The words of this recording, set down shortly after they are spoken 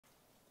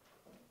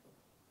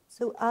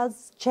So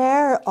as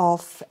Chair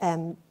of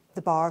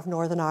the Bar of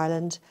Northern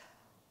Ireland,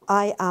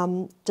 I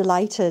am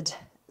delighted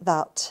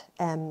that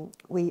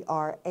we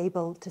are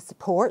able to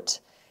support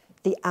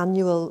the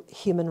annual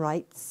Human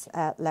Rights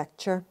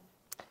Lecture.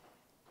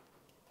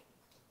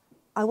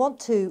 I want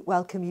to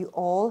welcome you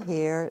all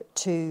here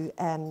to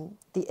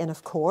the Inn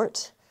of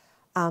Court,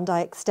 and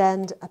I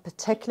extend a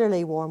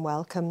particularly warm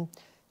welcome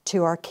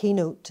to our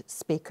keynote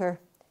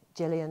speaker,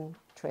 Gillian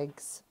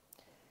Triggs.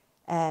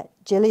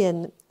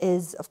 Gillian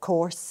is, of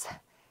course,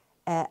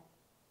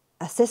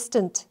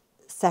 Assistant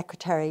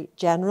Secretary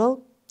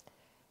General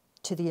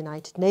to the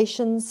United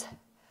Nations,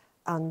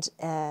 and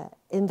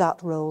in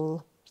that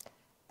role,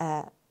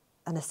 an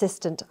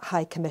Assistant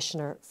High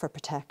Commissioner for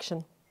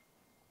Protection.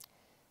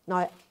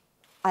 Now,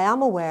 I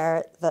am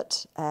aware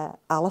that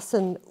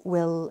Alyson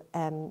will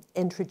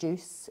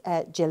introduce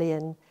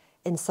Gillian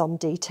in some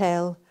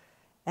detail,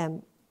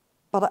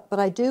 but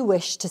I do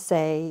wish to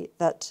say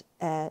that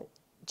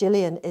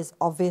Gillian is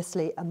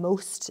obviously a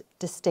most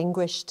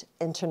distinguished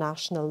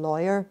international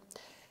lawyer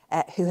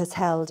who has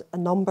held a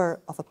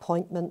number of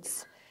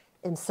appointments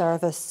in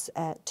service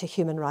to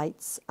human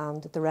rights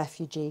and the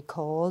refugee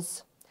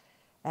cause,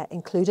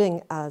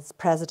 including as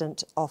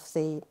President of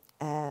the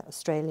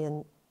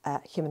Australian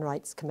Human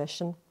Rights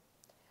Commission.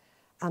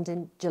 And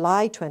in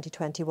July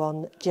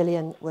 2021,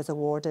 Gillian was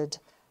awarded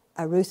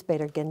a Ruth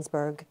Bader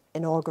Ginsburg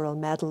Inaugural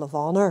Medal of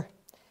Honour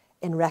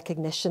in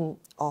recognition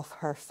of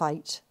her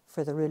fight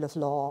for the rule of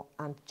law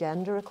and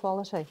gender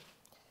equality.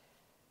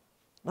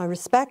 Now,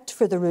 respect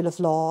for the rule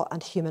of law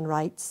and human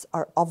rights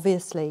are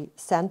obviously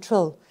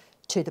central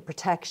to the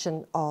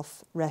protection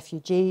of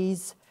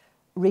refugees,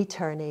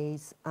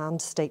 returnees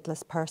and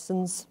stateless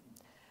persons.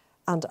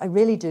 And I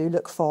really do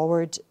look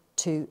forward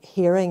to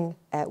hearing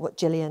what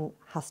Gillian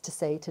has to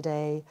say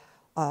today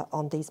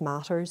on these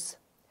matters.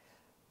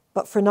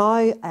 But for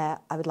now,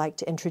 I would like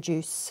to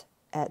introduce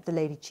the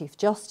Lady Chief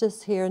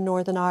Justice here in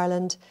Northern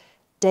Ireland,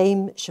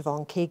 Dame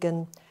Siobhan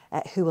Keegan,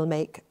 who will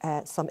make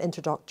some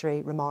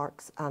introductory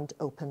remarks and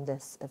open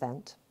this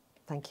event.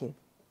 Thank you.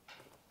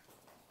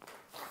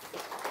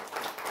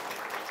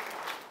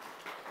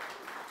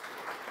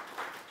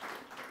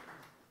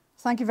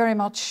 Thank you very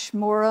much,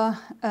 Moira.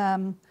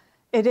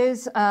 It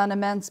is an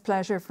immense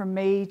pleasure for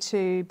me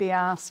to be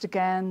asked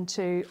again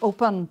to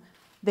open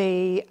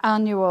the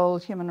annual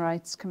Human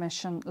Rights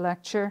Commission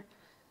lecture.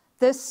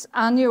 This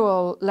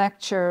annual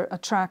lecture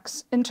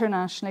attracts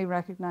internationally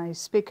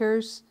recognised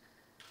speakers,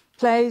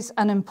 plays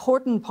an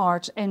important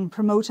part in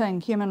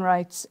promoting human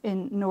rights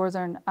in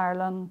Northern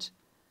Ireland.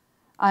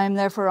 I am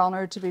therefore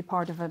honoured to be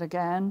part of it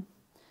again.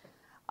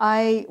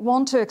 I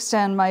want to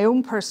extend my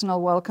own personal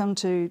welcome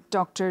to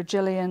Dr.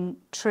 Gillian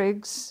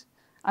Triggs.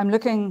 I'm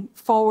looking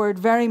forward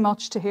very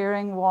much to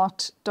hearing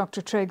what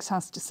Dr. Triggs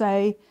has to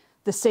say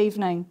this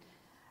evening,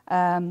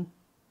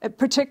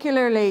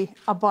 particularly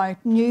about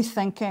new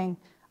thinking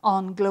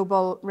on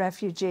global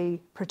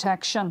refugee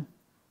protection.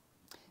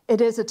 It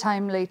is a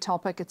timely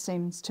topic, it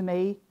seems to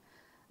me,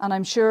 and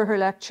I'm sure her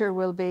lecture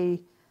will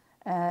be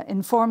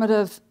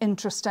informative,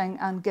 interesting,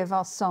 and give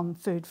us some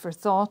food for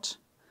thought.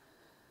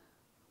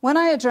 When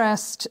I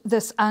addressed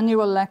this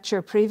annual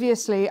lecture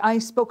previously, I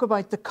spoke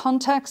about the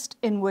context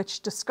in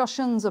which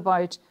discussions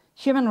about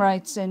human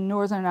rights in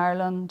Northern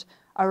Ireland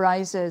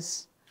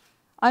arises.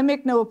 I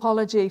make no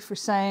apology for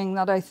saying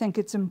that I think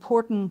it's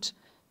important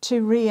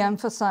to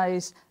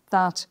re-emphasise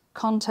that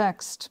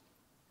context.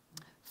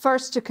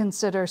 First, to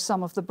consider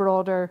some of the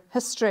broader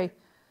history.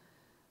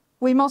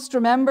 We must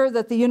remember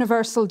that the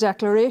Universal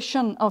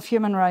Declaration of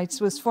Human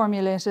Rights was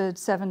formulated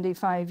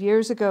 75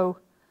 years ago.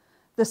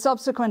 The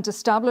subsequent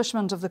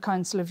establishment of the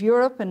Council of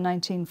Europe in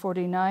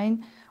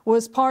 1949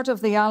 was part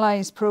of the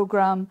Allies'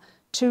 programme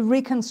to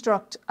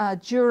reconstruct a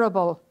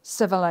durable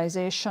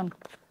civilization.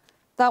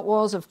 That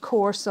was, of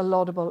course, a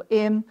laudable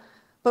aim,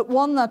 but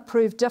one that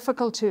proved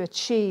difficult to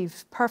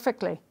achieve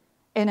perfectly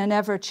in an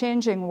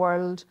ever-changing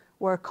world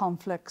where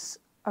conflicts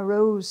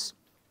arose.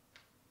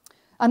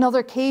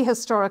 Another key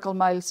historical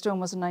milestone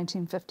was in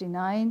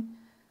 1959.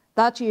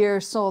 That year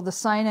saw the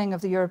signing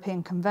of the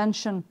European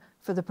Convention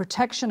for the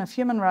Protection of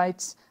Human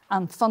Rights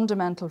and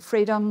Fundamental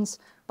Freedoms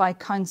by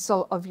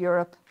Council of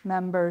Europe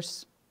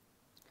members.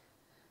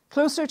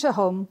 Closer to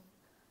home,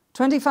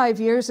 25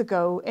 years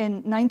ago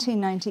in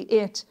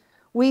 1998,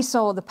 we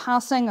saw the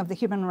passing of the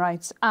Human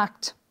Rights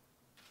Act,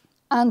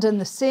 and in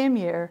the same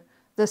year,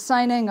 the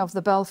signing of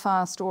the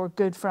Belfast or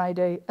Good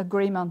Friday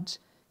Agreement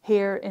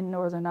here in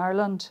Northern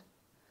Ireland.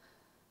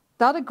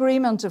 That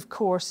agreement, of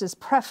course, is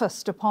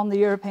prefaced upon the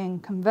European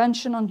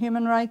Convention on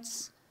Human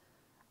Rights,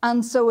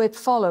 and so it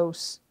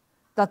follows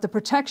that the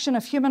protection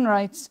of human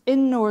rights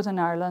in Northern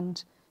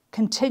Ireland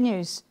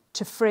continues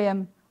to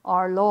frame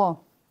our law.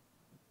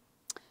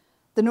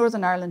 The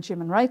Northern Ireland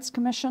Human Rights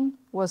Commission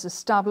was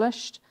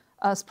established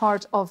as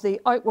part of the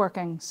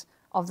outworkings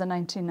of the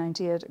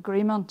 1998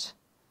 agreement.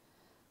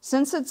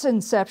 Since its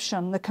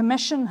inception, the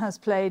Commission has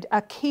played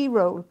a key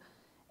role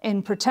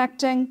in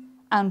protecting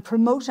and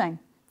promoting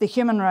the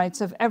human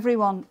rights of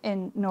everyone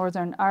in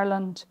Northern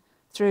Ireland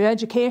through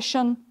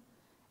education,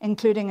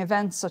 including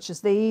events such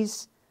as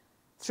these,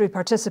 through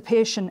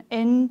participation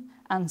in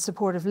and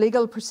support of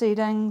legal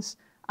proceedings,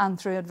 and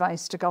through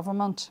advice to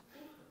government.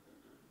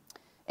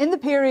 In the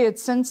period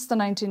since the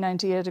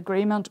 1998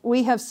 agreement,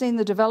 we have seen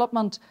the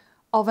development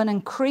of an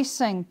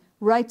increasing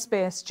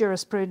rights-based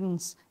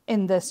jurisprudence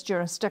in this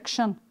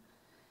jurisdiction.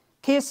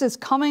 Cases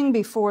coming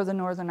before the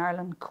Northern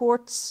Ireland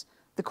courts,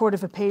 the Court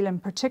of Appeal in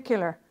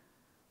particular,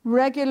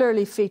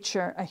 regularly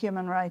feature a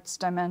human rights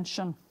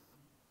dimension.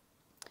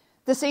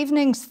 This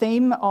evening's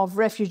theme of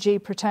refugee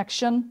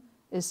protection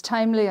is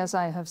timely, as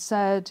I have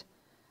said,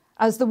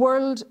 as the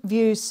world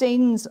views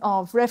scenes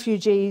of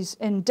refugees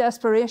in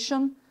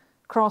desperation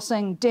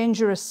crossing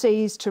dangerous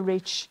seas to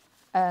reach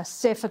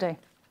safety,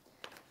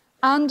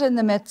 and in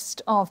the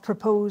midst of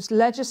proposed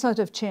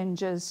legislative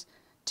changes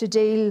to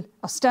deal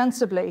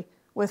ostensibly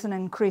with an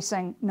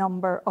increasing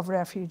number of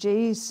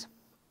refugees.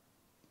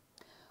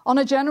 On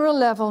a general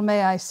level,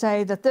 may I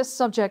say that this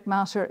subject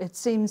matter, it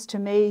seems to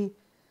me,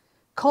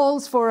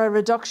 calls for a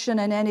reduction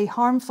in any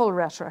harmful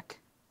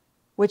rhetoric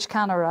which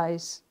can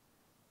arise,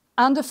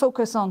 and a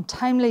focus on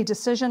timely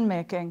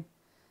decision-making,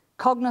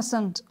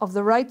 cognizant of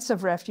the rights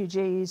of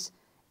refugees,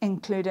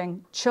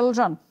 including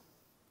children.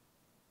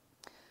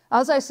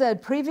 As I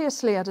said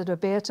previously at a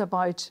debate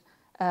about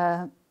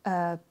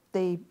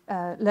the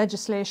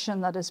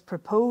legislation that is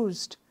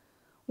proposed,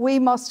 we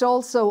must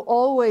also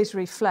always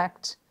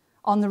reflect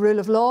on the rule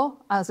of law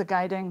as a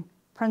guiding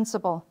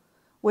principle,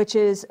 which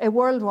is a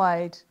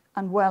worldwide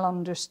and well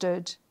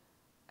understood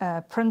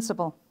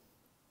principle.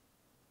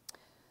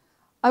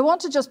 I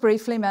want to just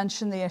briefly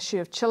mention the issue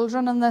of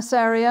children in this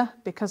area,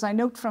 because I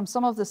note from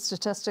some of the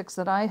statistics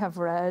that I have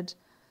read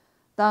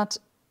that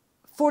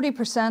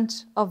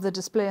 40% of the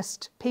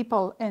displaced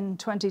people in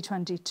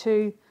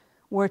 2022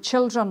 were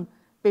children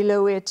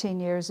below 18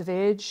 years of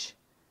age,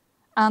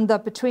 and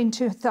that between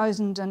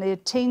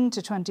 2018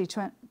 to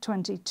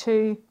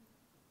 2022,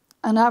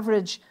 an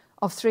average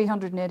of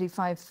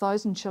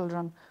 385,000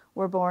 children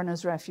were born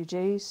as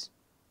refugees.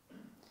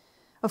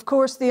 Of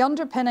course, the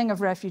underpinning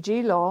of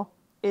refugee law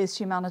is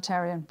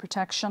humanitarian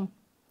protection.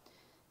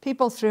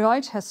 People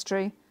throughout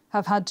history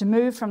have had to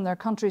move from their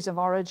countries of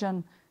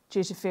origin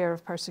due to fear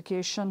of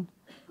persecution.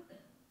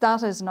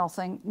 That is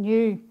nothing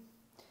new.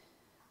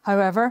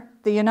 However,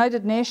 the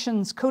United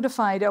Nations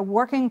codified a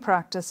working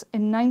practice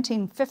in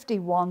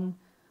 1951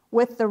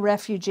 with the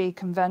Refugee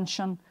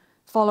Convention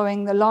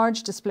following the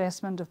large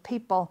displacement of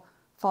people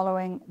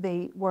following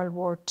the World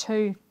War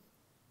II.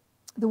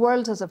 The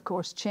world has, of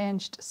course,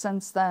 changed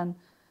since then.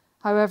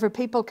 However,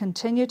 people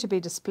continue to be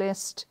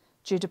displaced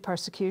due to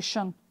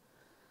persecution.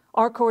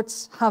 Our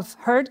courts have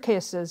heard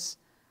cases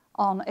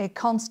on a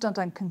constant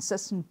and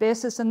consistent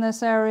basis in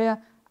this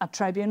area at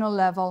tribunal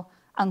level,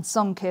 and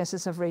some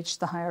cases have reached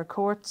the higher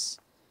courts.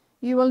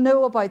 You will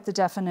know about the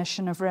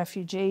definition of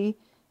refugee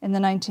in the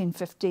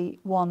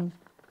 1951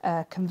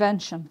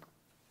 Convention.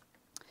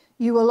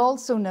 You will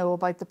also know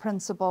about the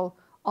principle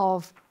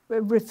of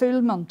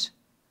refoulement,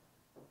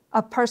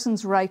 a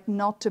person's right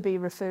not to be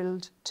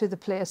refouled to the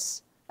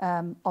place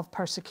of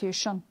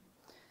persecution.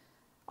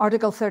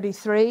 Article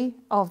 33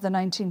 of the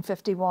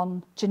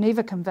 1951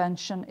 Geneva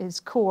Convention is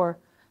core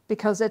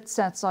because it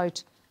sets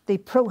out the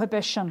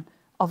prohibition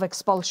of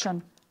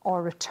expulsion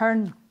or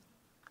return.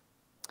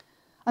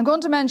 I'm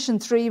going to mention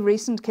 3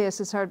 recent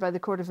cases heard by the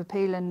Court of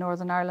Appeal in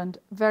Northern Ireland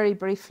very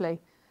briefly,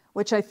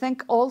 which I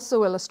think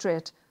also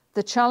illustrate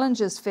the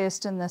challenges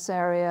faced in this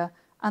area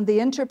and the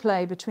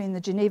interplay between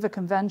the Geneva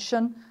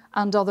Convention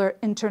and other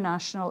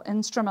international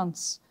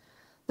instruments.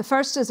 The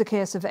first is a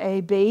case of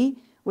AB,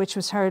 which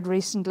was heard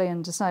recently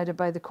and decided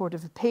by the Court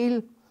of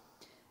Appeal.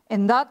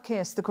 In that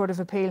case, the Court of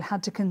Appeal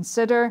had to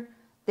consider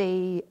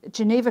the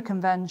Geneva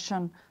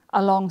Convention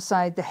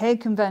alongside the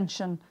Hague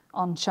Convention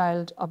on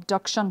child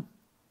abduction.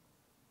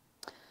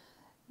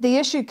 The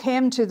issue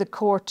came to the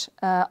court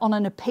on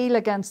an appeal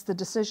against the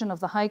decision of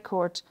the High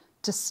Court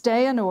to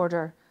stay an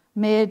order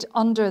made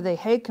under the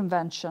Hague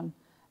Convention,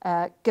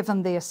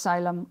 given the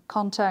asylum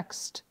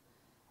context.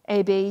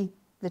 AB,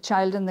 the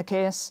child in the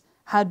case,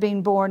 had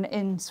been born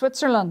in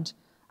Switzerland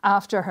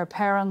after her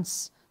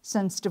parents,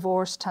 since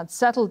divorced, had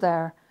settled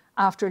there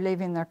after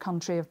leaving their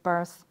country of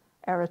birth,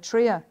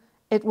 Eritrea.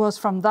 It was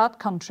from that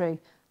country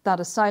that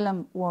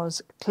asylum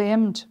was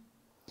claimed.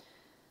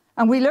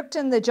 And we looked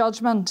in the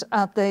judgment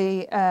at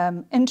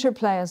the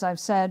interplay, as I've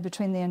said,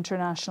 between the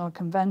international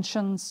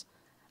conventions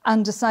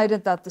and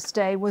decided that the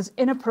stay was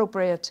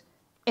inappropriate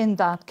in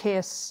that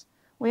case.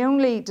 We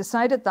only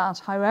decided that,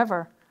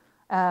 however,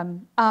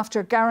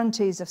 after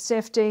guarantees of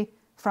safety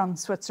from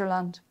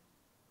Switzerland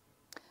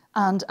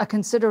and a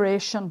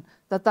consideration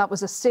that that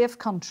was a safe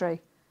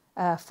country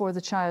for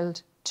the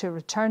child to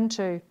return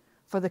to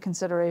for the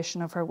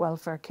consideration of her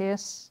welfare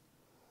case.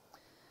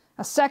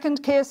 A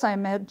second case I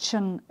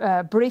mention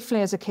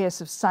briefly is a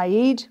case of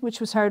Saeed, which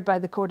was heard by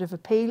the Court of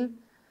Appeal.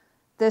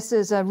 This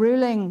is a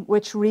ruling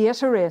which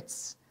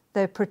reiterates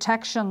the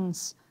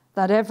protections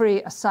that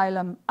every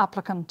asylum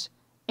applicant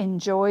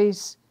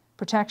enjoys,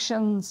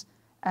 protections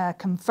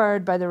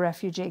conferred by the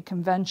Refugee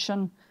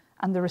Convention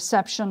and the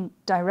Reception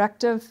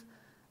Directive,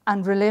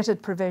 and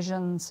related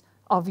provisions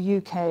of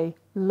UK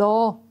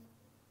law.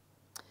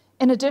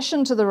 In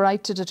addition to the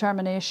right to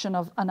determination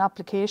of an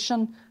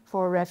application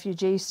for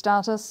refugee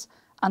status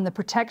and the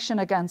protection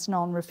against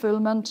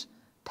non-refoulement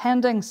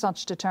pending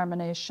such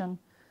determination,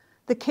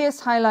 the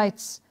case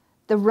highlights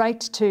the right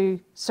to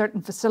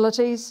certain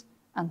facilities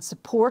and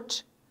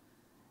support,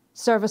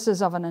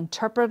 services of an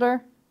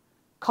interpreter,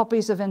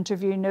 copies of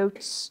interview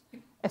notes,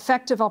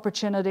 effective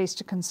opportunities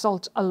to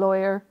consult a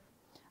lawyer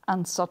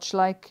and such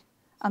like.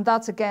 And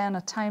that's again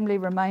a timely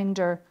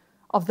reminder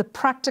of the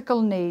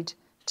practical need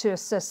to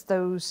assist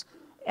those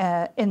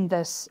in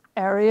this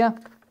area.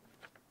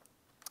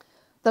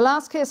 The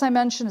last case I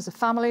mentioned is a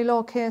family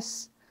law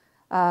case.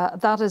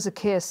 That is a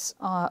case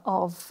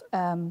of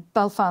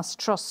Belfast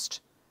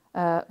Trust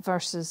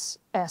versus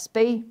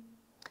SB.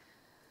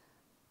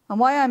 And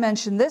why I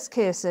mention this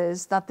case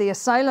is that the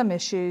asylum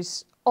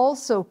issues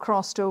also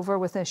crossed over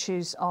with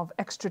issues of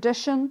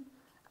extradition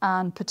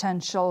and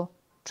potential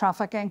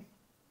trafficking.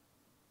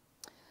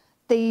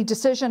 The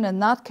decision in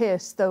that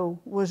case, though,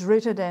 was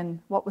rooted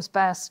in what was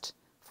best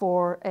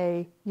for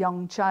a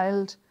young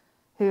child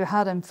who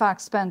had in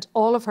fact spent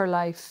all of her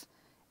life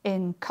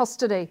in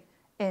custody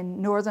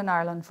in Northern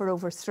Ireland for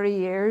over 3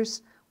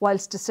 years,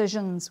 whilst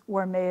decisions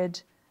were made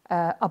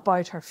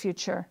about her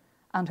future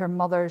and her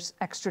mother's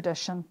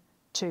extradition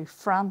to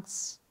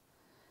France.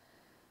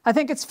 I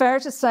think it's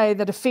fair to say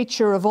that a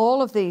feature of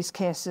all of these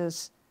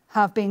cases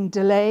have been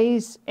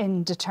delays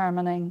in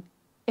determining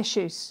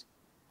issues.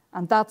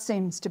 And that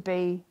seems to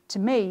be, to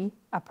me,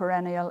 a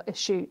perennial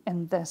issue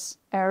in this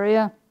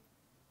area.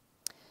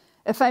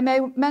 If I may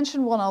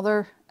mention one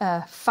other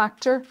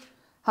factor,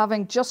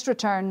 having just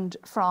returned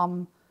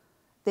from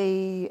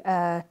the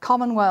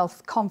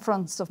Commonwealth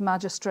Conference of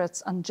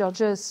Magistrates and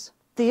Judges,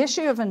 the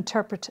issue of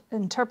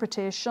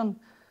interpretation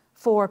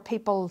for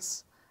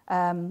people's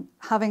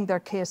having their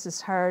cases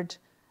heard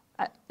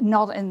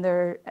not in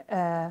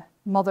their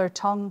mother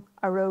tongue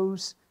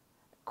arose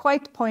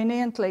quite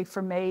poignantly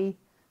for me.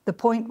 The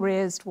point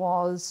raised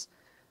was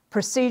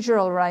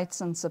procedural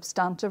rights and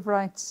substantive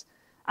rights,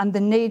 and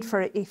the need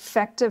for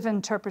effective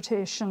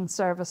interpretation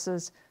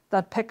services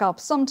that pick up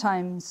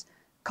sometimes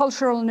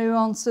cultural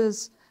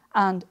nuances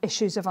and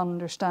issues of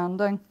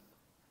understanding.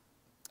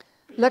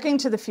 Looking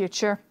to the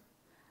future,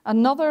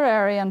 another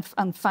area,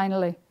 and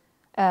finally,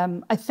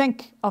 I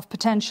think of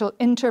potential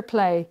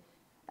interplay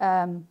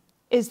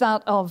is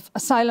that of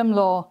asylum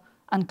law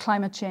and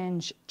climate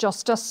change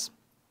justice.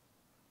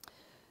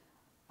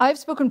 I've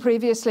spoken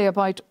previously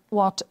about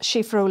what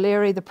Siobhan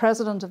O'Leary, the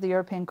President of the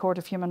European Court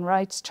of Human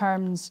Rights,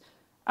 terms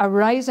a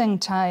rising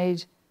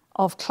tide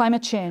of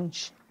climate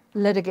change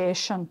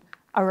litigation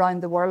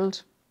around the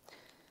world.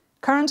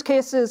 Current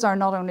cases are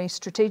not only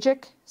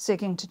strategic,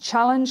 seeking to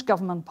challenge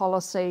government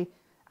policy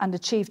and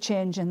achieve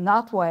change in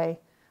that way,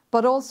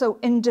 but also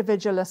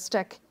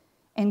individualistic,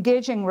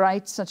 engaging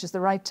rights such as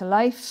the right to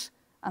life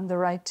and the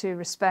right to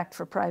respect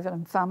for private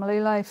and family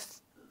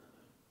life.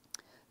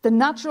 The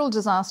natural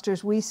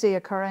disasters we see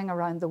occurring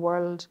around the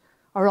world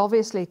are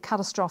obviously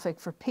catastrophic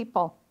for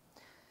people,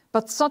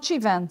 but such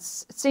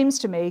events, it seems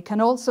to me, can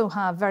also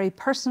have very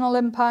personal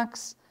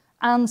impacts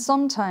and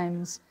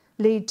sometimes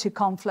lead to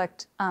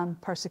conflict and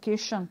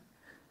persecution.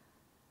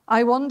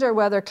 I wonder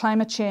whether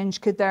climate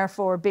change could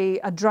therefore be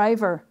a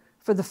driver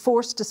for the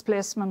forced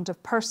displacement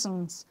of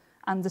persons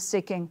and the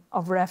seeking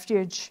of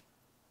refuge.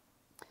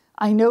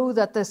 I know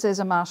that this is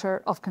a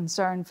matter of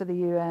concern for the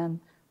UN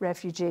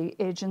Refugee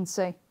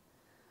Agency.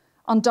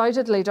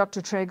 Undoubtedly, Dr.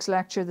 Triggs'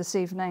 lecture this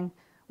evening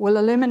will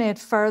illuminate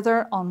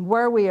further on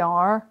where we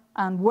are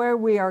and where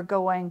we are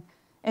going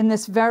in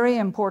this very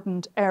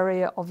important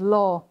area of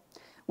law,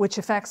 which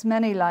affects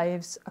many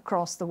lives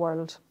across the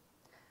world.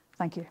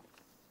 Thank you.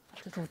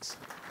 Dr. Triggs.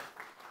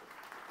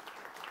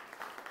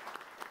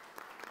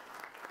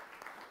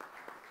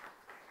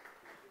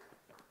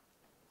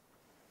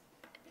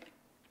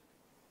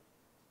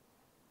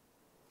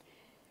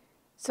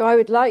 So I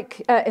would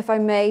like, if I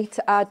may,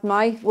 to add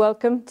my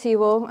welcome to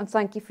you all and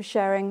thank you for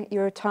sharing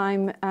your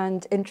time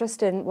and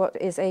interest in what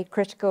is a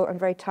critical and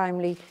very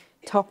timely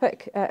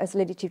topic, as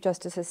Lady Chief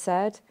Justice has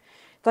said.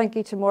 Thank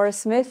you to Moira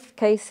Smyth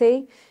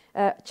KC,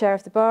 Chair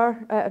of the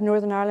Bar of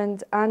Northern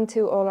Ireland, and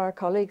to all our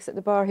colleagues at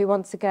the Bar who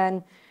once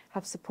again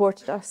have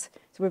supported us.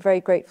 So we're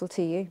very grateful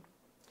to you.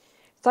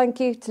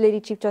 Thank you to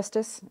Lady Chief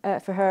Justice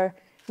for her,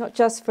 not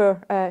just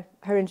for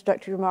her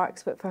introductory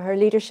remarks, but for her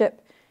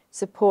leadership,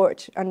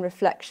 support and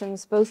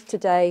reflections, both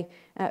today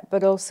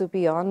but also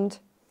beyond.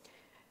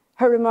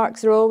 Her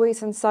remarks are always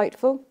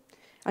insightful,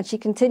 and she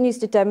continues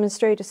to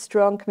demonstrate a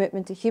strong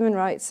commitment to human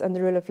rights and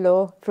the rule of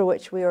law, for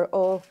which we are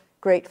all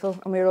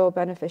grateful and we are all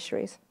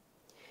beneficiaries.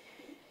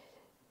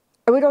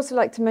 I would also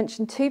like to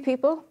mention two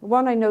people.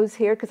 One I know is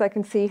here because I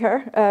can see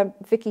her,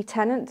 Vicky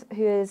Tennant,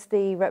 who is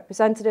the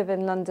representative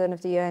in London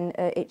of the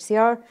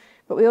UNHCR,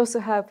 but we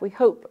also have, we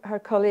hope, her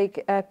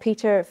colleague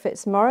Peter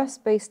Fitzmaurice,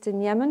 based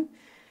in Yemen.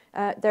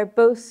 They're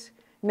both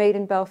made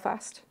in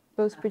Belfast,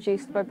 both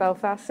produced by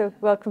Belfast, so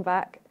welcome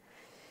back.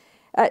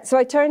 So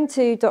I turn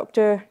to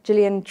Dr.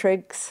 Gillian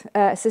Triggs,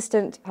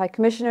 Assistant High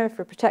Commissioner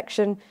for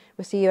Protection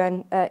with the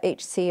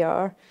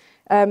UNHCR.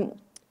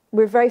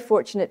 We're very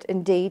fortunate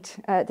indeed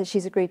that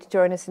she's agreed to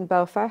join us in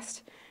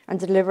Belfast and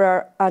deliver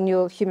our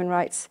annual human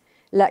rights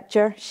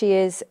lecture. She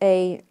is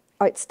an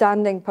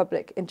outstanding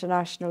public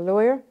international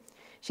lawyer.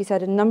 She's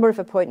had a number of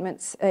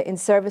appointments in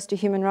service to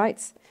human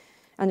rights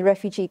and the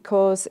refugee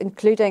cause,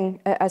 including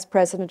as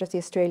President of the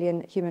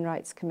Australian Human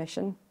Rights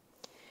Commission.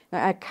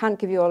 Now, I can't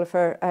give you all of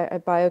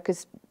her bio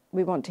because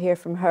we want to hear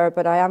from her,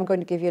 but I am going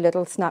to give you a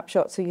little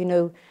snapshot so you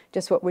know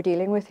just what we're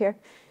dealing with here.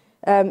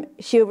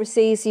 She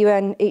oversees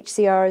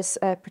UNHCR's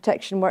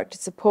protection work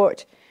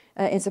to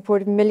in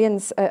support of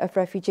millions of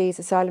refugees,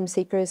 asylum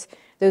seekers,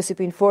 those who've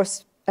been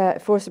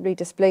forcibly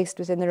displaced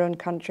within their own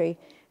country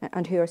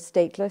and who are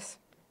stateless.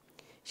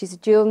 She's a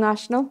dual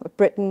national of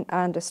Britain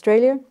and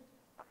Australia.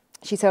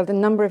 She's held a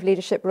number of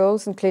leadership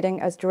roles,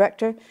 including as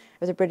Director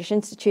of the British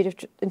Institute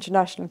of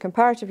International and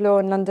Comparative Law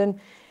in London,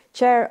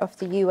 Chair of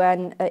the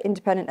UN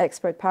Independent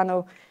Expert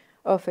Panel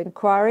of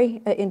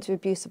Inquiry into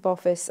Abuse of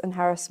Office and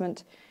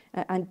Harassment,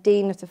 and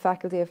Dean of the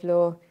Faculty of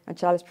Law and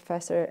Chalice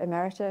Professor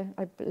Emerita,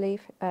 I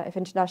believe, of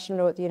International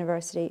Law at the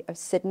University of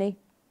Sydney.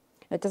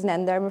 It doesn't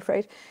end there, I'm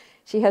afraid.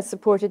 She has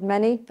supported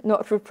many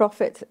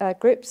not-for-profit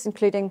groups,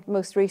 including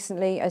most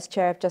recently as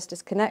Chair of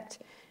Justice Connect,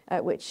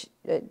 which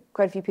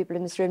quite a few people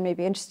in this room may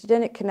be interested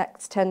in. It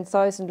connects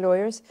 10,000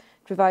 lawyers to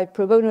provide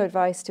pro bono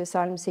advice to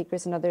asylum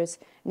seekers and others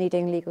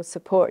needing legal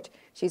support.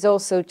 She's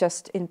also,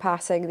 just in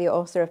passing, the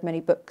author of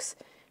many books,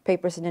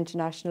 papers in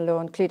international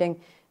law,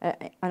 including,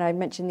 and I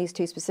mentioned these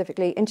two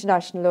specifically,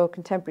 International Law,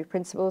 Contemporary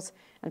Principles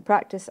and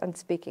Practice, and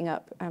Speaking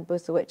Up,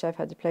 both of which I've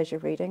had the pleasure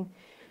of reading.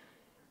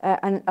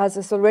 And as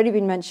has already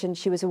been mentioned,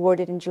 she was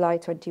awarded in July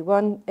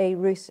 21 a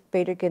Ruth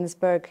Bader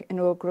Ginsburg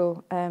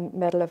Inaugural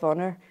Medal of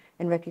Honour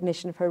in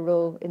recognition of her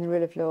role in the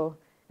rule of law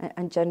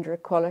and gender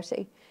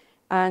equality.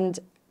 And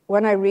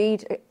when I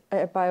read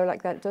a bio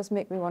like that, it does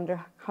make me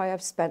wonder how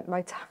I've spent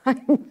my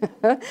time,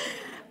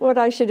 what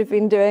I should have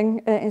been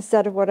doing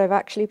instead of what I've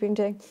actually been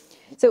doing.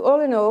 So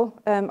all in all,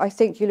 I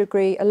think you'll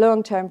agree, a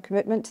long-term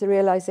commitment to the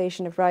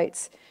realisation of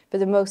rights for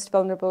the most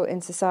vulnerable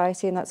in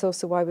society, and that's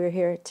also why we're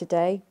here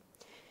today.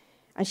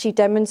 And she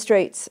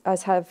demonstrates,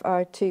 as have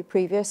our two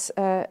previous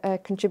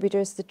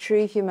contributors, the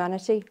true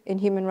humanity in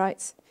human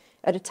rights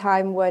at a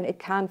time when it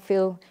can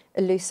feel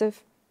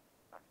elusive.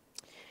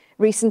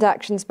 Recent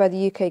actions by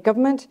the UK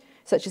government,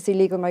 such as the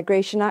Illegal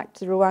Migration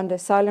Act, the Rwanda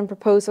asylum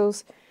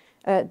proposals,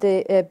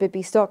 the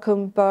Bibi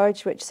Stockholm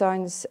barge, which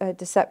sounds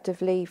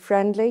deceptively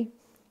friendly,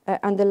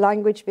 and the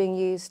language being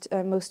used,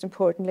 most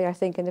importantly, I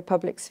think, in the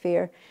public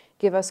sphere,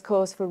 give us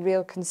cause for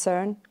real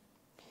concern.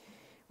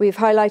 We've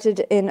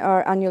highlighted in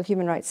our annual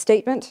human rights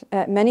statement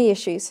many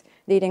issues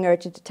needing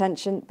urgent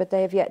attention, but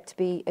they have yet to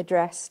be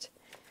addressed.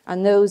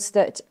 And those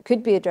that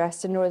could be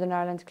addressed in Northern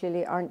Ireland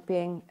clearly aren't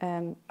being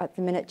at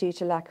the minute due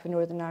to lack of a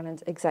Northern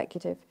Ireland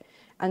executive.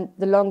 And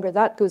the longer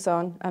that goes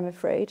on, I'm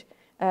afraid,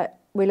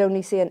 we'll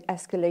only see an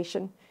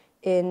escalation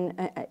in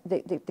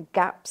the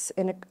gaps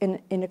in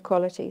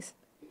inequalities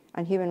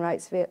and human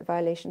rights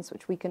violations,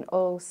 which we can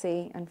all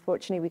see.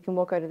 Unfortunately, we can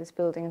walk out of this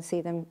building and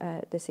see them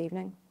this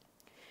evening.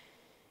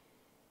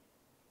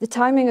 The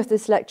timing of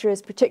this lecture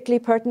is particularly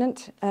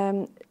pertinent.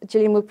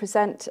 Gillian will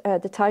present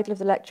the title of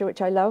the lecture,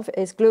 which I love,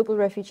 is Global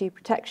Refugee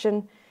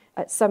Protection,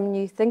 Some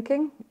New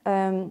Thinking.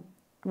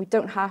 We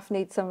don't half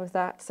need some of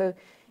that, so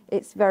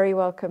it's very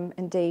welcome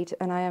indeed.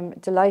 And I am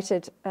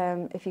delighted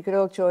if you could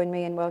all join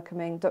me in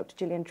welcoming Dr.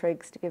 Gillian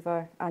Triggs to give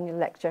our annual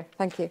lecture.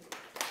 Thank you.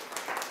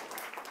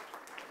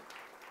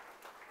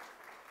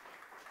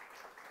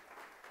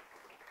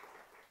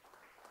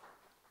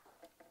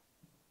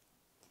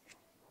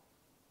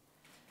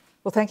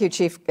 Well, thank you,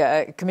 Chief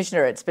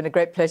Commissioner. It's been a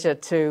great pleasure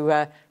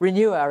to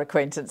renew our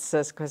acquaintance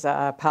because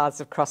our paths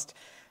have crossed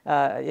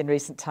in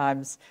recent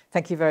times.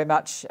 Thank you very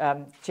much,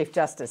 Chief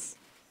Justice.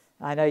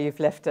 I know you've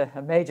left a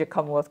major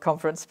Commonwealth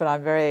conference, but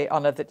I'm very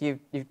honoured that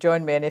you've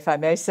joined me. And if I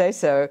may say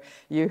so,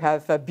 you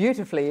have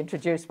beautifully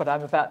introduced what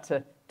I'm about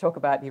to talk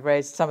about. You've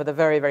raised some of the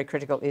very, very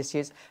critical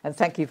issues. And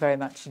thank you very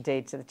much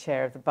indeed to the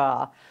Chair of the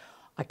Bar.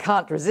 I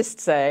can't resist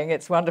saying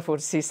it's wonderful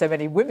to see so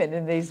many women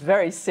in these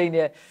very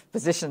senior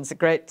positions, a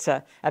great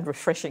and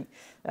refreshing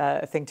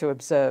thing to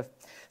observe.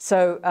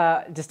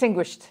 So,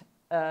 distinguished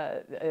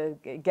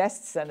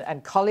guests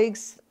and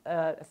colleagues,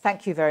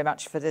 thank you very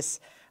much for this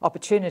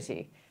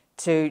opportunity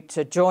to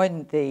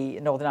join the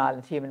Northern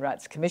Ireland Human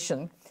Rights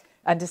Commission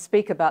and to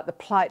speak about the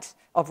plight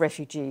of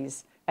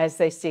refugees as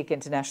they seek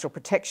international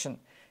protection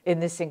in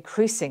this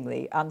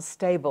increasingly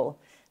unstable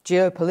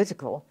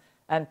geopolitical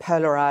and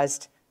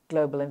polarised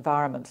global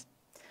environment.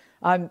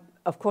 I'm,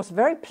 of course,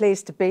 very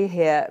pleased to be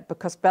here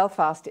because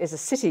Belfast is a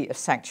city of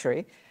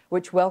sanctuary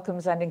which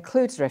welcomes and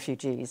includes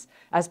refugees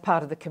as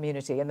part of the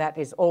community, and that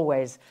is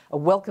always a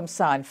welcome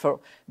sign for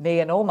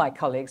me and all my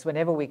colleagues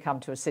whenever we come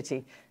to a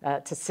city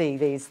to see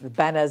the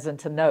banners and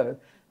to know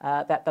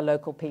that the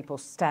local people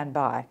stand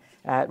by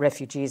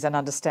refugees and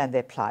understand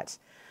their plight.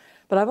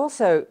 But I've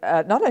also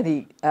not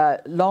only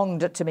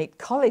longed to meet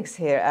colleagues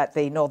here at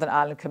the Northern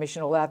Ireland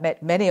Commission, although I've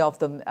met many of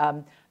them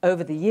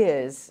over the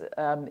years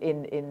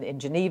in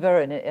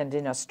Geneva and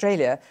in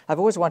Australia. I've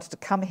always wanted to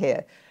come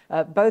here,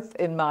 both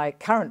in my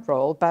current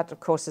role, but of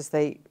course as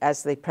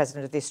the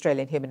President of the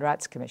Australian Human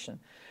Rights Commission.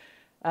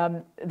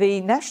 The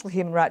national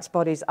human rights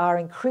bodies are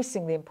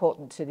increasingly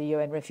important to the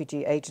UN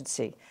Refugee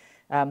Agency.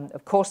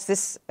 Of course,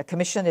 this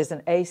commission is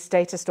an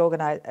status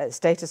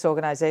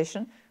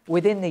organisation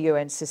within the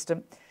UN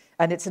system,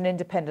 and it's an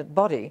independent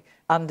body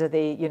under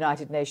the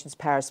United Nations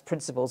Paris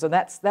Principles, and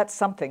that's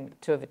something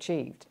to have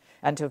achieved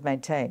and to have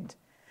maintained.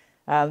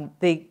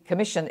 The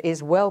Commission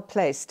is well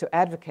placed to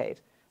advocate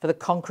for the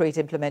concrete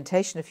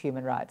implementation of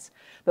human rights,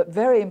 but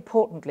very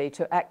importantly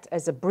to act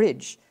as a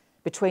bridge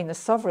between the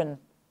sovereign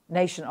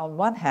nation on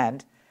one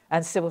hand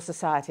and civil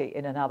society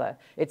in another.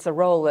 It's a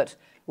role that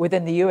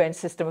within the UN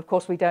system, of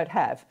course, we don't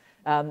have,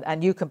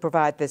 and you can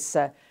provide this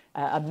a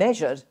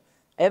measured,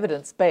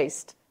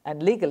 evidence-based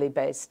and legally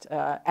based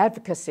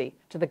advocacy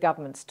to the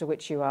governments to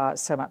which you are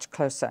so much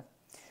closer.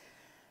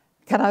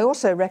 Can I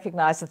also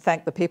recognise and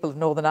thank the people of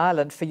Northern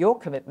Ireland for your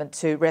commitment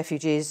to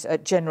refugees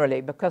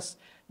generally, because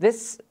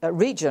this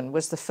region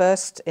was the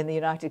first in the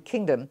United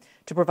Kingdom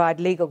to provide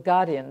legal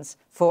guardians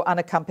for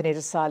unaccompanied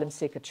asylum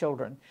seeker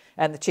children.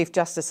 And the Chief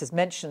Justice has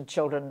mentioned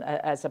children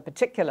as a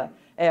particular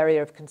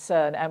area of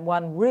concern, and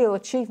one real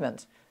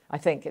achievement, I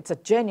think it's a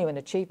genuine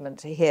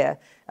achievement here,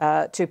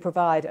 to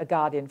provide a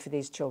guardian for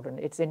these children.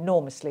 It's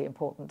enormously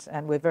important,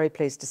 and we're very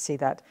pleased to see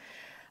that.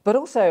 But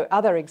also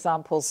other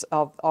examples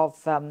of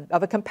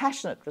a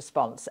compassionate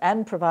response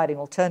and providing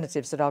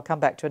alternatives that I'll come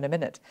back to in a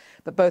minute.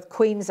 But both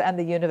Queen's and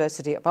the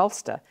University of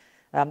Ulster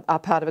are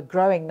part of a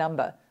growing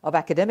number of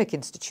academic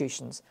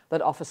institutions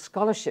that offer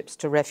scholarships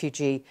to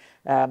refugee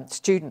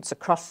students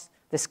across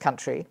this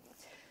country.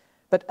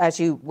 But as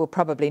you will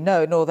probably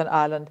know, Northern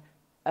Ireland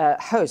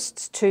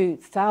hosts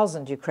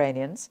 2,000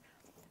 Ukrainians,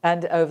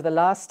 and over the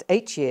last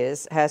 8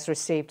 years has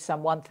received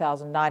some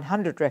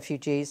 1,900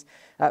 refugees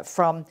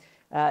from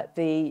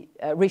the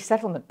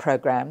resettlement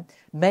program,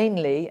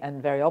 mainly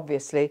and very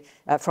obviously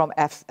from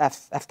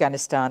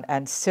Afghanistan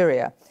and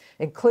Syria,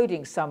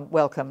 including some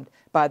welcomed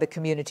by the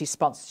community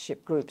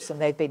sponsorship groups, and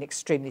they've been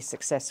extremely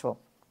successful.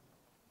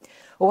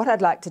 Well, what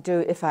I'd like to do,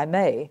 if I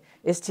may,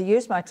 is to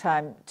use my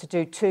time to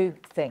do two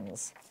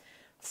things.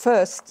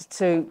 First,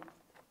 to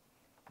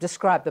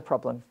describe the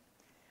problem.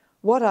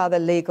 What are the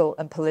legal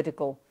and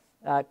political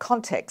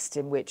contexts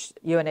in which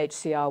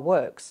UNHCR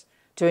works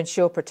to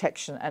ensure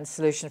protection and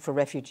solution for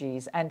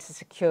refugees and to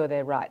secure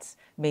their rights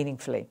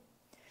meaningfully?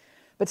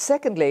 But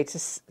secondly,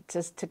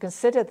 to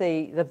consider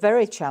the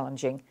very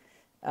challenging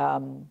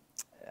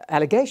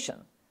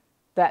allegation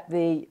that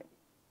the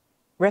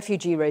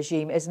refugee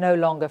regime is no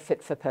longer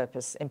fit for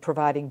purpose in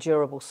providing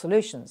durable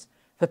solutions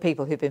for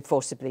people who've been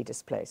forcibly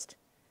displaced.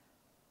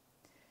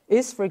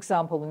 Is, for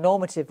example, the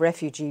normative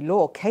refugee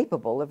law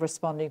capable of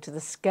responding to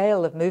the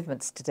scale of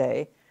movements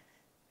today?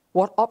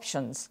 What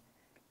options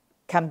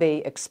can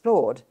be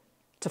explored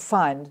to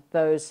find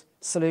those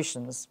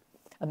solutions?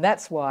 And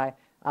that's why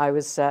I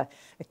was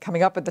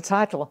coming up with the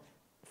title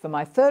for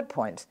my third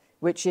point,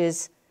 which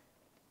is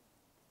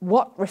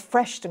what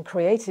refreshed and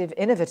creative,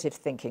 innovative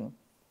thinking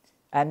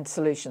and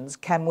solutions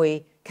can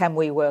we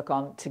work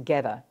on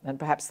together? And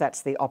perhaps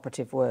that's the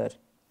operative word.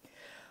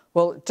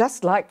 Well,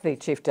 just like the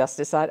Chief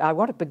Justice, I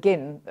want to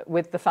begin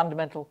with the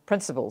fundamental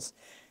principles,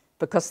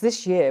 because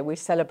this year we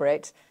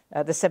celebrate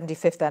the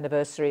 75th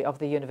anniversary of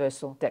the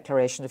Universal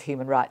Declaration of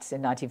Human Rights in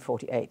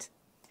 1948.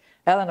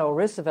 Eleanor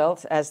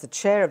Roosevelt, as the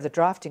chair of the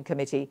drafting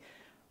committee,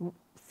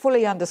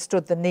 fully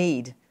understood the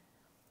need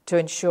to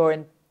ensure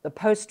in the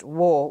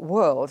post-war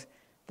world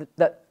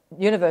that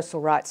universal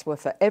rights were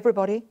for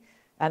everybody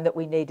and that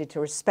we needed to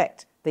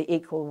respect the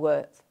equal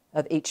worth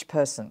of each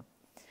person.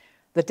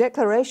 The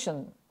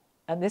Declaration,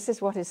 and this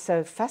is what is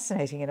so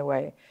fascinating in a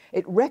way,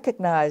 it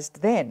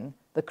recognised then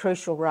the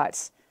crucial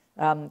rights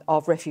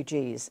of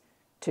refugees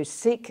to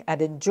seek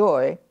and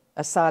enjoy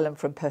asylum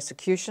from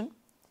persecution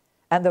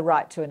and the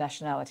right to a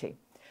nationality.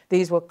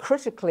 These were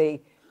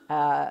critical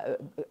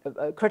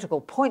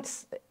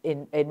points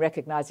in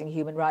recognising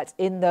human rights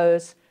in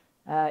those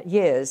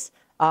years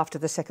after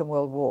the Second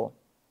World War.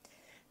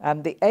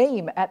 The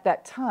aim at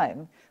that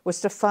time was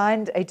to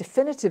find a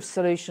definitive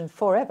solution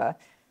forever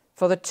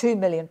for the 2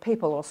 million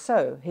people or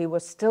so who were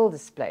still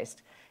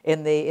displaced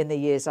in the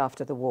years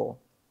after the war.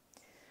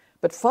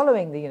 But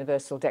following the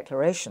Universal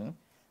Declaration,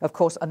 of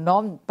course, a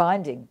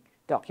non-binding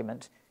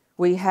document,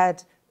 we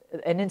had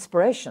an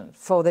inspiration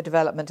for the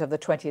development of the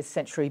 20th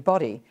century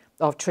body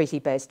of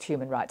treaty-based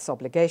human rights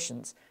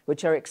obligations,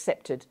 which are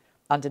accepted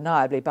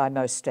undeniably by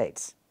most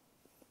states.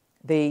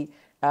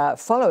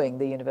 Following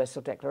the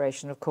Universal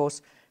Declaration, of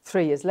course,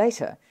 3 years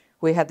later,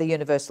 we had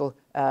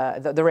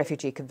the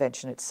Refugee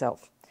Convention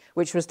itself,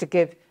 which was to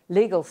give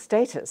legal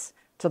status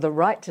to the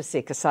right to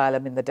seek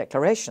asylum in the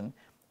Declaration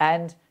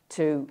and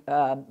to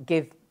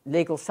give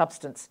legal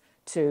substance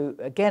to,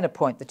 again, a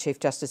point the Chief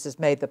Justice has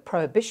made, the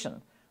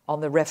prohibition on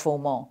the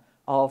refoulement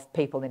of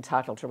people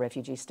entitled to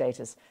refugee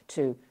status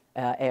to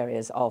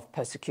areas of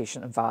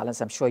persecution and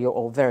violence. I'm sure you're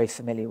all very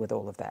familiar with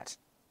all of that.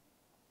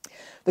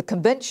 The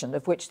convention,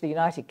 of which the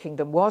United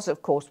Kingdom was,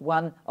 of course,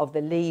 one of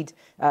the lead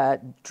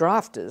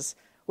drafters,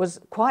 was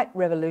quite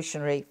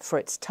revolutionary for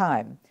its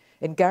time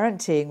in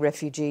guaranteeing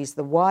refugees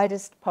the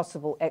widest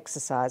possible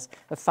exercise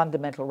of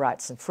fundamental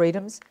rights and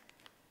freedoms,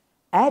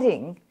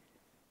 adding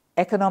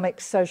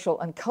economic, social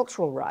and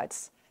cultural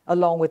rights,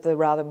 along with the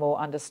rather more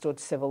understood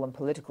civil and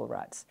political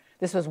rights.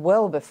 This was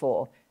well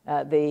before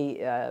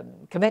the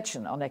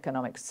Convention on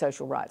Economic and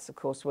Social Rights, of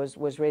course,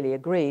 was really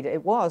agreed.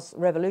 It was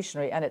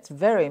revolutionary, and it's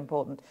very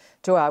important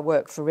to our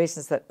work for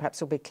reasons that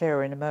perhaps will be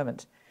clearer in a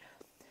moment.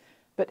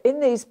 But in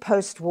these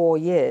post-war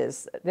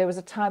years, there was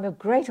a time of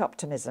great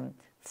optimism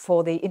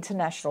for the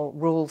international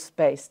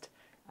rules-based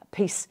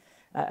peace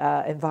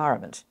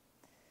environment.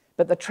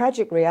 But the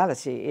tragic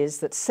reality is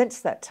that since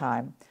that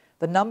time,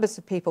 the numbers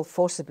of people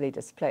forcibly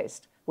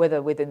displaced,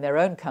 whether within their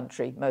own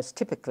country, most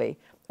typically,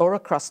 or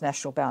across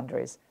national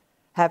boundaries,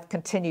 have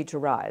continued to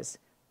rise.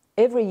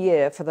 Every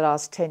year for the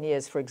last 10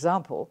 years, for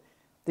example,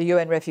 the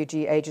UN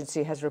Refugee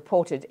Agency has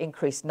reported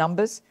increased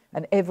numbers,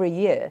 and every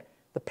year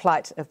the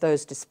plight of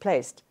those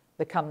displaced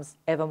becomes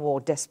ever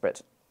more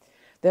desperate.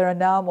 There are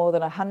now more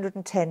than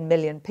 110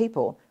 million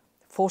people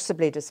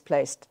forcibly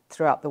displaced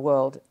throughout the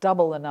world,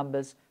 double the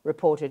numbers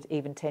reported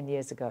even 10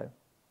 years ago.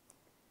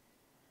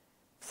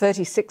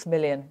 36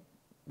 million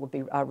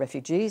are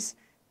refugees.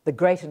 The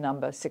greater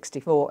number,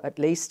 64 at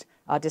least,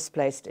 are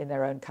displaced in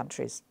their own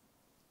countries.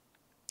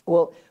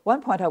 Well,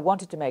 one point I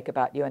wanted to make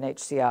about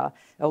UNHCR,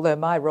 although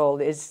my role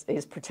is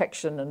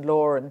protection and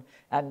law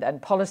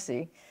and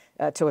policy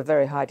to a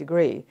very high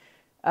degree,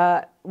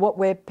 what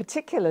we're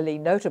particularly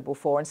notable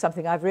for, and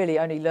something I've really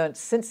only learned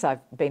since I've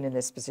been in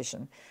this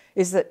position,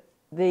 is that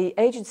the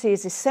agency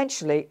is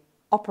essentially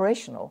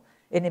operational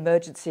in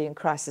emergency and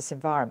crisis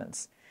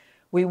environments.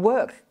 We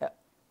work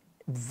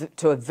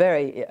to a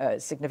very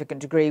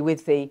significant degree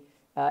with the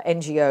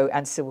NGO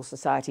and civil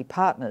society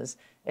partners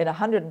in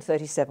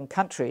 137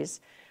 countries.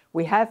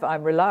 We have,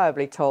 I'm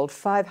reliably told,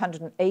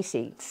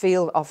 580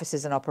 field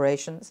offices and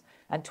operations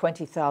and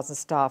 20,000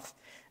 staff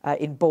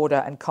in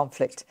border and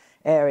conflict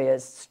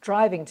areas,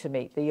 striving to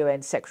meet the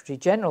UN Secretary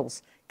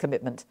General's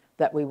commitment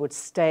that we would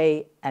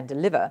stay and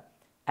deliver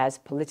as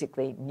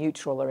politically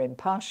neutral or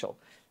impartial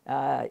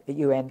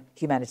UN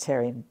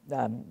humanitarian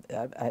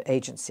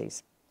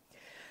agencies.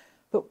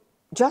 But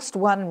just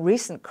one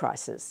recent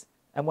crisis,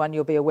 and one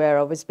you'll be aware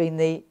of, has been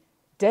the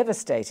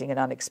devastating and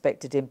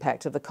unexpected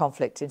impact of the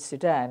conflict in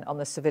Sudan on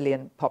the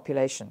civilian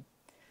population.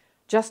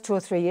 Just 2 or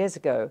 3 years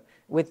ago,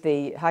 with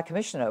the High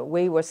Commissioner,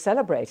 we were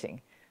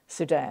celebrating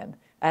Sudan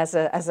as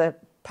a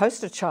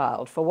poster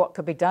child for what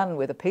could be done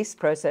with a peace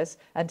process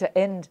and to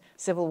end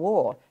civil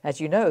war.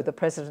 As you know, the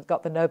President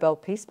got the Nobel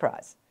Peace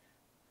Prize.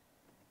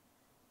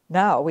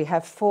 Now we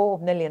have 4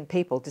 million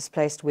people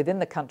displaced within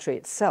the country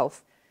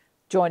itself,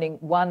 joining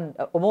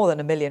more than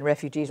 1 million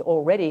refugees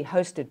already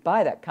hosted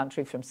by that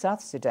country from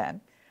South Sudan,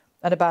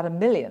 and about 1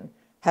 million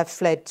have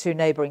fled to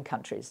neighbouring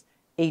countries,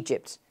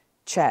 Egypt,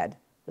 Chad,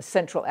 the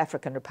Central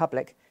African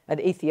Republic, and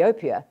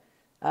Ethiopia,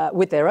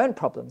 with their own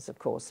problems, of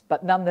course,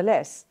 but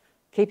nonetheless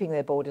keeping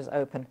their borders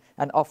open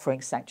and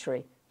offering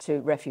sanctuary to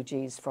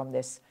refugees from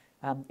this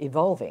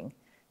evolving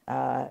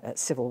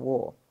civil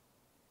war.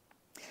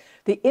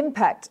 The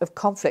impact of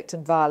conflict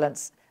and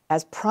violence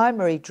as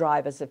primary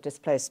drivers of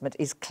displacement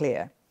is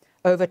clear.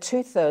 Over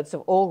 2/3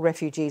 of all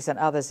refugees and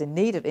others in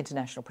need of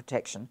international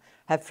protection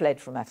have fled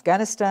from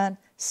Afghanistan,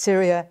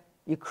 Syria,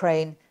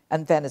 Ukraine,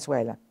 and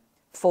Venezuela,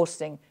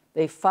 forcing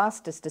the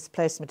fastest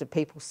displacement of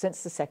people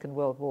since the Second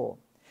World War.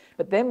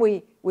 But then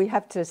we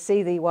have to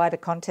see the wider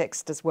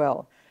context as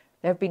well.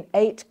 There have been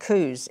 8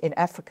 coups in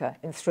Africa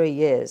in 3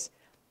 years,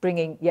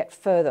 bringing yet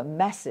further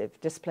massive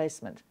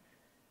displacement.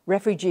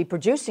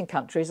 Refugee-producing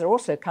countries are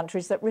also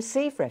countries that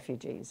receive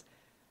refugees,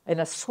 in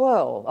a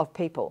swirl of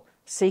people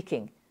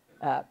seeking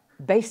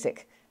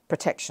basic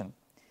protection.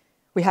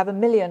 We have 1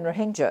 million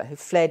Rohingya who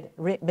fled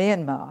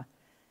Myanmar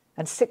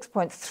and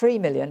 6.3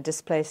 million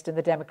displaced in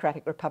the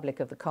Democratic Republic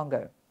of the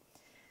Congo.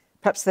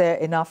 Perhaps there are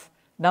enough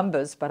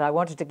numbers, but I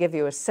wanted to give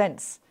you a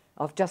sense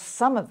of just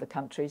some of the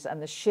countries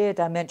and the sheer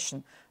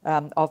dimension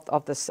of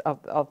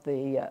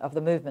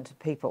the movement of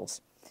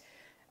peoples.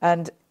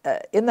 And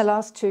in the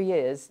last 2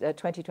 years,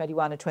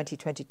 2021 and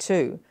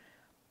 2022,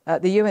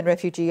 the UN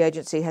Refugee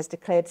Agency has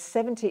declared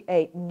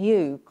 78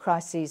 new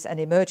crises and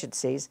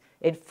emergencies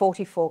in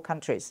 44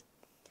 countries.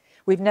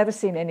 We've never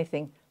seen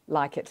anything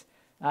like it.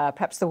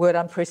 Perhaps the word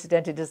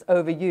unprecedented is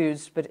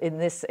overused, but in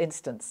this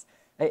instance,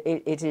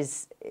 it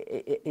is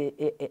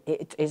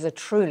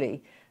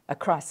truly a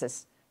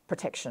crisis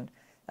protection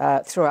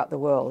throughout the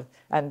world.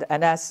 And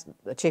as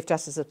the Chief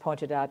Justice has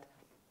pointed out,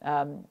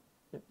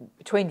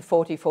 between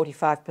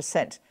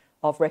 40–45%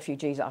 of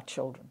refugees are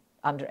children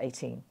under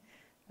 18.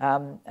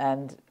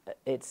 And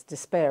it's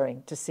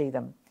despairing to see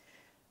them.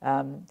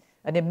 And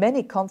in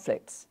many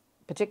conflicts,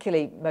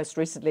 particularly most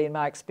recently in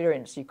my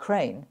experience,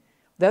 Ukraine,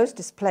 those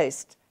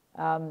displaced,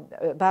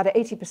 about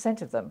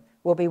 80% of them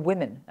will be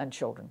women and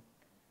children.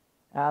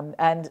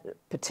 And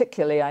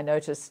particularly I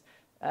notice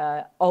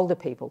older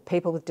people,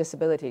 people with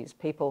disabilities,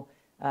 people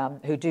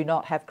who do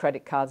not have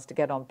credit cards to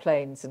get on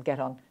planes and get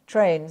on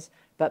trains,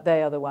 but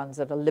they are the ones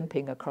that are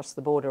limping across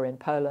the border in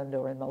Poland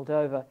or in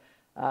Moldova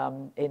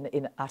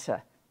in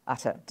utter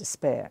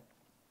despair.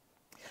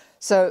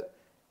 So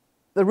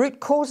the root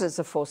causes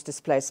of forced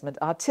displacement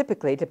are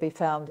typically to be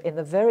found in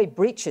the very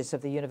breaches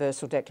of the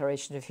Universal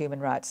Declaration of Human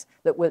Rights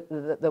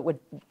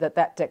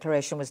that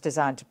declaration was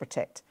designed to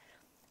protect.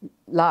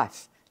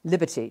 Life,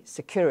 liberty,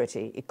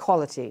 security,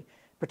 equality,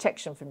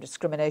 protection from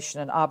discrimination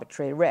and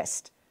arbitrary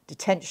arrest,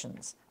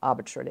 detentions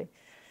arbitrarily,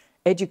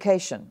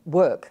 education,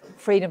 work,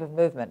 freedom of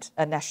movement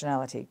and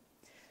nationality.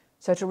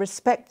 So to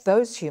respect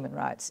those human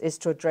rights is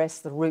to address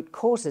the root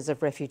causes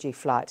of refugee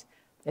flight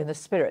in the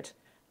spirit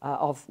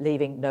of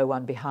leaving no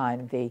one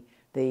behind,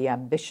 the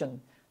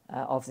ambition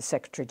of the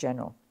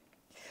Secretary-General.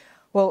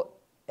 Well,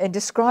 in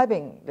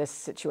describing this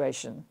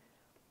situation,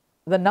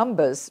 the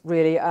numbers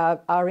really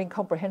are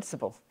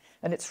incomprehensible.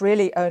 And it's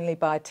really only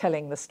by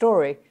telling the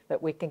story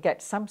that we can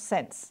get some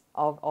sense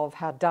of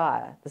how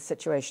dire the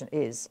situation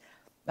is.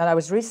 And I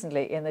was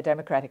recently in the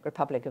Democratic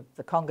Republic of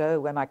the Congo,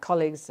 where my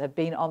colleagues have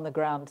been on the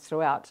ground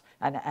throughout,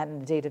 and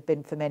indeed have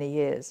been for many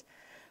years.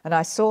 And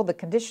I saw the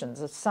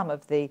conditions of some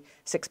of the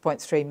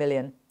 6.3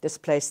 million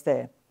displaced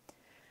there.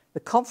 The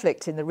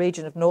conflict in the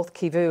region of North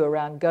Kivu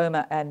around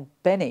Goma and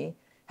Beni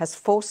has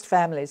forced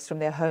families from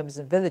their homes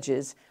and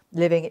villages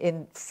living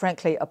in,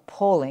 frankly,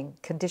 appalling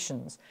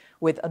conditions,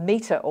 with a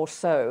metre or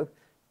so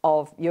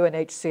of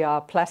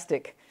UNHCR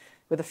plastic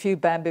with a few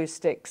bamboo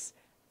sticks,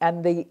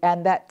 and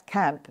that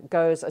camp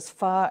goes as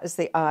far as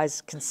the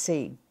eyes can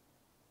see.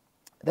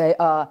 They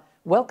are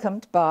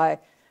welcomed by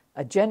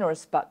a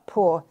generous but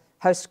poor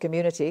host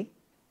community,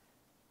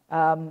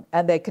 and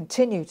they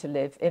continue to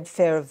live in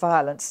fear of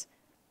violence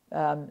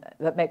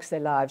that makes their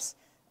lives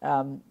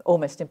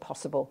almost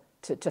impossible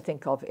to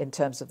think of in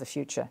terms of the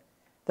future.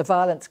 The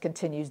violence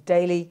continues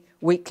daily,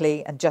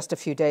 weekly, and just a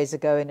few days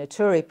ago in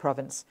Ituri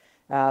province,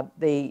 at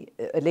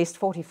least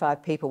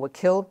 45 people were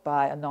killed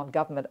by a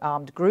non-government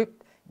armed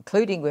group,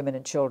 including women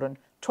and children,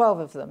 12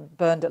 of them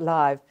burned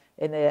alive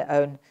in their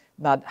own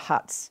mud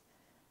huts.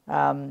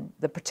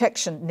 The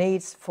protection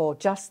needs for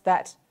just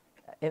that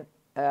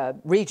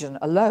region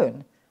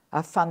alone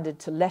are funded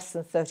to less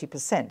than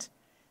 30%,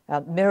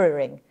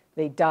 mirroring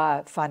the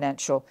dire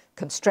financial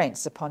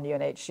constraints upon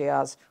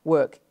UNHCR's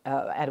work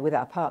and with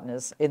our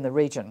partners in the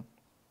region.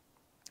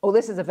 Well,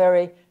 this is a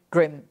very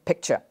grim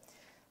picture,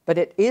 but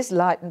it is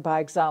lightened by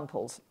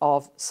examples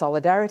of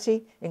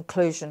solidarity,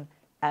 inclusion,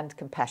 and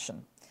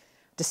compassion.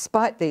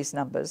 Despite these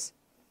numbers,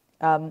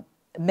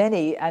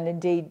 many, and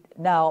indeed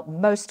now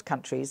most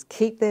countries,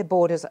 keep their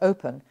borders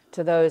open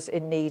to those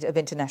in need of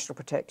international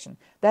protection.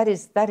 That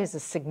is a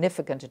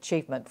significant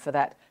achievement for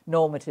that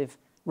normative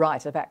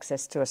right of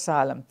access to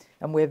asylum,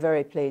 and we're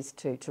very pleased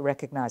to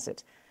recognise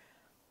it.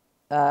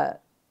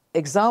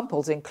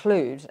 Examples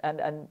include,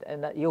 and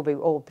you'll be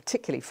all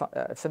particularly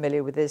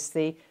familiar with this,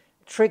 the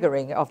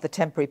triggering of the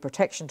Temporary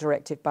Protection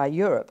Directive by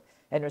Europe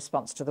in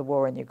response to the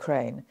war in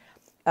Ukraine,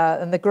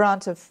 and the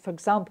grant of, for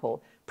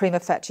example,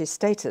 prima facie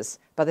status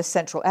by the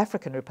Central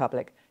African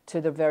Republic to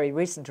the very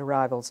recent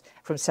arrivals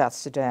from South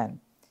Sudan.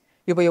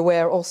 You'll be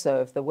aware also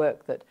of the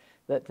work that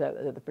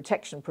the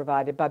protection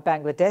provided by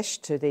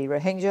Bangladesh to the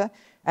Rohingya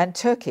and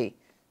Turkey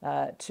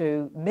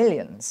to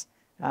millions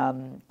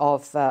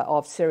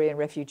of Syrian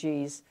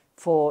refugees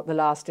for the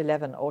last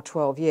 11 or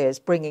 12 years,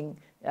 bringing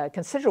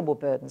considerable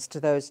burdens to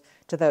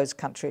those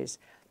countries,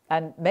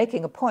 and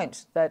making a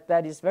point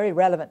that is very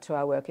relevant to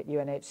our work at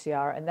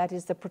UNHCR, and that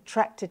is the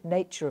protracted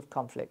nature of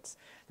conflicts.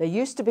 They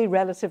used to be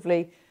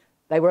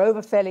they were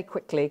over fairly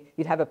quickly.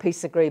 You'd have a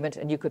peace agreement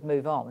and you could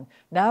move on.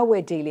 Now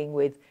we're dealing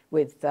with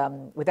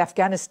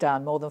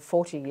Afghanistan, more than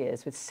 40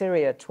 years, with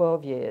Syria,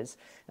 12 years,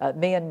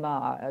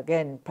 Myanmar,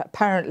 again,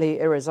 apparently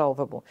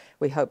irresolvable.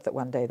 We hope that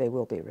one day they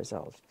will be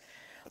resolved.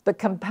 But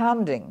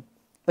compounding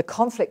the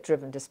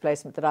conflict-driven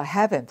displacement that I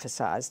have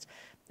emphasised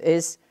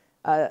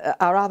are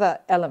other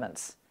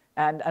elements,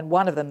 and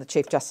one of them the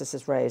Chief Justice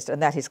has raised,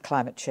 and that is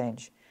climate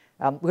change.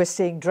 We're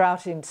seeing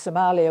drought in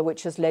Somalia,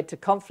 which has led to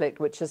conflict,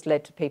 which has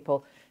led to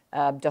people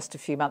just a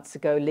few months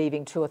ago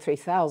leaving 2,000 or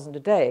 3,000 a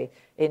day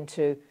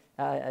into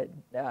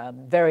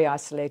very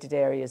isolated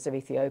areas of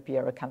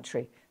Ethiopia, a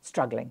country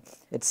struggling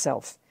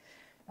itself.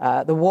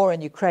 The war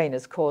in Ukraine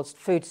has caused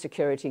food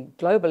security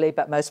globally,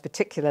 but most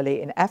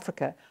particularly in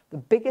Africa. The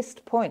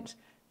biggest point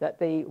that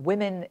the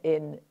women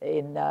in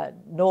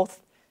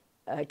North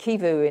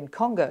Kivu in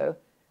Congo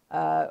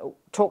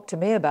talked to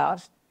me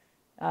about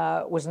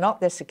was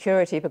not their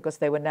security, because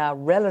they were now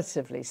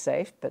relatively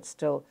safe, but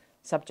still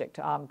subject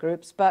to armed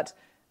groups, but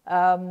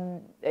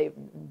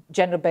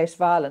gender-based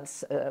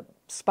violence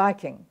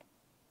spiking,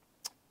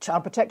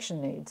 child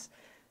protection needs,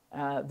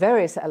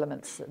 various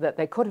elements that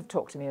they could have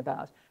talked to me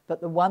about, but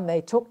the one they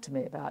talked to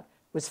me about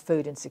was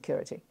food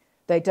insecurity.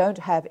 They don't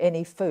have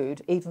any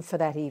food even for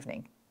that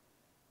evening.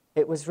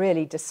 It was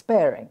really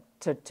despairing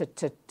to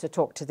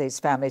talk to these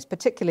families,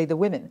 particularly the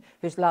women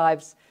whose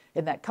lives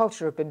in that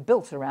culture have been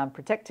built around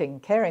protecting,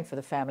 caring for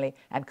the family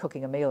and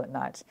cooking a meal at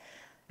night.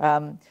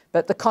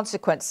 But the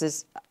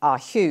consequences are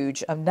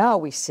huge, and now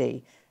we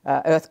see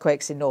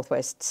earthquakes in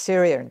northwest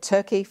Syria and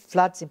Turkey,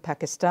 floods in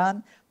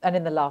Pakistan, and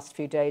in the last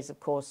few days, of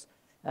course,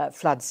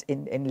 floods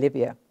in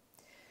Libya.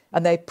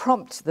 And they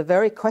prompt the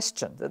very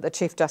question that the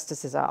Chief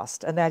Justice has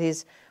asked, and that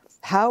is,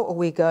 how are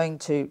we going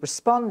to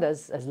respond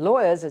as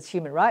lawyers, as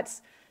human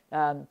rights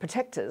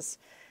protectors,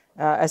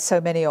 as so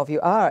many of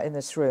you are in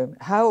this room?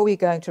 How are we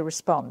going to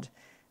respond?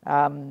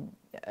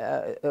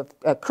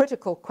 A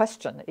critical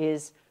question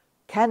is,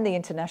 can the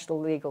international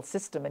legal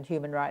system and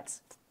human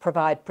rights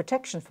provide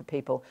protection for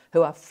people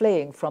who are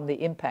fleeing from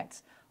the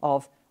impacts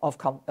of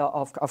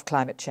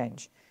climate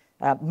change?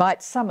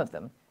 Might some of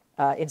them,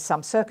 in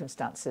some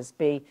circumstances,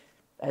 be,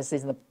 as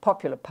is in the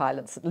popular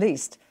parlance at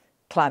least,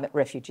 climate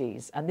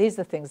refugees? And these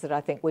are things that I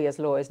think we as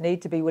lawyers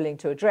need to be willing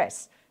to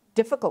address.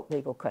 Difficult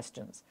legal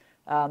questions,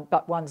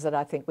 but ones that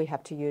I think we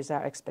have to use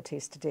our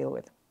expertise to deal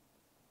with.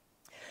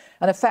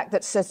 And a fact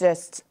that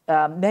suggests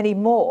many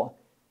more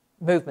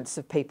movements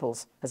of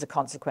peoples as a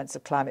consequence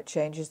of climate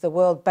change is the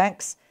World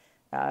Bank's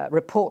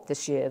report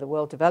this year, the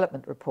World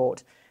Development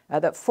Report,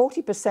 that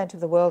 40%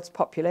 of the world's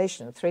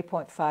population,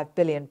 3.5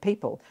 billion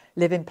people,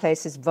 live in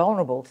places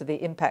vulnerable to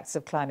the impacts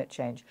of climate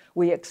change.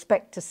 We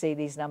expect to see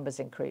these numbers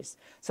increase.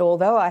 So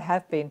although I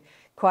have been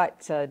quite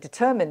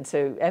determined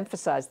to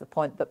emphasise the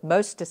point that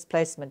most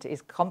displacement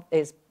is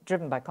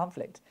driven by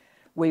conflict,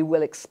 we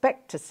will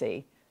expect to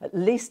see at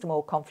least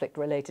more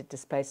conflict-related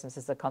displacements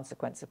as a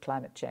consequence of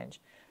climate change.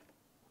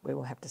 We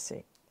will have to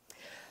see.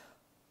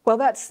 Well,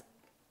 that's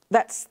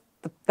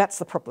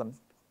the problem.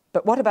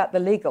 But what about the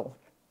legal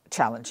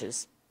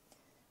challenges?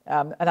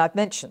 And I've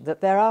mentioned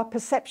that there are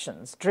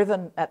perceptions,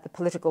 driven at the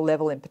political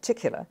level in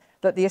particular,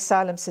 that the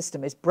asylum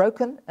system is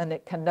broken and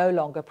it can no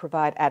longer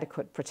provide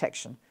adequate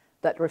protection,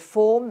 that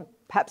reform,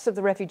 perhaps of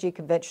the Refugee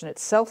Convention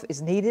itself,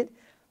 is needed,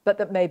 but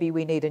that maybe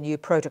we need a new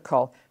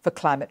protocol for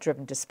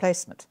climate-driven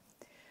displacement.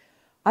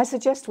 I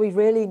suggest we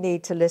really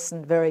need to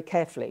listen very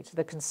carefully to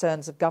the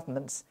concerns of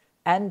governments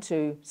and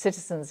to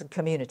citizens and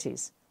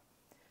communities,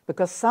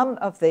 because some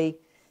of the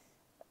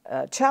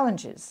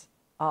challenges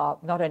are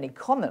not only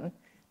common,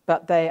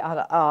 but they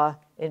are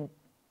in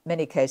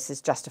many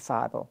cases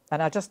justifiable.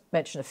 And I'll just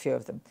mention a few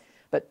of them,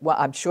 but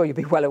I'm sure you'll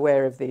be well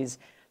aware of these.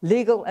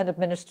 Legal and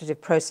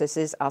administrative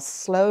processes are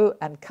slow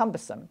and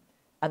cumbersome,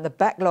 and the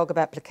backlog of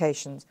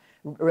applications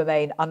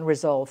remain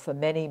unresolved for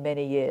many,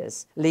 many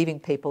years, leaving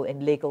people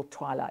in legal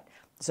twilight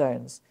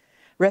zones.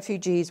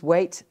 Refugees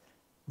wait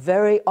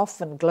very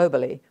often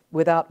globally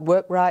without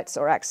work rights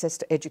or access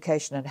to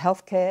education and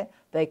healthcare.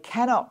 They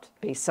cannot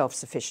be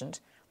self-sufficient.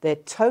 They're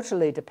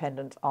totally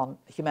dependent on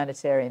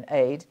humanitarian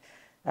aid,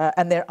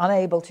 and they're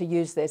unable to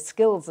use their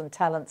skills and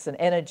talents and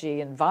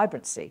energy and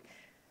vibrancy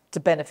to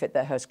benefit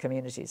their host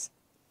communities.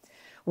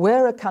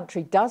 Where a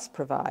country does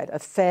provide a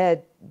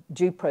fair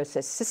due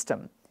process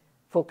system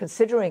for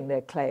considering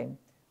their claim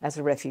as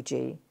a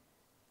refugee,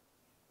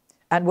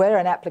 and where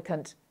an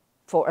applicant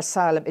for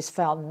asylum is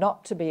found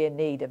not to be in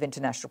need of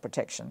international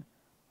protection,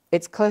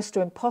 it's close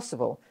to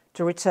impossible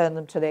to return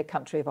them to their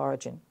country of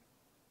origin.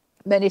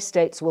 Many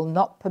states will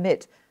not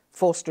permit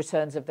forced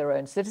returns of their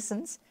own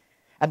citizens,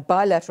 and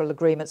bilateral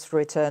agreements for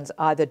returns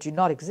either do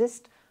not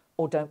exist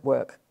or don't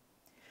work.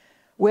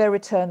 Where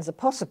returns are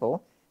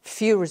possible,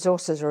 few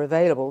resources are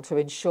available to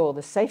ensure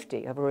the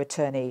safety of a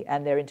returnee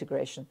and their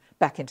integration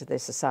back into their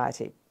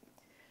society.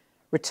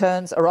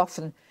 Returns are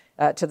often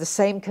to the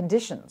same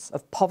conditions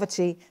of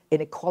poverty,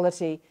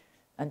 inequality,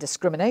 and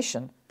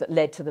discrimination that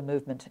led to the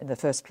movement in the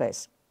first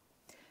place.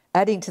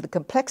 Adding to the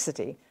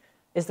complexity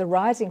is the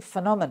rising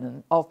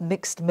phenomenon of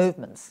mixed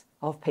movements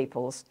of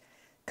peoples,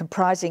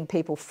 comprising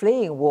people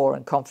fleeing war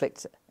and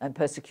conflict and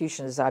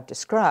persecution, as I've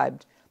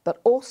described,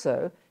 but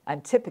also,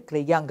 and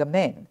typically, younger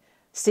men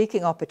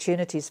seeking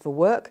opportunities for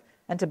work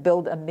and to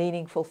build a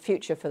meaningful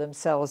future for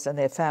themselves and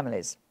their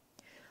families.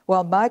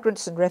 While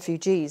migrants and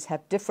refugees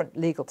have different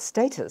legal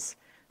status,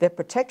 their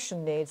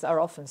protection needs are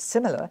often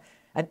similar,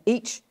 and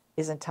each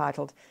is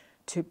entitled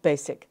to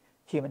basic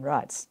human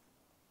rights.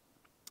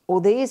 All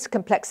these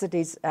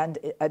complexities and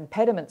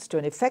impediments to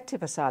an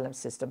effective asylum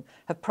system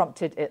have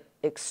prompted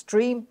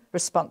extreme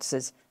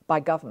responses by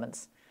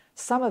governments,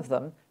 some of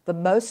them the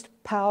most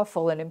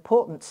powerful and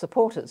important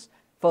supporters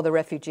for the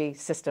refugee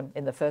system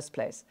in the first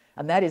place.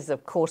 And that is,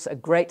 of course, a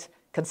great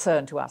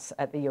concern to us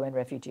at the UN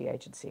Refugee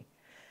Agency.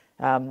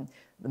 The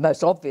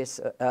most obvious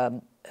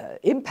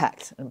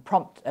impact and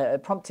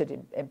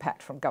prompted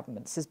impact from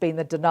governments has been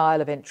the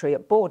denial of entry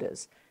at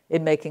borders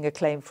in making a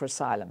claim for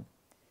asylum.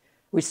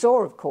 We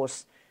saw, of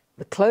course,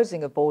 the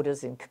closing of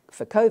borders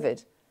for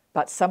COVID,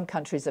 but some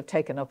countries have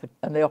taken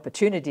the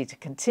opportunity to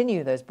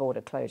continue those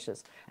border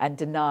closures and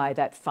deny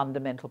that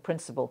fundamental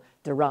principle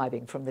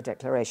deriving from the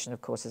Declaration, of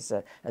course,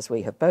 as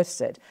we have both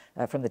said,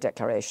 from the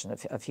Declaration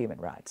of Human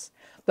Rights.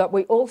 But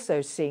we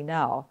also see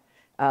now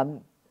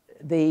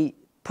the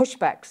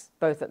pushbacks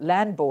both at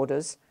land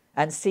borders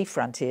and sea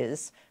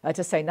frontiers,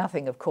 to say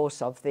nothing, of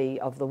course, of the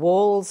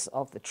walls,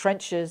 of the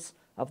trenches,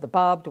 of the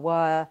barbed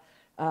wire,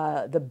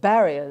 the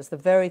barriers, the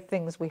very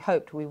things we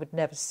hoped we would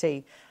never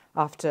see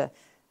after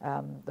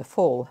the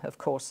fall, of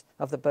course,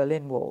 of the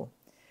Berlin Wall.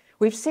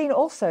 We've seen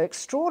also,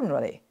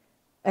 extraordinarily,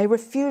 a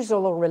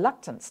refusal or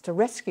reluctance to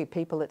rescue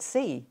people at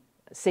sea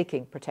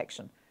seeking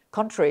protection,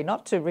 contrary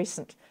not to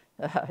recent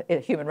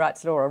human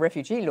rights law or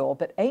refugee law,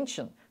 but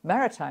ancient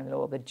maritime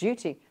law, the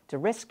duty to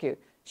rescue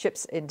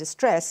ships in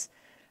distress.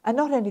 And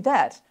not only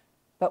that,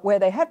 but where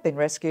they have been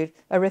rescued,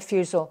 a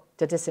refusal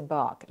to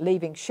disembark,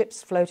 leaving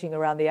ships floating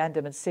around the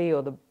Andaman Sea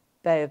or the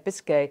Bay of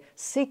Biscay,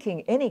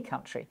 seeking any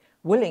country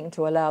willing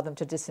to allow them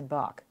to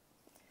disembark.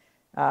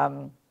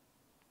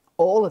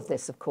 All of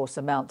this, of course,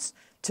 amounts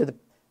to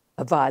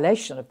a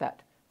violation of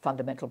that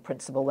fundamental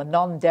principle, the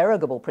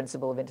non-derogable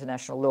principle of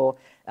international law,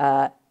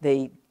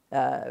 the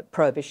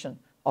prohibition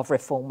of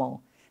refoulement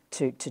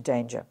to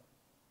danger.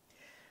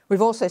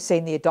 We've also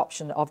seen the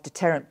adoption of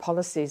deterrent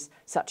policies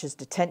such as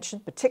detention,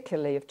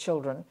 particularly of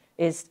children,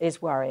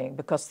 is worrying,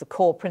 because the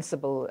core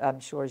principle, I'm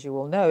sure as you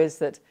all know, is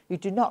that you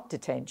do not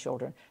detain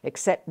children,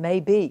 except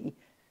maybe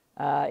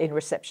in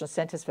reception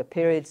centres for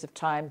periods of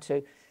time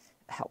to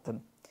help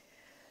them.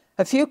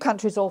 A few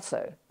countries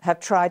also have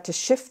tried to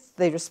shift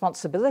the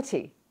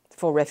responsibility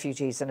for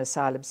refugees and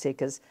asylum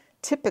seekers,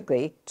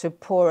 typically to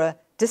poorer,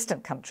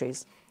 distant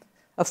countries,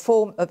 a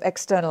form of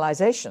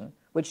externalisation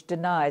which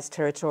denies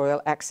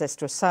territorial access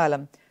to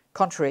asylum,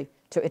 contrary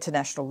to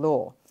international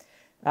law.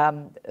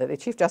 The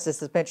Chief Justice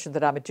has mentioned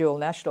that I'm a dual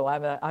national.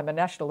 I'm a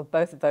national of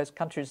both of those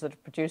countries that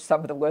have produced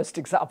some of the worst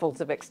examples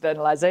of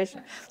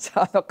externalisation. So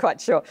I'm not quite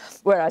sure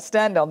where I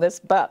stand on this,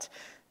 but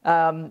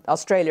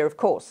Australia, of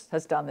course,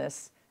 has done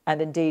this,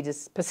 and indeed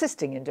is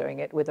persisting in doing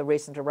it with the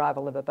recent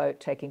arrival of a boat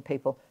taking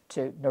people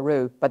to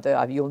Nauru. But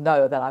you'll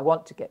know that I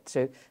want to get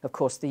to, of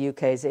course, the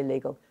UK's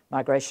Illegal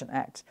Migration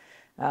Act.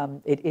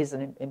 It is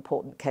an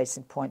important case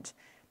in point.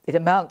 It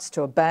amounts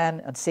to a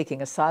ban on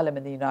seeking asylum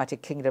in the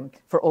United Kingdom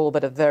for all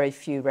but a very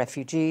few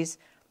refugees,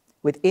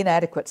 with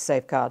inadequate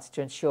safeguards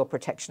to ensure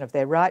protection of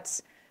their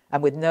rights,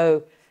 and with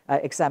no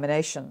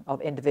examination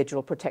of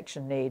individual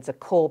protection needs, a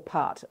core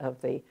part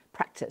of the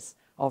practice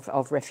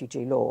of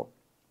refugee law.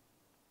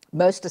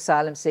 Most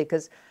asylum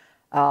seekers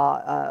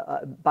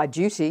are by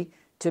duty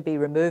to be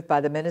removed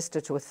by the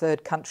minister to a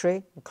third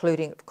country,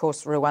 including, of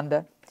course,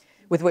 Rwanda,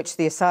 with which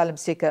the asylum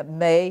seeker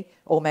may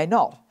or may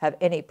not have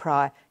any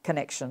prior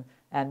connection,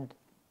 and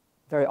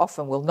very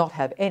often will not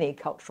have any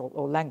cultural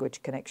or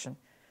language connection,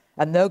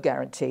 and no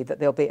guarantee that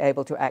they'll be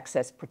able to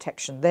access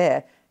protection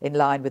there in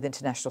line with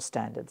international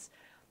standards.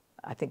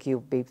 I think you'll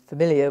be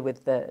familiar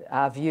with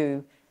our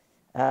view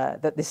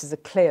that this is a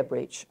clear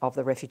breach of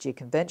the Refugee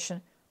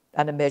Convention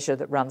and a measure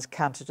that runs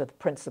counter to the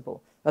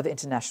principle of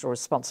international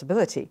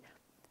responsibility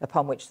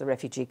upon which the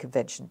Refugee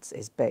Convention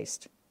is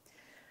based.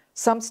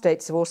 Some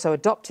states have also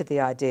adopted the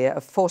idea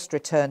of forced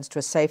returns to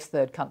a safe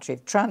third country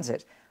of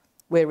transit,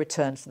 where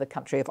return to the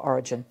country of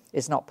origin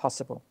is not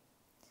possible.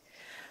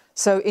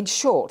 So in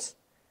short,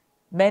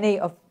 many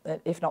of,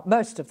 if not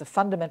most, of the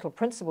fundamental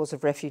principles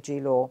of refugee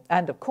law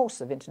and, of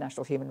course, of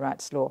international human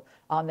rights law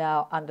are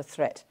now under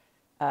threat.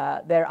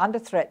 They're under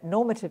threat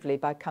normatively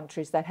by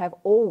countries that have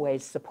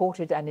always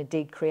supported and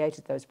indeed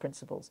created those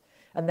principles,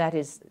 and that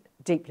is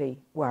deeply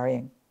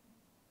worrying.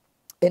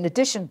 In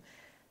addition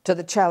to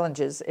the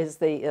challenges is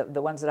the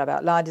ones that I've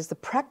outlined, is the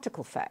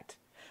practical fact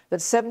that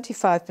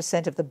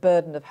 75% of the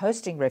burden of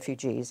hosting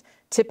refugees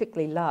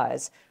typically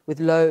lies with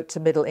low to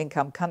middle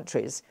income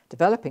countries,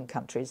 developing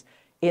countries,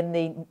 in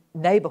the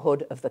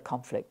neighbourhood of the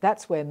conflict.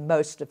 That's where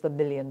most of the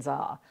millions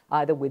are,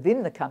 either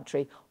within the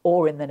country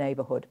or in the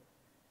neighbourhood.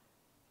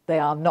 They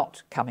are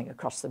not coming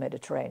across the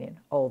Mediterranean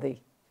or the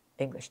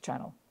English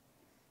Channel.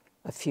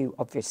 A few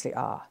obviously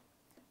are.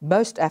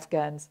 Most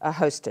Afghans are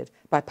hosted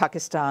by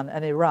Pakistan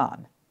and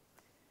Iran.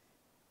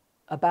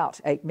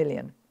 About 8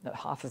 million,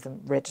 half of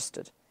them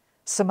registered.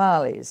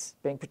 Somalis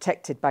being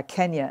protected by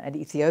Kenya and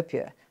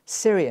Ethiopia.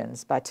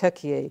 Syrians by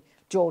Turkey,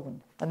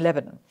 Jordan and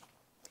Lebanon.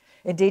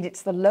 Indeed,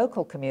 it's the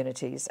local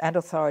communities and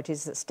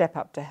authorities that step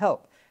up to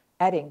help,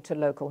 adding to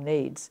local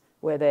needs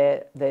where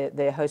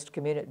their host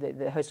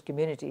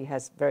community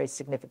has very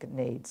significant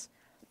needs.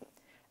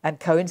 And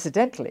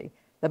coincidentally,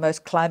 the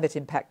most climate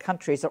impact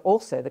countries are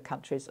also the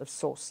countries of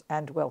source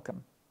and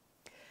welcome.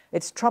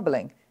 It's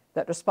troubling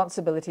that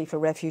responsibility for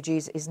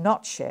refugees is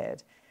not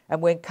shared,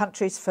 and when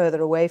countries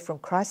further away from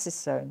crisis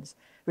zones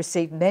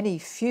receive many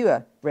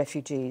fewer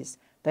refugees,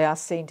 they are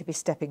seen to be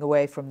stepping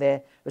away from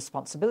their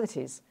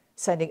responsibilities,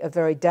 sending a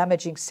very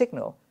damaging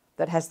signal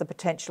that has the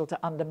potential to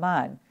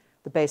undermine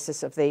the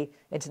basis of the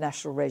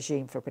international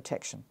regime for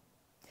protection.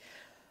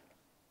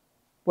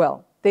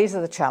 Well, these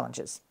are the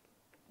challenges,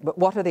 but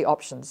what are the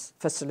options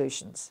for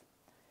solutions?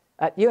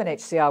 At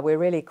UNHCR, we're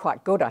really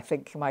quite good, I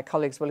think my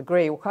colleagues will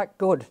agree, we're quite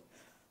good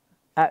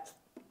at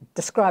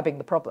describing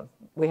the problem.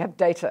 We have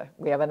data,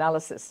 we have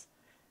analysis,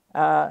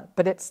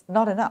 but it's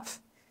not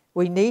enough.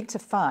 We need to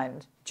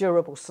find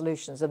durable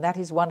solutions, and that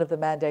is one of the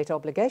mandate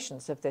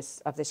obligations of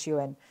this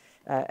UN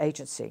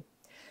agency.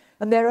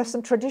 And there are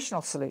some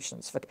traditional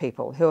solutions for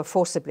people who are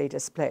forcibly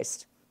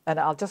displaced, and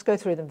I'll just go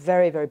through them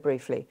very, very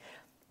briefly.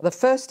 The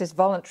first is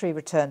voluntary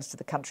returns to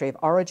the country of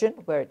origin,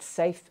 where it's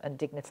safe and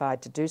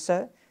dignified to do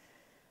so.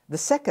 The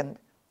second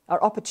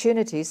are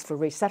opportunities for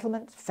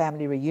resettlement,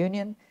 family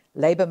reunion,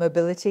 labour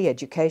mobility,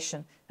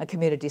 education and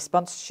community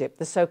sponsorship,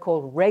 the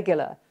so-called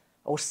regular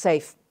or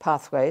safe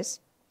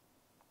pathways.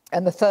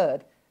 And the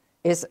third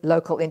is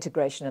local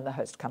integration in the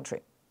host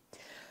country.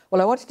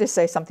 Well, I wanted to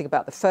say something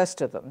about the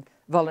first of them,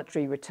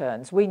 voluntary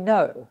returns. We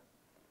know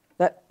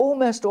that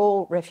almost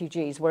all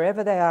refugees,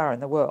 wherever they are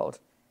in the world,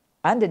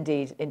 and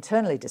indeed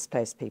internally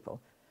displaced people,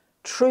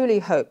 truly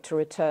hope to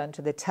return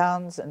to their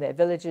towns and their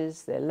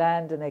villages, their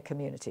land and their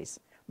communities.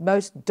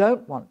 Most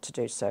don't want to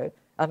do so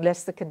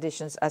unless the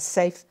conditions are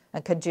safe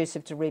and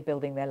conducive to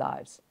rebuilding their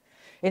lives.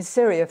 In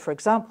Syria, for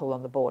example,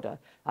 on the border,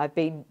 I've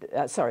been,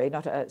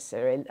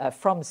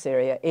 from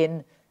Syria,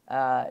 in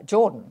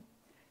Jordan,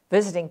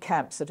 visiting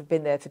camps that have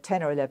been there for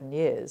 10 or 11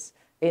 years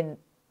in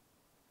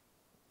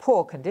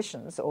poor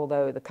conditions,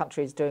 although the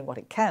country is doing what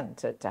it can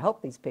to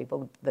help these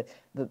people.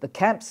 The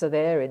camps are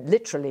there,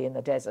 literally in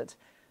the desert.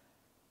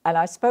 And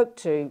I spoke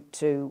to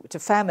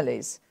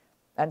families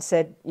and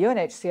said,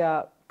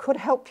 UNHCR could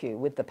help you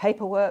with the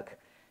paperwork.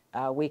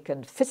 We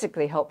can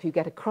physically help you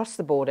get across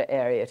the border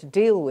area to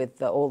deal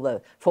with all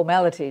the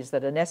formalities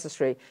that are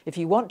necessary. If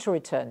you want to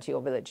return to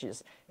your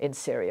villages in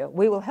Syria,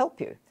 we will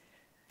help you.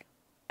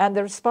 And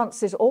the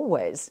response is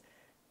always,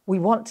 we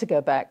want to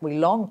go back, we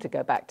long to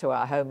go back to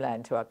our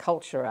homeland, to our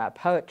culture, our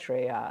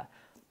poetry,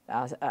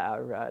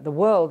 the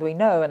world we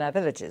know and our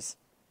villages.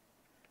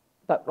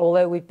 But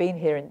although we've been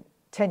here in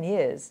 10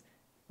 years,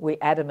 we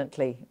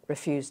adamantly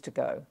refuse to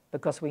go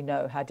because we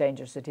know how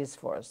dangerous it is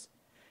for us.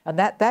 And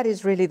that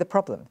is really the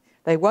problem.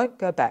 They won't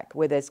go back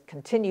where there's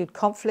continued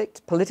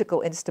conflict,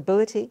 political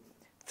instability,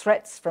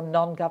 threats from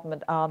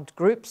non-government armed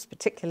groups,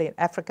 particularly in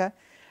Africa,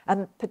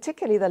 and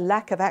particularly the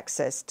lack of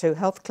access to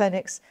health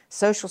clinics,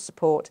 social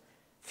support,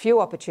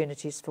 few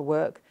opportunities for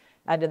work,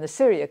 and in the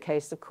Syria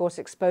case, of course,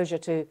 exposure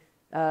to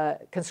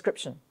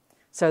conscription.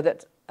 So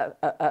that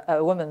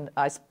a woman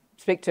I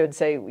speak to and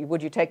say,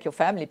 would you take your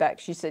family back?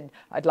 She said,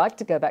 I'd like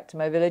to go back to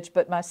my village,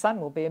 but my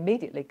son will be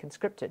immediately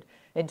conscripted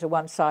into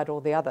one side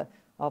or the other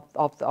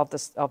of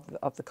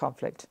the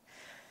conflict.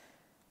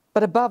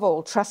 But above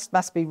all, trust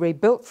must be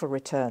rebuilt for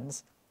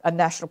returns and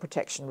national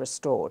protection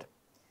restored.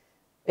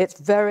 It's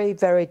very,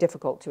 very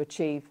difficult to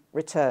achieve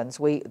returns.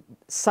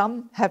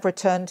 Some have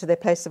returned to their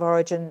place of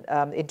origin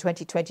in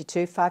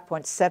 2022,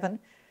 5.7.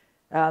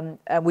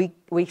 And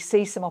we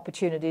see some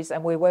opportunities,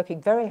 and we're working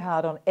very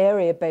hard on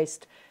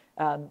area-based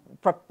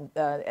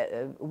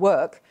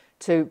work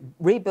to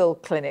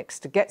rebuild clinics,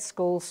 to get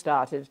schools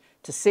started,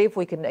 to see if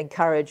we can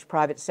encourage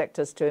private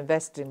sectors to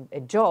invest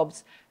in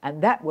jobs,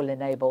 and that will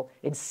enable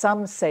in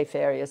some safe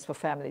areas for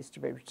families to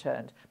be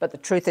returned. But the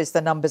truth is the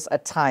numbers are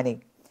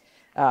tiny.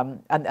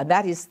 And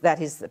that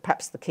is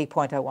perhaps the key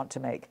point I want to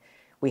make.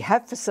 We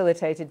have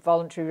facilitated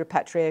voluntary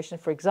repatriation,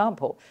 for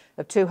example,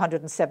 of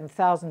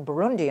 207,000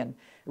 Burundian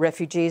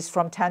refugees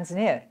from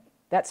Tanzania.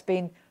 That's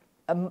been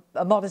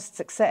a modest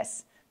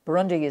success.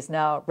 Burundi is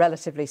now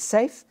relatively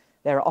safe,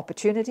 there are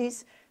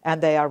opportunities,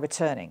 and they are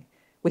returning.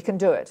 We can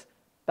do it.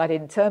 But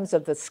in terms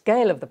of the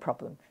scale of the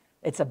problem,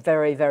 it's a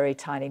very, very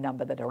tiny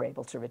number that are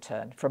able to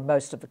return from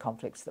most of the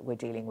conflicts that we're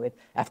dealing with.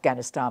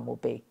 Afghanistan will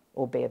be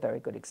a very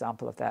good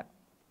example of that.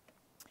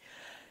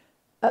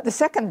 The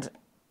second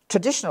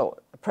traditional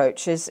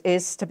approach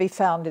is to be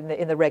found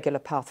in the regular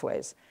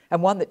pathways.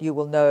 And one that you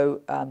will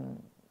know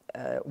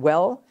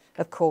well,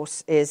 of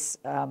course, is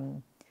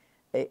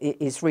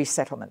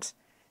resettlement.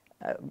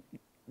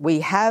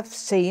 We have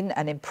seen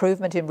an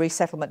improvement in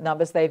resettlement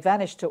numbers. They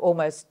vanished to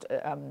almost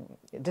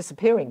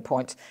disappearing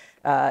point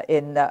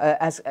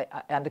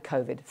under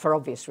COVID for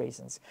obvious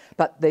reasons.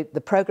 But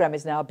the program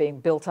is now being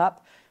built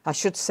up. I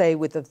should say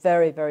with the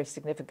very, very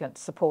significant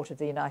support of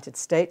the United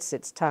States.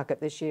 Its target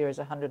this year is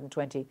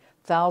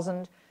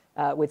 120,000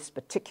 with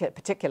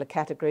particular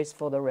categories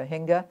for the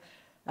Rohingya.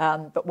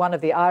 But one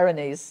of the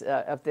ironies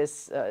of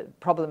this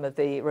problem of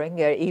the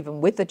Rohingya,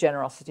 even with the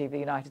generosity of the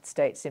United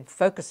States in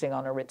focusing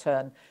on a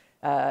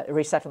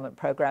resettlement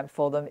program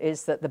for them,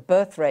 is that the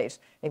birth rate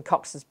in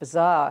Cox's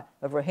Bazar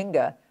of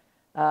Rohingya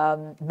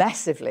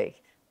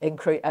massively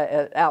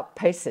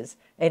outpaces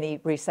any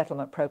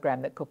resettlement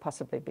program that could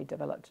possibly be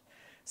developed.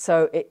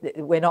 So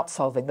we're not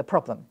solving the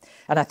problem.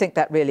 And I think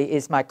that really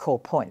is my core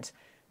point,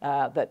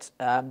 that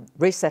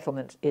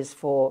resettlement is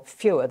for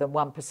fewer than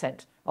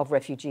 1% of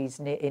refugees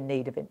in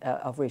need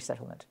of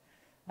resettlement.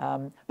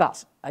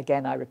 But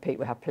again, I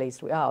repeat how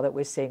pleased we are that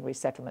we're seeing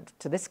resettlement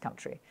to this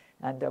country,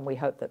 and we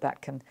hope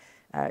that can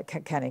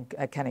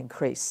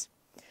increase.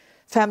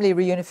 Family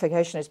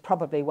reunification is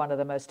probably one of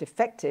the most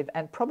effective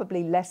and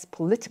probably less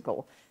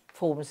political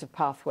forms of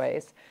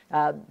pathways.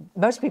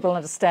 Most people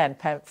understand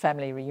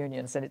family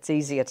reunions, and it's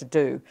easier to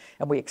do,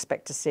 and we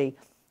expect to see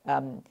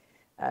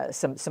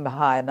some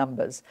higher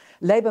numbers.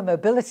 Labour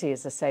mobility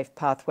as a safe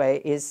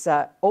pathway is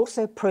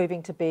also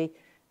proving to be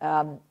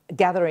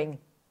gathering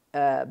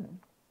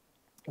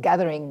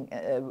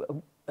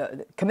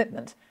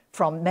commitment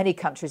from many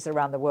countries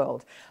around the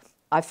world.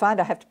 I find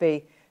I have to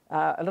be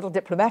a little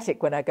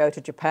diplomatic when I go to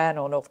Japan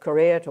or North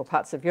Korea or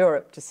parts of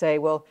Europe to say,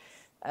 well,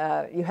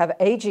 you have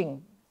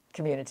ageing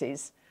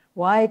communities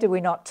Why do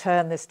we not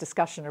turn this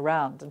discussion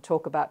around and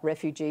talk about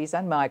refugees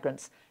and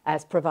migrants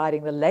as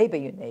providing the labour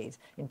you need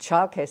in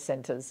childcare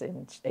centres,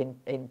 in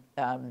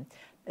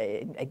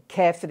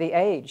care for the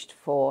aged,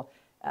 for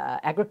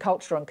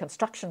agriculture and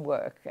construction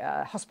work,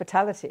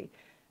 hospitality?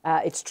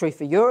 It's true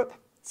for Europe.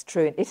 It's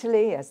true in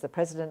Italy, as the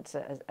President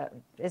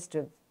is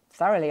to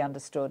thoroughly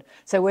understood.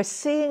 So we're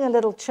seeing a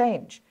little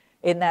change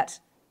in that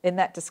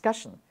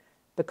discussion,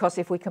 because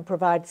if we can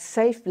provide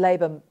safe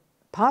labour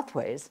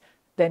pathways,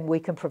 then we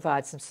can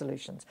provide some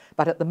solutions.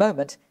 But at the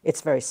moment,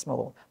 it's very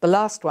small. The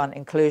last one,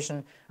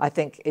 inclusion, I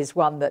think, is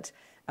one that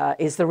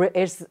is,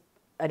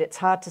 and it's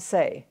hard to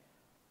say,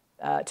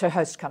 to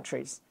host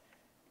countries.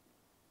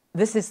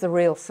 This is the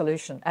real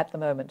solution at the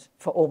moment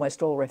for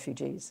almost all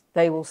refugees.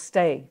 They will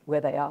stay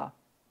where they are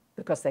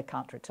because they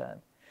can't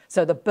return.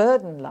 So the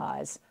burden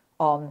lies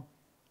on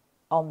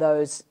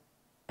those,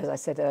 as I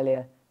said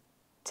earlier,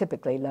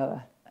 typically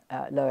lower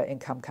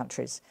income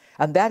countries.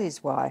 And that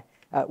is why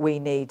we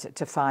need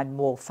to find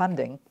more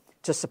funding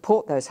to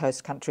support those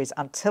host countries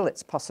until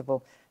it's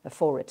possible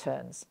for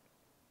returns.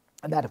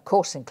 And that, of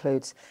course,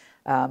 includes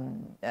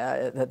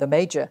the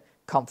major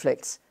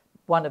conflicts.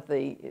 One of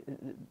the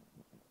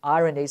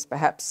ironies,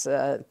 perhaps,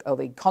 or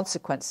the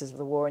consequences of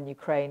the war in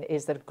Ukraine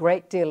is that a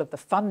great deal of the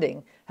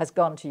funding has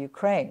gone to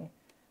Ukraine,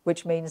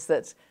 which means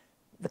that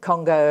the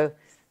Congo,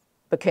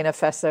 Burkina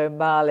Faso,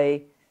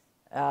 Mali,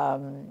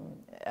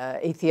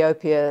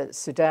 Ethiopia,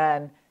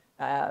 Sudan,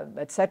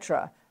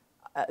 etc.,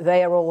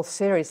 they are all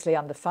seriously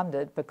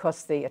underfunded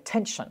because the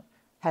attention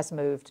has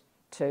moved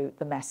to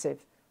the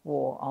massive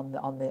war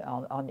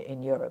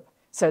in Europe.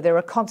 So there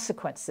are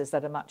consequences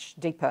that are much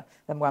deeper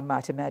than one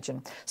might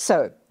imagine.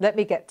 So let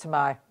me get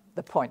to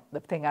the point.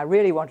 The thing I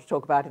really want to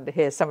talk about and to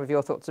hear some of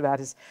your thoughts about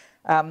is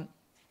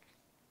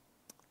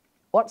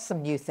what's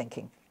some new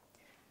thinking?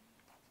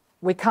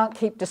 We can't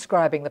keep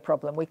describing the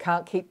problem. We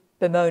can't keep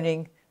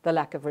bemoaning the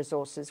lack of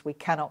resources. We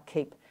cannot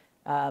keep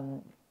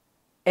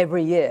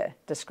every year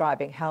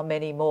describing how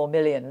many more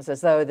millions,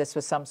 as though this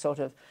was some sort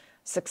of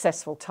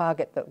successful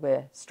target that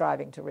we're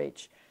striving to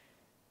reach.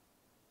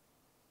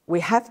 We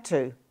have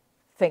to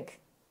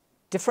think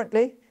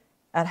differently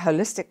and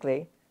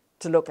holistically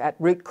to look at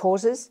root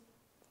causes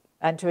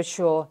and to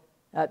assure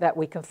that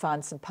we can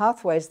find some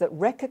pathways that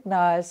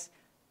recognise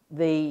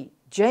the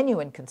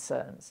genuine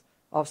concerns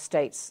of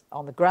states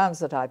on the grounds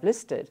that I've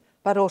listed,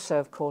 but also,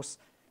 of course,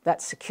 that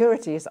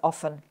security is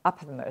often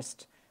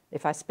uppermost.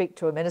 If I speak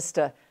to a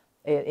minister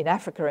in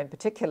Africa in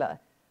particular,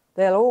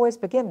 they'll always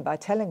begin by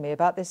telling me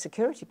about their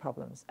security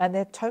problems, and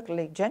they're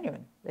totally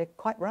genuine. They're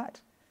quite right.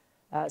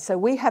 So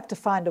we have to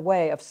find a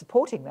way of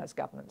supporting those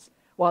governments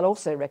while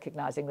also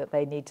recognising that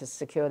they need to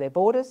secure their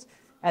borders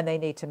and they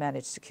need to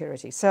manage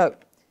security. So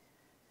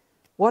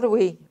what are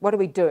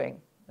we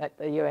doing at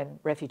the UN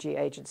Refugee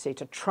Agency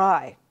to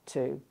try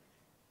to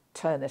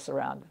turn this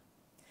around?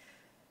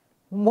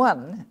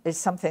 One is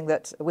something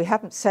that we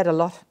haven't said a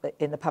lot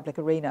in the public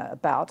arena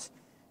about,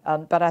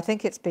 but I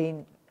think it's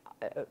been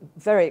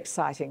very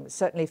exciting,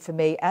 certainly for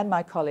me and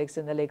my colleagues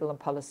in the Legal and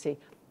Policy,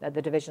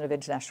 the Division of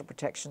International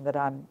Protection that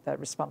I'm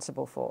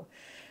responsible for.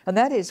 And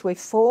that is, we've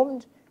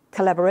formed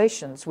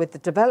collaborations with the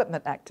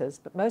development actors,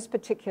 but most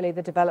particularly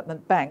the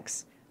development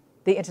banks,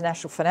 the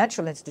international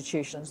financial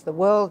institutions, the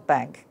World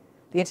Bank,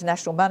 the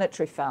International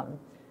Monetary Fund,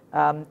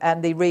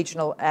 and the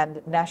regional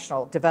and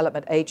national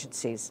development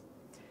agencies,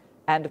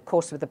 and of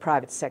course with the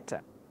private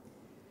sector.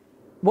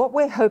 What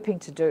we're hoping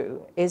to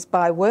do is,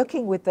 by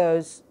working with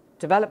those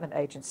development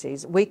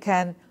agencies, we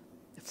can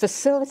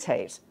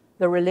facilitate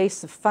the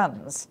release of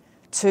funds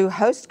to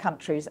host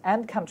countries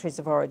and countries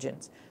of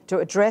origins to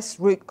address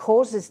root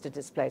causes to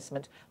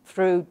displacement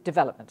through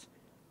development,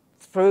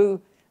 through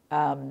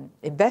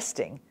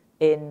investing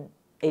in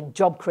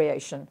job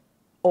creation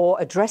or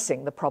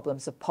addressing the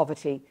problems of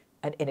poverty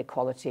and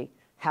inequality,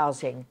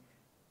 housing,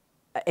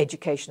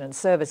 education and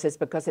services,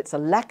 because it's a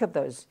lack of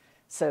those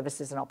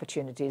services and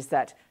opportunities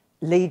that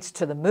leads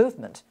to the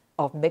movement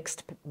of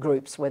mixed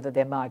groups, whether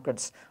they're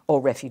migrants or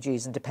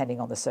refugees, and depending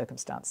on the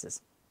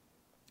circumstances.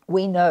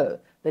 We know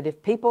that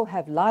if people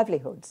have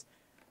livelihoods,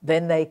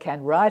 then they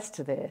can rise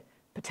to their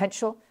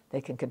potential,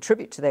 they can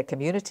contribute to their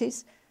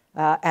communities,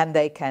 and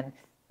they can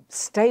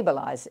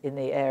stabilise in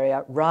the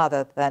area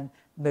rather than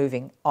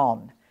moving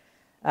on.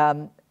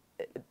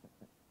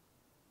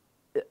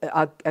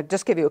 I'll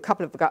just give you a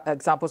couple of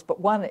examples, but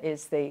one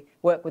is the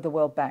work with the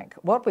World Bank.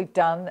 What we've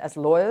done as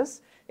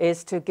lawyers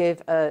is to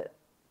give a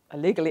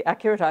legally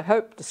accurate, I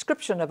hope,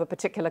 description of a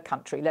particular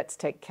country. Let's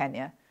take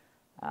Kenya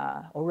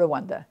or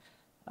Rwanda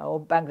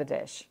or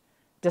Bangladesh,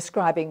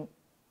 describing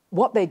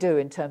what they do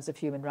in terms of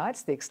human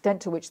rights, the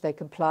extent to which they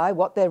comply,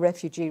 what their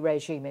refugee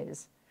regime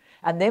is.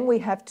 And then we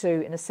have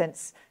to, in a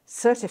sense,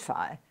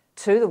 certify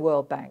to the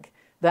World Bank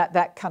that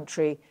that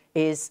country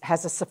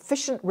has a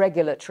sufficient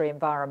regulatory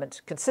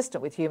environment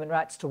consistent with human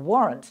rights to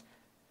warrant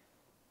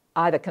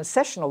either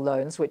concessional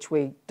loans, which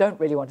we don't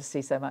really want to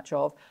see so much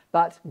of,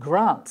 but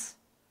grants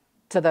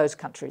to those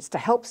countries to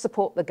help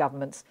support the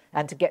governments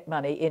and to get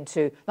money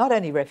into not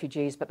only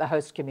refugees but the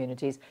host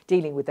communities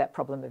dealing with that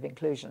problem of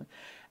inclusion.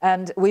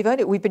 And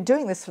we've been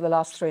doing this for the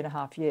last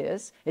 3.5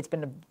 years. It's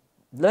been a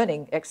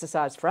learning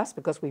exercise for us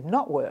because we've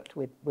not worked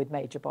with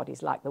major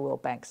bodies like the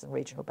World Banks and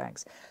regional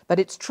banks. But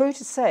it's true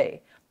to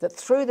say that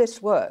through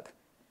this work,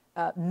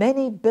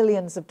 many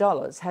billions of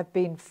dollars have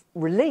been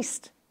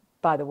released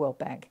by the World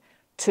Bank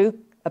to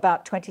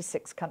about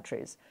 26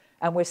 countries.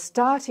 And we're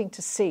starting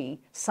to see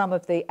some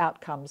of the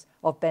outcomes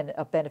of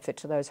benefit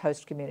to those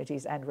host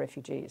communities and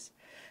refugees.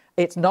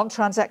 It's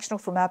non-transactional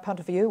from our point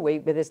of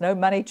view. There's no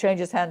money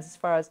changes hands as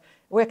far as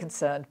we're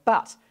concerned,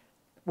 but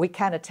we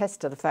can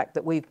attest to the fact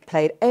that we've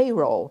played a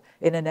role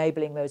in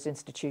enabling those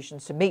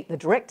institutions to meet the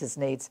director's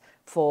needs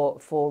for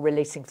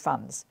releasing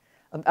funds.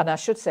 And I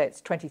should say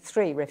it's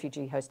 23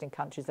 refugee hosting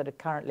countries that are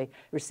currently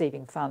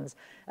receiving funds,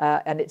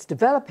 and it's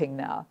developing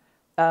now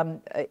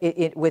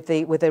with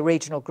the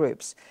regional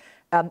groups.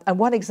 And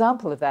one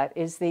example of that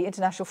is the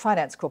International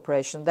Finance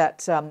Corporation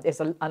that is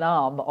an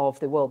arm of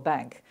the World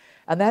Bank.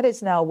 And that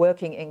is now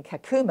working in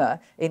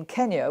Kakuma in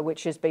Kenya,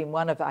 which has been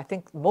one of, I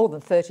think, more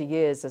than 30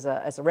 years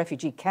as a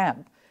refugee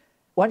camp.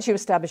 Once you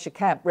establish a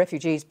camp,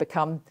 refugees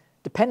become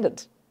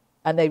dependent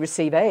and they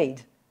receive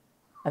aid.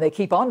 And they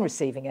keep on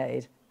receiving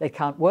aid. They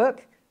can't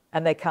work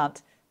and they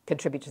can't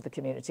contribute to the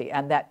community.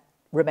 And that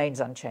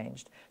remains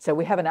unchanged. So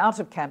we have an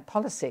out-of-camp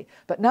policy.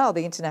 But now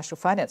the International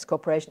Finance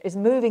Corporation is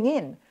moving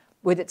in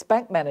with its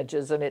bank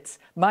managers and its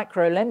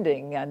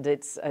micro-lending and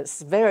its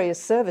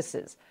various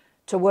services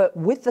to work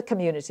with the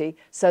community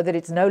so that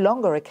it's no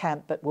longer a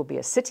camp but will be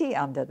a city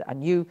under a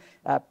new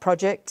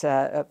project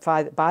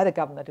by the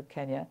government of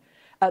Kenya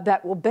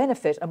that will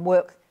benefit and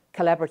work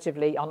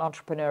collaboratively on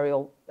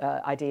entrepreneurial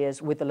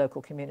ideas with the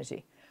local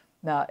community.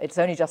 Now, it's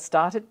only just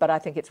started, but I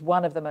think it's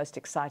one of the most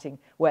exciting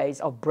ways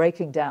of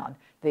breaking down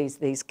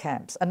these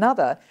camps.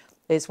 Another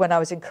is when I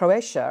was in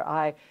Croatia,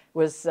 I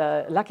was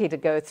lucky to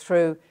go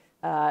through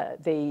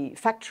the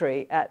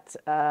factory at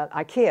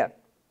IKEA.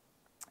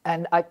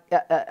 And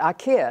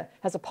IKEA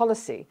has a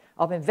policy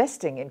of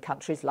investing in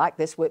countries like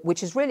this,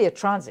 which is really a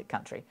transit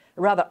country,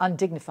 a rather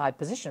undignified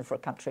position for a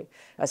country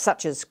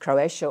such as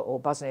Croatia or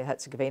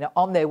Bosnia-Herzegovina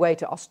on their way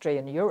to Austria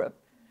and Europe.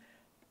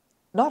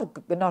 Not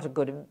a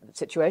good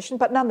situation,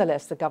 but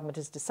nonetheless, the government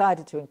has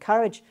decided to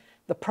encourage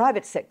the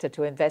private sector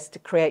to invest to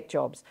create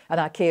jobs. And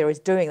IKEA is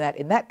doing that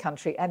in that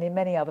country and in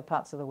many other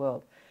parts of the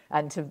world.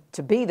 And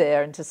to be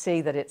there and to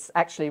see that it's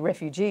actually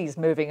refugees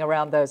moving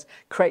around those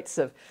crates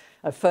of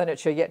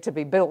furniture yet to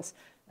be built,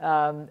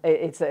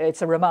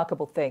 it's a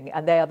remarkable thing.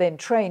 And they are then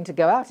trained to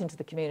go out into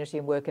the community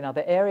and work in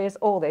other areas,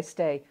 or they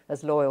stay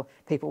as loyal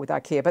people with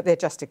IKEA. But they're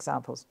just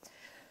examples.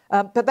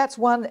 But that's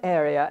one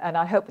area, and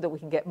I hope that we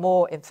can get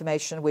more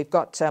information.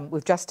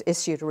 We've just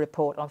issued a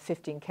report on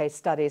 15 case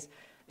studies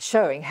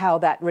showing how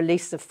that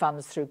release of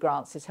funds through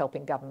grants is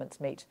helping governments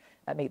meet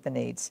the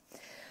needs.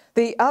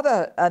 The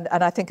other, and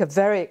I think a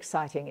very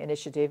exciting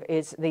initiative,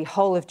 is the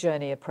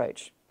whole-of-journey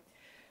approach.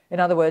 In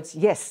other words,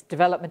 yes,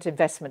 development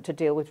investment to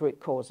deal with root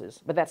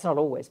causes, but that's not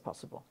always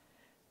possible.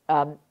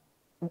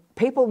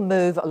 People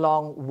move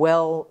along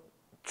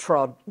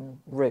well-trodden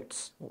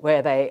routes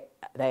where they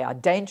are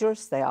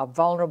dangerous, they are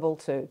vulnerable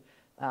to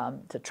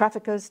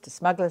traffickers, to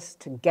smugglers,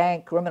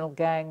 to criminal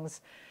gangs,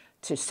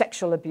 to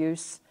sexual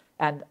abuse,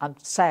 and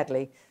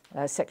sadly,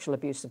 sexual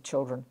abuse of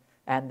children.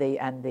 And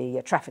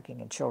the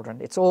trafficking in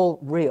children. It's all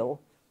real.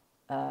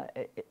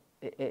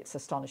 It's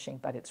astonishing,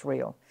 but it's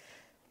real.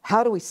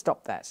 How do we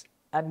stop that?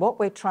 And what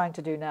we're trying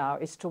to do now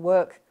is to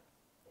work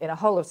in a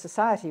whole of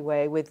society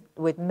way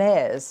with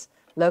mayors,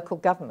 local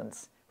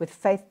governments, with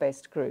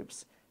faith-based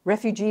groups,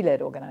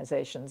 refugee-led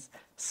organisations,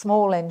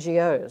 small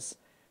NGOs,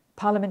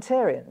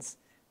 parliamentarians,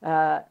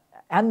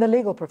 and the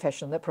legal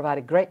profession that provide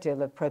a great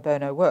deal of pro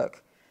bono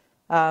work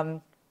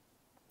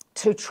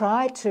to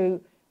try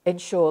to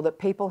ensure that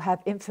people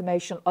have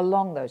information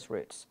along those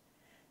routes.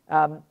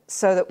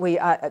 So that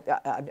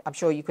I'm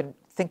sure you can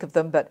think of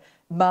them, but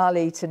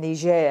Mali to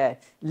Niger,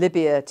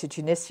 Libya to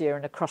Tunisia,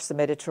 and across the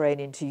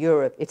Mediterranean to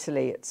Europe,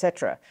 Italy,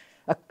 etc.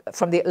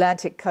 From the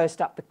Atlantic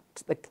coast up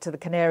to the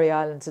Canary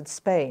Islands and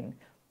Spain,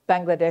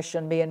 Bangladesh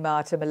and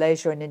Myanmar to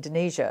Malaysia and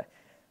Indonesia,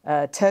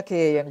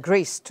 Turkey and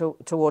Greece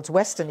towards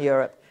Western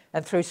Europe,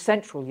 and through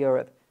Central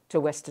Europe to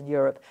Western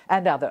Europe,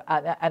 and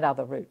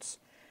other routes.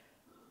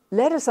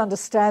 Let us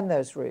understand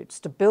those routes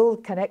to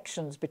build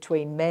connections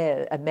between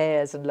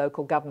mayors and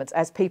local governments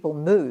as people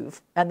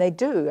move, and they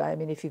do. I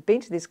mean, if you've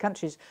been to these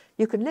countries,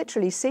 you can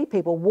literally see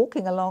people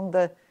walking along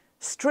the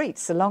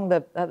streets, along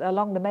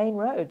the main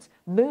roads,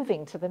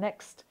 moving to the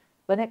next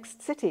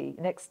city,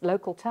 next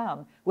local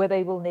town, where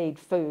they will need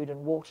food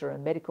and water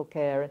and medical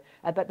care,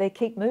 but they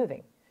keep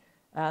moving.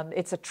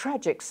 It's a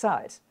tragic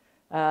sight,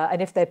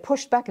 and if they're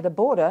pushed back at a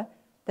border,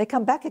 they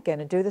come back again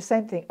and do the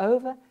same thing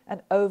over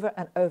and over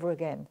and over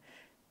again.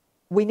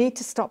 We need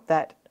to stop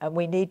that, and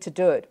we need to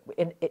do it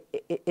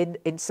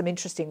in some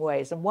interesting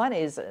ways. And one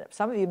is,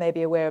 some of you may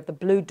be aware of the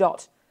Blue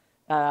Dot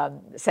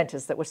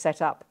centres that were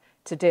set up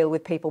to deal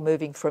with people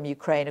moving from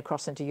Ukraine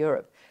across into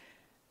Europe.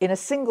 in a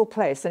single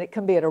place, and it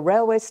can be at a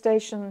railway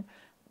station,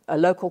 a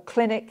local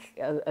clinic,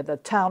 at the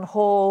town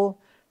hall,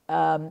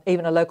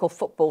 even a local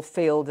football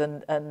field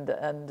and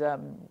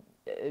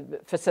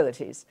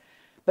facilities.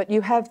 But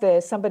you have there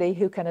somebody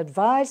who can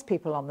advise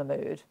people on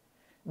the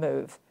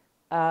move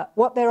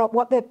what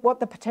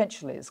the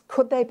potential is.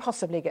 Could they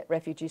possibly get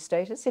refugee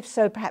status? If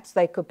so, perhaps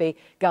they could be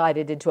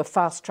guided into a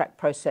fast-track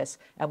process,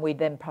 and we'd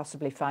then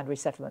possibly find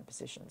resettlement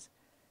positions.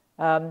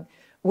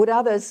 Would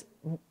others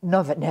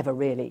never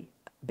really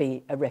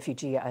be a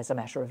refugee as a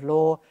matter of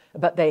law,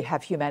 but they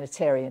have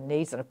humanitarian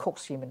needs and, of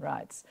course, human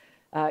rights?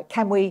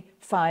 Can we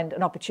find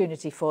an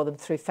opportunity for them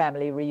through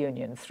family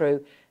reunion,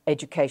 through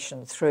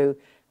education, through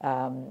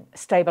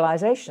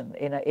stabilisation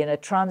in a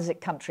transit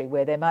country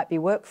where there might be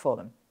work for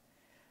them?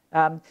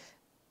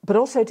 But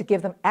also to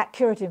give them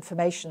accurate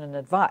information and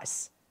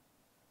advice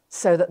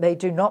so that they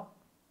do not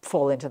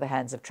fall into the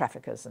hands of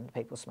traffickers and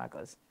people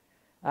smugglers.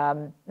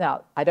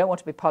 Now, I don't want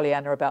to be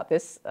Pollyanna about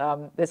this.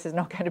 This is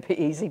not going to be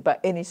easy by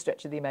any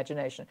stretch of the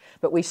imagination.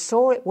 But we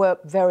saw it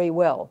work very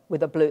well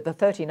with the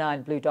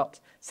 39 Blue Dot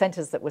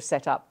centres that were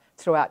set up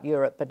throughout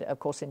Europe, but of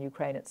course in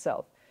Ukraine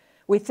itself.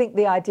 We think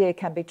the idea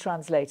can be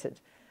translated.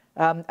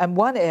 And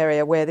one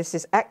area where this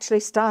is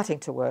actually starting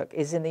to work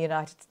is in the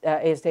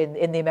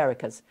in the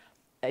Americas.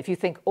 If you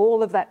think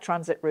all of that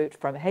transit route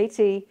from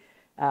Haiti,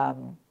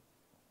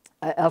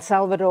 El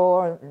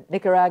Salvador,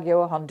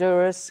 Nicaragua,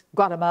 Honduras,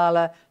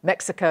 Guatemala,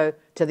 Mexico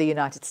to the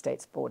United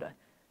States border,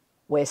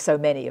 where so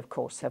many, of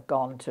course, have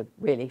gone to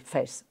really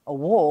face a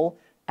wall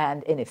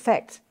and, in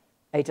effect,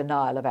 a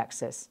denial of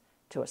access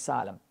to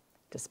asylum,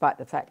 despite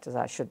the fact, as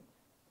I should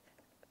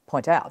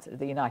point out,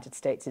 the United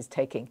States is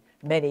taking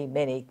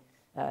many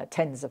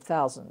tens of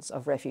thousands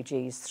of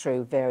refugees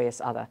through various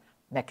other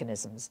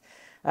mechanisms.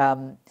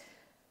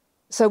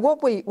 So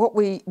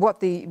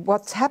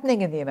what's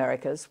happening in the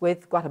Americas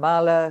with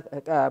Guatemala,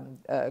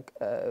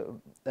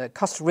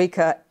 Costa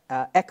Rica,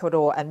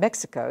 Ecuador, and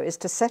Mexico is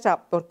to set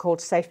up what are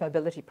called safe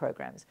mobility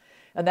programs,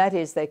 and that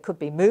is they could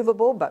be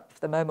movable, but for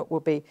the moment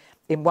will be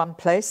in one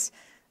place.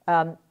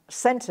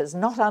 Centres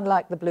not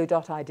unlike the Blue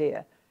Dot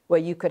idea, where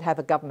you could have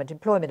a government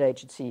employment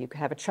agency, you could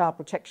have a child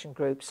protection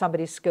group,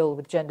 somebody skilled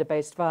with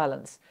gender-based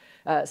violence,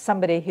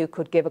 somebody who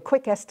could give a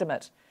quick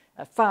estimate,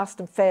 a fast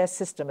and fair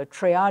system of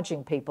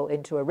triaging people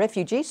into a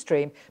refugee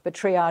stream, but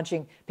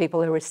triaging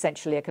people who are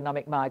essentially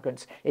economic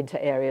migrants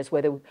into areas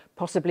where they're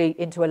possibly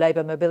into a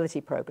labour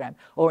mobility programme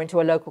or into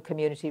a local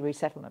community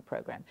resettlement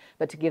programme,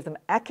 but to give them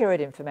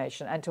accurate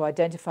information and to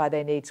identify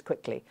their needs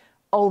quickly.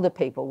 Older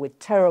people with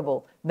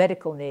terrible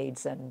medical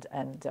needs and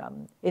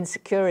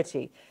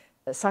insecurity,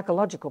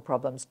 psychological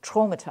problems,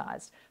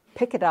 traumatised,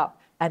 pick it up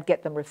and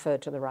get them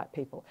referred to the right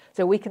people.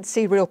 So we can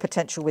see real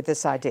potential with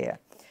this idea.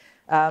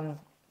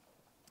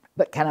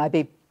 But can I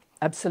be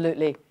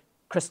absolutely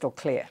crystal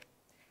clear?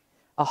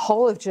 A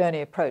whole of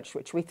journey approach,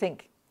 which we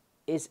think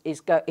is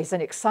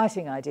an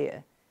exciting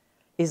idea,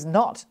 is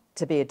not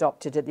to be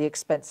adopted at the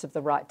expense of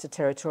the right to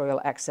territorial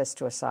access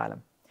to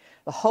asylum.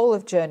 The whole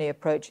of journey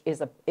approach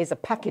is a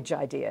package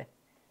idea.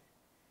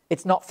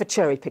 It's not for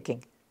cherry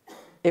picking.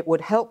 It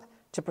would help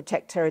to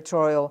protect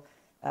territorial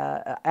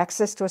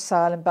access to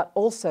asylum, but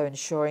also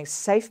ensuring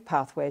safe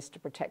pathways to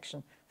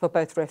protection for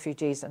both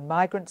refugees and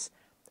migrants,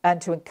 and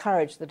to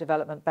encourage the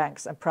development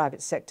banks and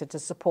private sector to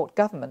support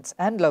governments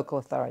and local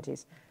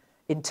authorities,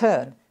 in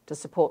turn, to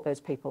support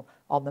those people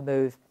on the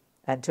move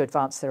and to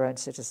advance their own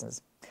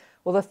citizens.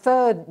 Well, the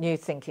third new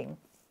thinking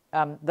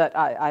that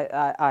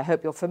I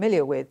hope you're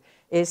familiar with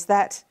is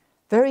that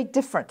very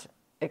different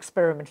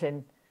experiment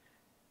in,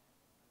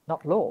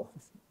 not law,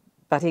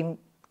 but in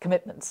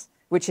commitments,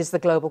 which is the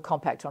Global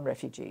Compact on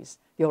Refugees.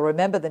 You'll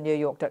remember the New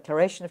York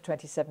Declaration of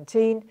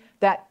 2017.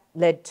 That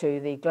led to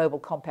the Global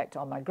Compact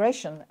on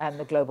Migration and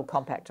the Global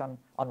Compact on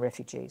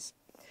Refugees.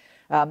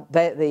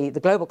 The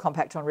Global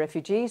Compact on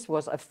Refugees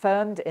was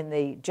affirmed in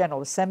the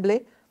General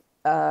Assembly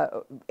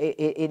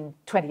in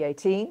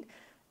 2018,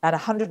 and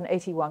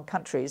 181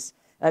 countries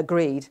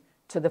agreed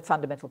to the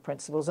fundamental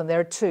principles, and there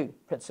are two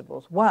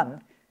principles.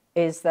 One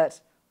is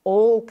that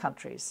all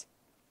countries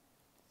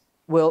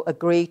will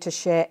agree to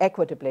share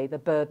equitably the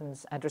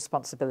burdens and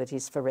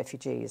responsibilities for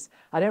refugees.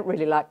 I don't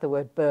really like the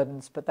word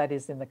burdens, but that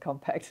is in the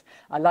compact.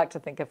 I like to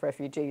think of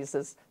refugees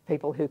as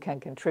people who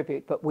can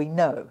contribute, but we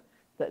know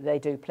that they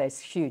do place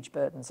huge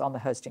burdens on the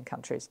hosting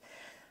countries.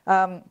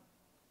 But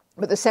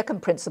the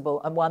second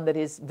principle, and one that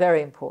is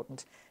very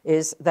important,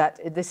 is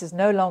that this is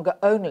no longer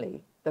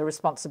only the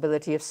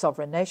responsibility of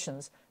sovereign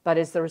nations, but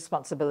is the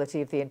responsibility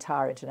of the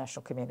entire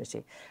international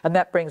community. And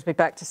that brings me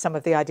back to some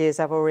of the ideas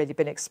I've already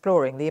been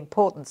exploring, the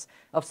importance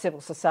of civil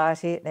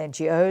society and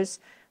NGOs,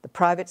 the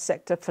private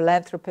sector,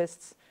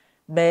 philanthropists,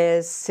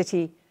 mayors,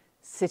 city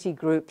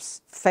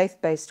groups,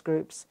 faith-based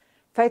groups.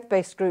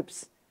 Faith-based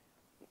groups,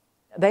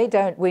 they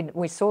don't,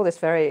 we saw this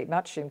very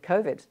much in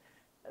COVID,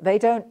 they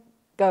don't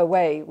go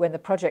away when the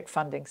project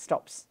funding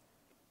stops.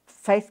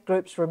 Faith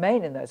groups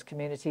remain in those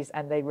communities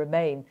and they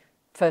remain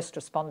first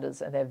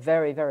responders, and they're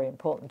very, very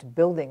important to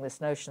building this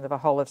notion of a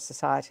whole of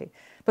society.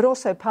 But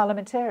also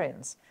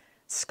parliamentarians,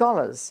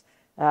 scholars,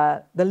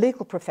 The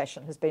legal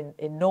profession has been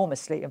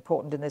enormously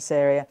important in this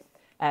area,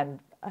 and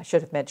I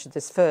should have mentioned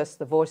this first,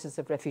 the voices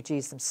of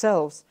refugees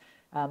themselves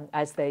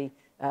as they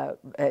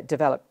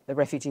develop the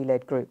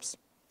refugee-led groups.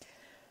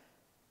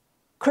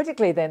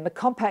 Critically then, the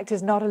compact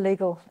is not a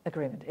legal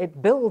agreement.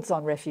 It builds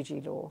on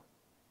refugee law,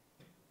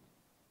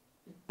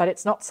 but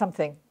it's not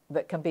something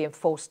that can be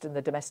enforced in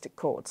the domestic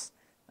courts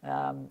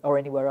or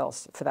anywhere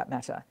else for that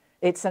matter.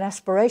 It's an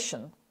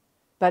aspiration,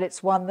 but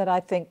it's one that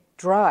I think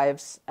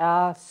drives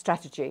our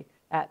strategy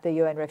at the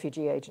UN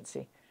Refugee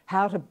Agency,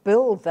 how to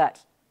build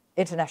that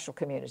international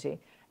community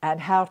and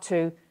how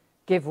to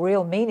give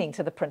real meaning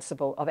to the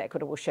principle of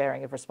equitable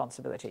sharing of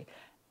responsibility.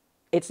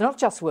 It's not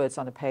just words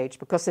on a page,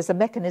 because there's a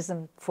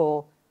mechanism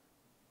for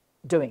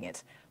doing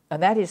it,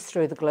 and that is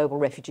through the Global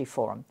Refugee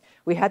Forum.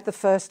 We had the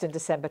first in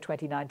December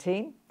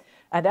 2019,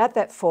 and at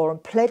that forum,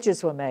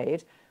 pledges were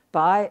made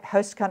by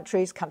host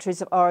countries,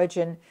 countries of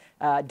origin,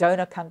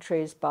 donor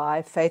countries,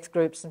 by faith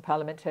groups and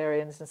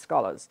parliamentarians and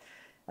scholars.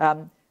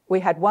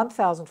 We had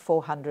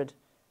 1,400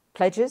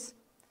 pledges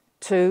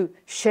to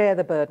share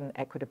the burden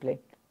equitably.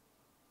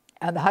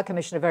 And the High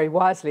Commissioner very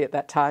wisely at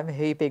that time,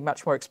 he being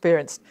much more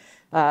experienced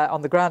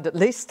on the ground at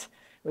least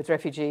with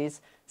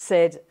refugees,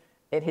 said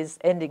in his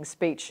ending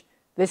speech,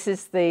 this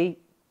is the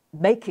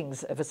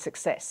makings of a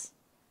success.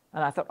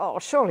 And I thought, oh,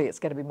 surely it's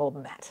going to be more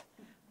than that.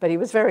 But he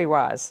was very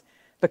wise,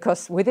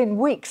 because within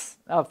weeks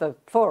of the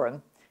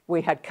forum,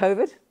 we had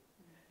COVID,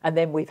 and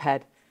then we've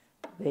had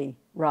the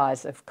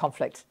rise of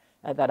conflict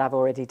that I've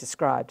already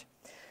described.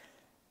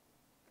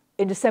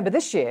 In December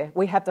this year,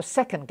 we have the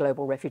second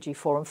Global Refugee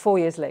Forum 4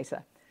 years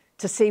later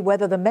to see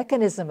whether the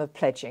mechanism of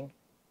pledging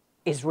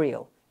is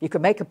real. You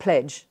can make a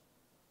pledge,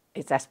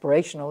 it's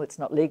aspirational, it's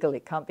not legal,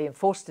 it can't be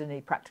enforced in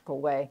any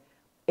practical way.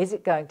 Is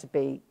it going to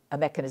be a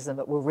mechanism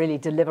that will really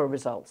deliver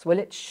results? Will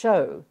it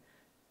show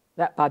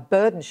that by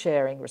burden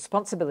sharing,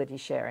 responsibility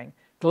sharing,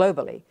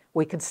 globally,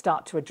 we can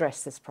start to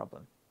address this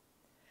problem?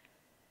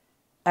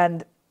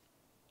 And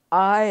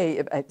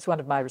it's one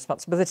of my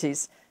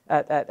responsibilities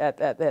at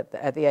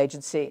the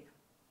agency.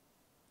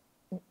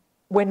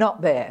 We're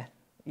not there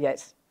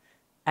yet,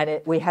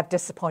 and we have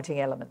disappointing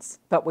elements,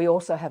 but we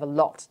also have a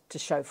lot to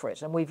show for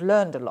it, and we've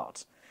learned a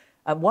lot.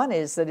 And one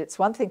is that it's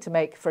one thing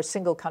for a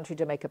single country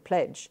to make a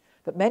pledge,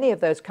 but many of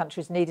those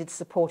countries needed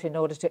support in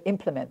order to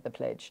implement the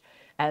pledge,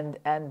 and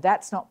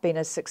that's not been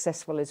as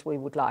successful as we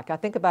would like. I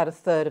think about a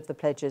third of the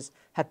pledges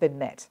have been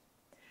met.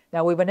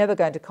 Now, we were never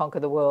going to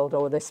conquer the world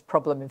or this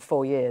problem in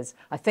 4 years.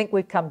 I think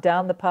we've come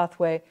down the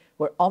pathway.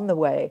 We're on the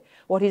way.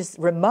 What is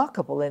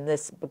remarkable in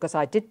this, because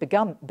I did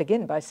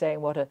begin by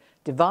saying what a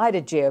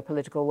divided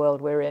geopolitical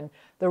world we're in,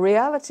 the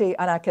reality,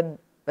 and I can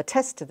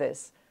attest to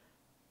this,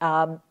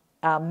 our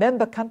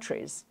member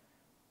countries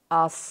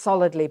are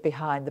solidly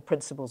behind the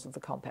principles of the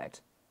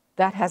compact.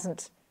 That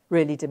hasn't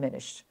really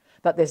diminished.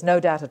 But there's no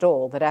doubt at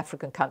all that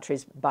African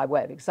countries, by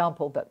way of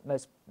example, but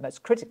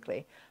most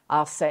critically,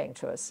 are saying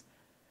to us,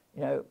 you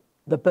know,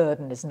 the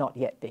burden is not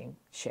yet being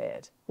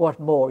shared. What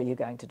more are you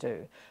going to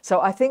do? So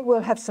I think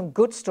we'll have some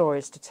good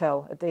stories to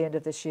tell at the end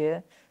of this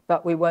year,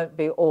 but we won't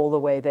be all the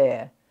way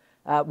there.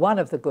 One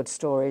of the good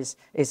stories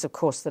is, of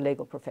course, the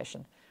legal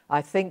profession.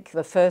 I think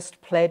the first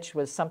pledge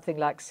was something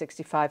like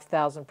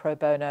 65,000 pro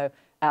bono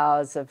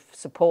hours of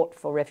support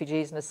for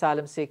refugees and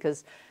asylum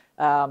seekers.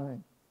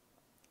 The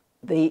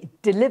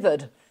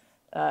delivered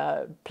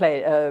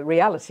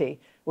reality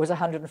was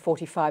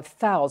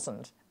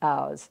 145,000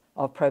 hours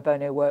of pro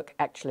bono work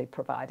actually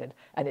provided.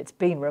 And it's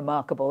been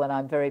remarkable, and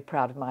I'm very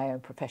proud of my own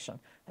profession,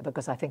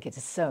 because I think it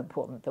is so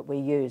important that we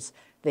use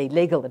the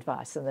legal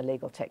advice and the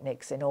legal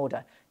techniques in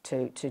order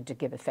to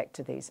give effect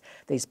to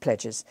these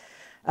pledges.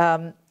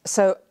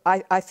 So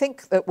I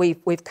think that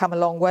we've come a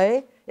long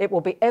way. It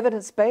will be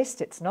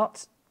evidence-based. It's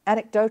not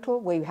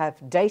anecdotal. We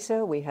have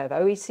data. We have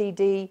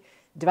OECD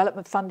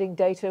development funding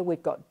data.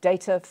 We've got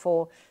data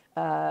for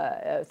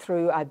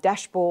through our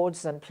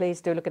dashboards, and please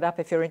do look it up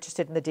if you're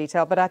interested in the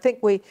detail. But I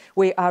think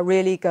we are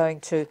really going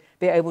to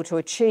be able to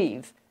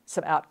achieve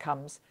some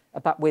outcomes,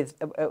 but with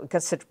a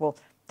considerable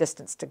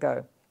distance to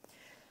go.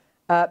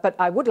 But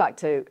I would like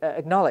to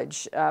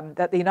acknowledge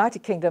that the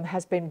United Kingdom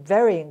has been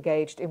very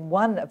engaged in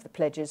one of the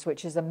pledges,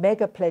 which is a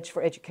mega pledge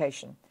for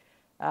education.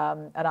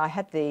 And I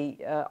had the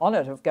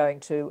honour of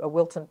going to a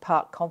Wilton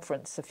Park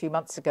conference a few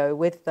months ago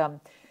with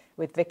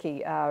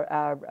Vicky,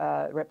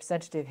 our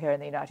representative here in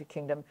the United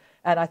Kingdom.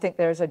 And I think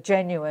there is a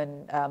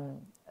genuine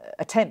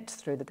attempt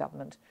through the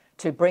government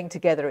to bring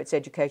together its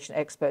education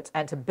experts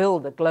and to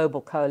build a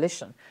global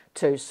coalition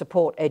to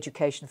support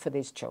education for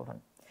these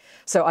children.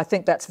 So I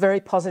think that's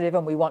very positive,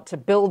 and we want to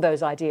build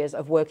those ideas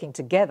of working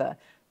together,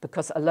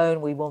 because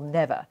alone we will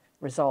never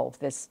resolve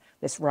this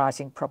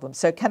rising problem.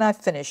 So can I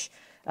finish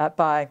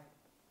by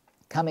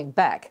coming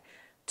back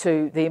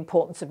to the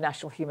importance of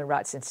national human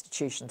rights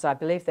institutions. I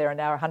believe there are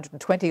now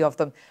 120 of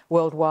them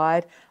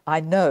worldwide. I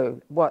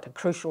know what a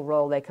crucial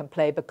role they can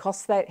play,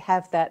 because they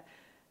have that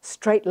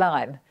straight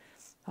line,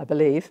 I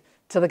believe,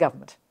 to the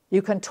government.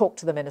 You can talk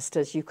to the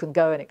ministers, you can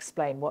go and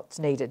explain what's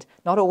needed.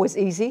 Not always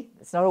easy,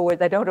 it's not always,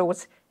 they don't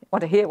always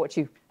want to hear what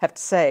you have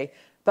to say,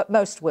 but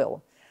most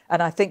will.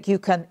 And I think you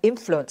can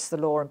influence the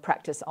law and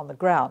practice on the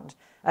ground.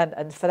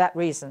 And for that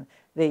reason,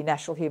 the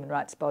national human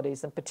rights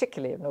bodies, and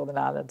particularly of Northern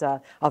Ireland,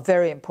 are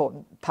very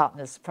important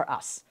partners for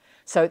us.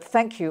 So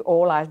thank you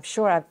all. I'm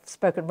sure I've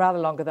spoken rather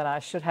longer than I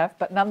should have,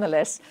 but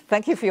nonetheless,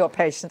 thank you for your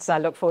patience. I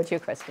look forward to your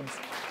questions.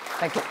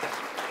 Thank you.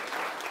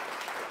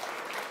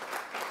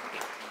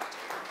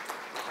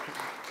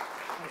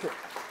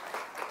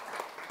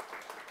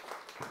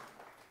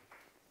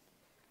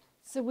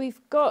 So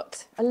we've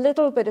got a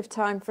little bit of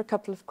time for a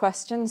couple of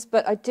questions,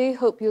 but I do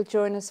hope you'll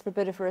join us for a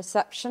bit of a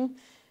reception.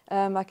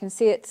 I can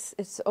see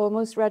it's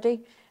almost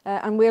ready,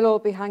 and we'll all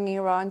be hanging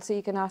around so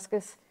you can ask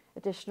us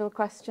additional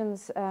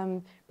questions.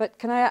 But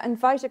can I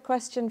invite a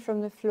question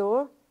from the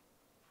floor?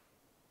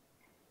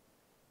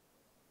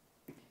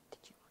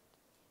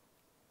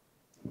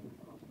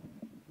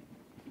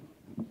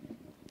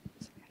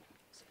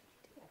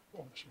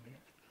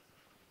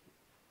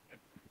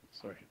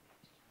 Sorry.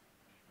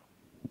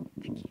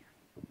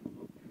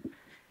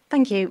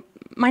 Thank you.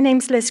 My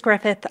name's Liz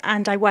Griffith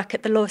and I work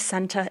at the Law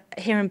Centre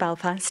here in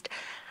Belfast.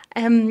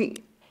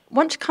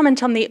 Want to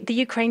comment on the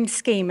Ukraine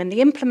scheme, and the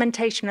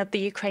implementation of the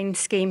Ukraine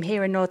scheme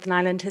here in Northern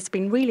Ireland has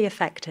been really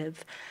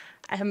effective.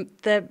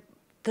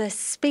 The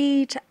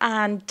speed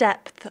and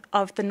depth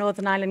of the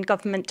Northern Ireland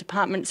Government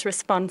Department's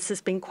response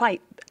has been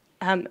quite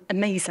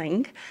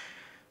amazing.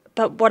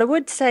 But what I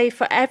would say,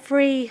 for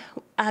every,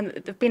 there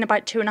have been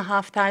about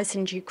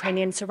 2,500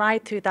 Ukrainians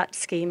arrived through that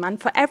scheme,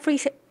 and for every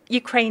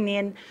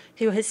Ukrainian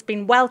who has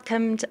been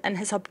welcomed and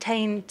has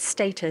obtained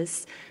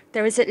status,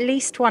 there is at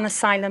least one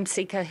asylum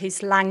seeker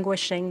who's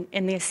languishing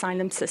in the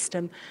asylum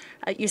system.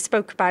 You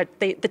spoke about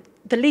the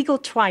legal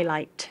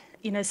twilight,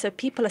 so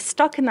people are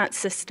stuck in that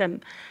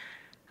system.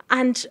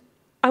 And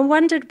I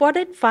wondered, what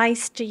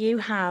advice do you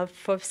have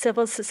for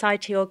civil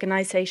society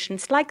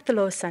organisations like the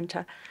Law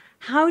Centre?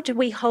 How do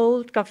we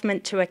hold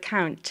government to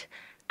account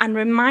and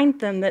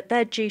remind them that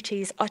their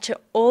duties are to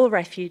all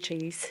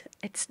refugees?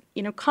 It's,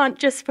 can't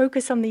just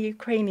focus on the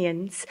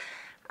Ukrainians.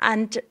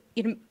 And,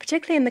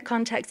 particularly in the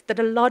context that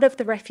a lot of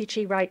the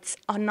refugee rights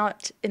are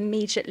not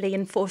immediately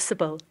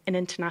enforceable in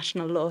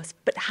international laws.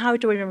 But how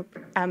do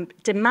we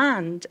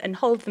demand and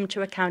hold them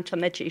to account on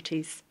their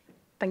duties?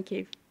 Thank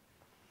you.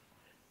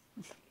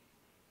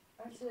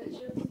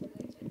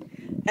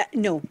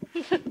 No. Do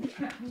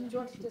you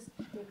want to just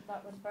do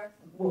that one first?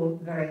 Well,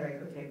 very, very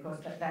quickly, of course,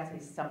 that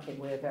is something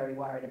we're very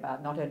worried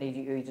about. Not only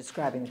are you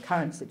describing the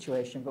current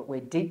situation, but we're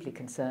deeply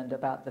concerned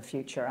about the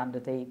future under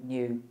the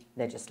new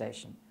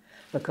legislation,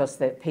 because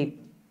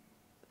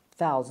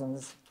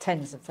thousands,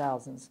 tens of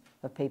thousands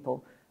of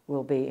people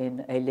will be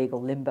in a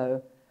legal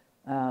limbo,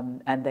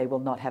 and they will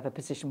not have a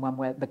position one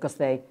way, because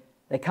they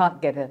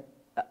can't get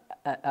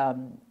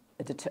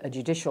a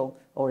judicial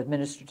or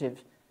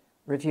administrative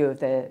review of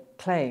their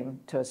claim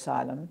to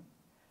asylum,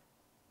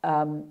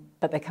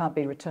 but they can't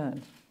be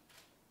returned.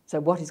 So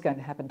what is going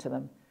to happen to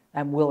them?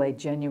 And will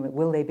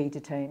they be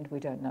detained? We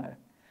don't know.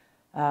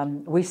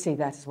 We see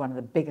that as one of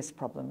the biggest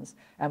problems.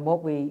 And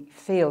what we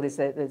feel is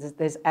that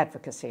there's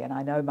advocacy, and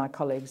I know my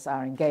colleagues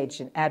are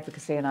engaged in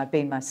advocacy, and I've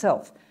been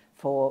myself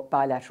for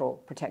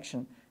bilateral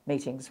protection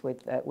meetings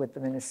with the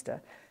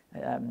minister,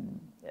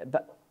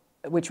 but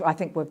which I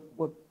think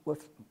were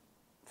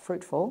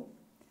fruitful,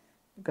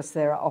 because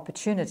there are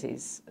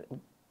opportunities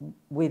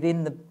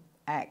within the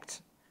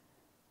Act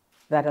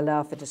that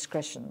allow for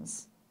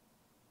discretions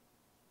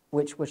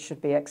which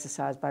should be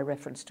exercised by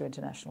reference to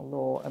international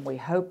law, and we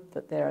hope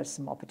that there are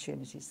some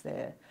opportunities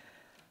there.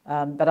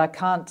 But I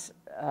can't,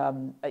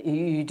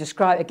 you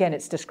describe, again,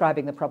 it's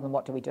describing the problem,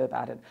 what do we do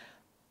about it?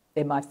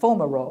 In my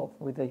former role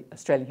with the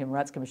Australian Human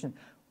Rights Commission,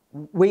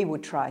 we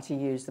would try to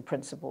use the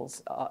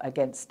principles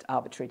against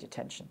arbitrary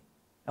detention.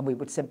 And we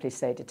would simply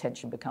say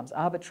detention becomes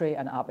arbitrary,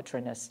 and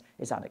arbitrariness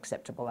is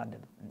unacceptable under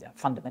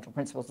fundamental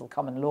principles of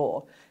common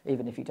law,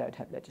 even if you don't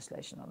have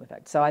legislation on the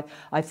fact. So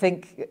I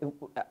think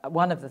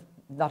one of the,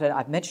 not only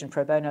I've mentioned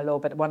pro bono law,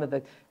 but one of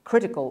the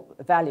critical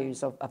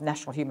values of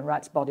national human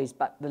rights bodies,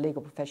 but the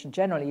legal profession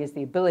generally, is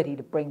the ability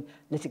to bring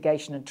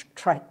litigation and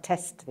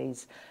test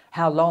these.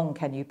 How long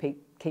can you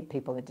keep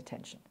people in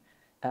detention?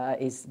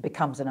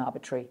 Becomes an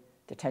arbitrary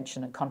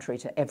detention, and contrary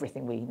to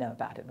everything we know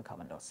about in the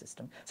common law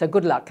system. So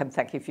good luck, and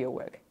thank you for your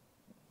work.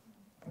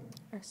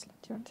 Ursula,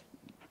 do you want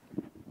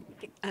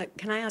to?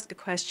 Can I ask a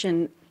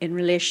question in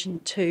relation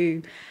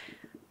to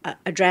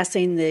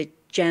addressing the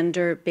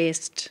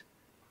gender-based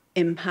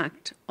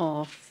impact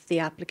of the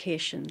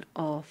application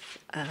of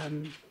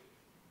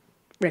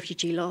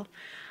refugee law?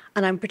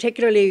 And I'm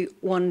particularly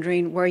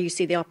wondering where you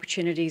see the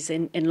opportunities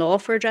in law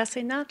for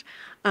addressing that,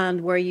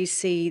 and where you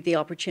see the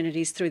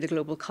opportunities through the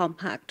Global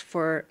Compact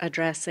for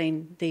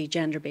addressing the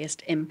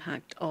gender-based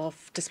impact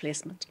of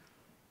displacement.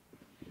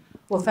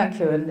 Well, thank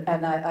you.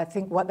 And I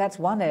think that's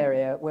one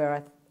area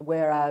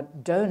where our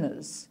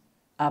donors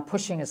are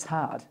pushing us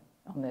hard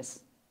on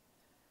this,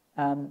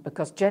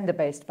 because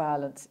gender-based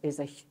violence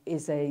is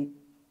a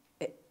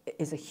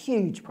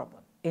huge problem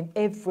in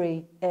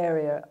every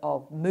area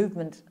of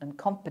movement, and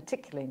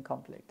particularly in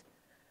conflict.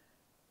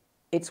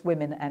 It's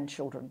women and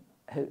children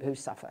who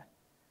suffer.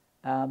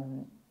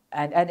 And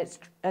it's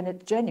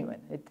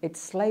genuine. It's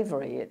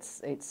slavery.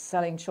 It's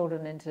selling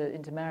children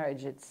into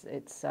marriage.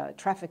 It's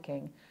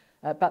trafficking.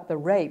 But the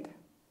rape.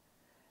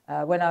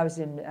 When I was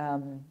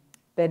in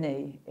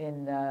Beni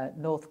in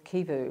North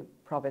Kivu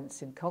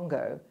province in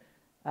Congo,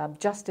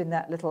 just in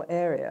that little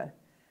area,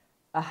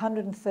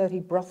 130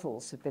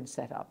 brothels had been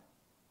set up.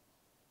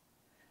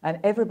 And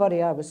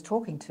everybody I was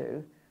talking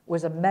to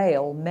was a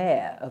male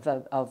mayor of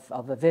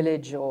a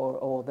village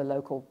or the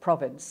local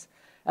province.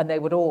 And they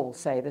would all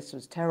say this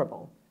was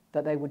terrible,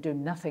 that they would do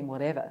nothing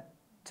whatever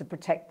to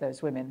protect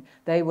those women.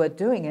 They were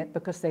doing it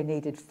because they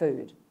needed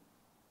food.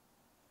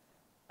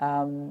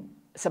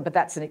 But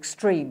that's an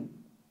extreme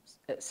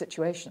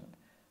situation.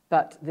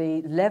 But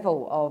the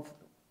level of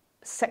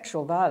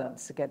sexual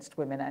violence against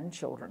women and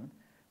children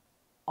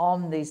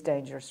on these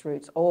dangerous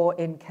routes or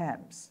in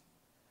camps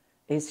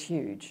is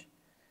huge.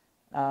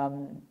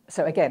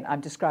 So again,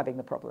 I'm describing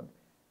the problem.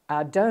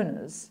 Our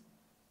donors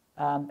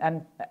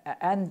and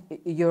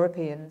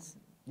Europeans,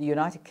 the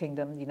United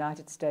Kingdom, the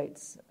United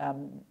States,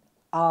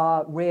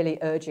 are really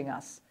urging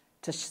us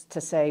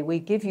to say, we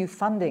give you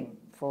funding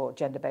for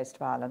gender-based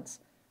violence.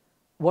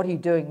 What are you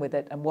doing with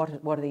it, and what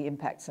are the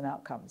impacts and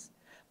outcomes?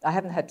 I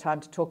haven't had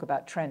time to talk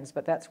about trends,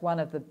 but that's one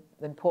of the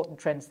important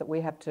trends that we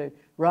have to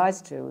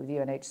rise to with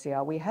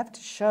UNHCR. We have to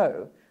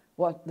show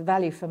what the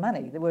value for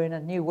money. We're in a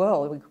new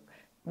world.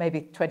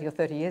 Maybe 20 or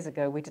 30 years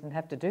ago, we didn't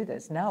have to do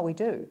this. Now we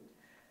do.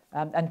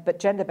 But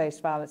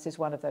gender-based violence is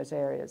one of those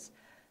areas.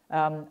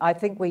 I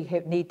think we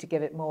need to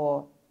give it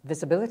more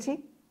visibility.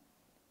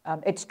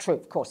 It's true,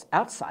 of course,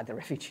 outside the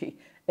refugee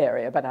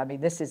area, but I mean,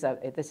 this is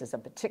a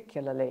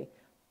particularly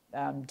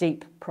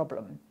deep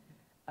problem.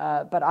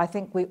 But I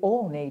think we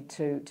all need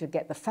to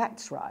get the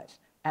facts right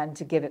and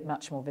to give it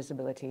much more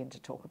visibility and to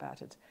talk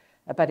about it.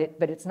 But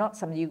it's not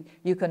something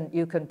you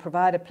can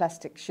provide a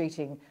plastic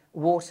sheeting,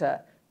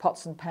 water,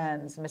 pots and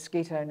pans,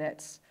 mosquito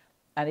nets,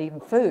 and even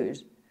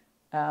food.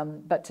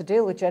 But to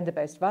deal with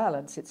gender-based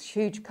violence, it's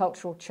huge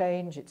cultural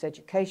change, it's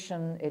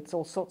education, it's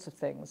all sorts of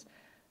things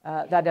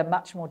that are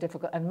much more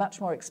difficult and much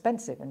more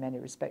expensive in many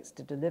respects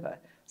to deliver.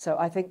 So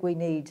I think we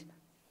need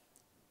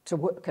to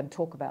work and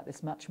talk about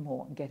this much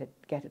more and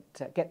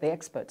get the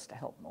experts to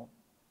help more.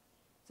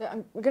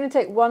 So we're going to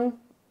take one.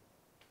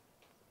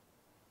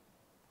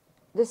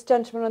 This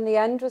gentleman on the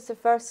end was the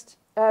first.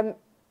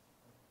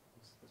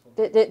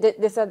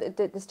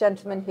 This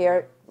gentleman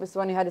here was the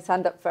one who had his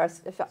hand up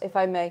first, if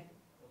I may.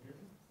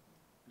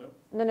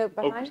 No,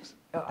 behind.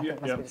 I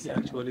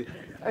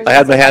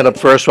had my hand up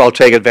first, so I'll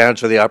take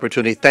advantage of the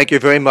opportunity. Thank you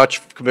very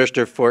much,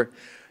 Commissioner, for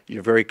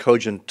your very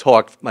cogent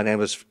talk. My name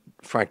is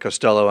Frank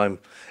Costello. I'm an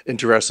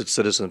interested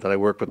citizen, but I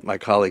work with my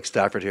colleague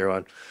Stafford here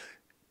on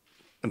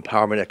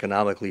empowerment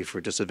economically for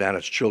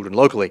disadvantaged children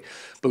locally.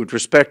 But with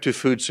respect to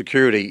food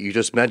security, you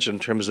just mentioned in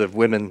terms of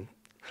women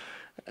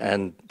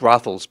and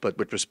brothels, but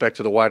with respect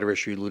to the wider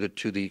issue, you alluded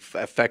to the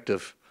effect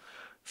of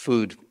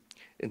food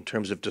in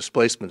terms of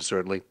displacement,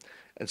 certainly,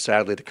 and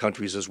sadly the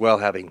countries as well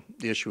having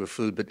the issue of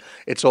food. But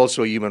it's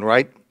also a human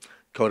right,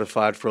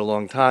 codified for a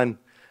long time,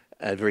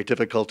 and very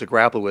difficult to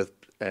grapple with.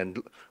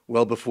 And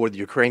well before the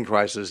Ukraine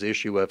crisis, the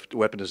issue of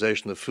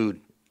weaponization of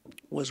food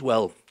was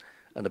well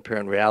an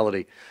apparent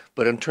reality.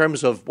 But in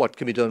terms of what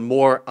can be done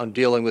more on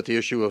dealing with the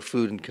issue of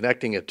food and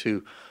connecting it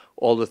to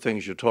all the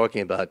things you're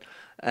talking about,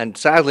 and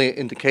sadly,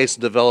 in the case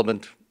of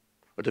development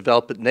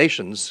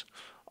nations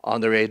on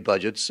their aid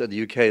budgets, and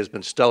the UK has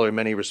been stellar in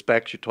many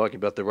respects. You're talking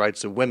about the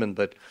rights of women,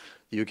 but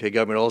the UK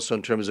government also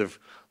in terms of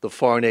the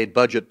foreign aid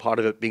budget, part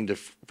of it being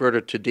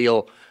diverted to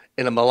deal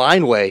in a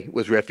malign way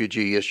with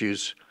refugee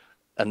issues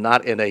and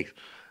not in a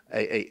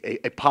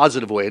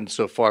positive way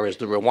insofar as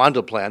the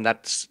Rwanda plan.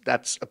 That's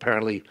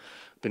apparently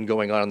been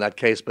going on in that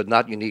case, but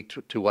not unique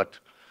to what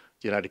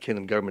the United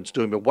Kingdom government's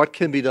doing. But what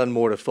can be done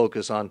more to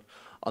focus on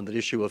the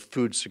issue of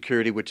food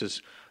security, which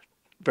is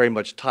very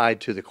much tied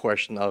to the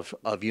question of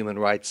human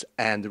rights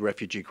and the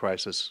refugee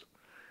crisis?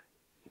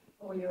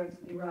 Well, you're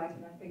absolutely right,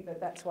 and I think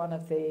that's one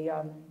of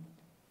the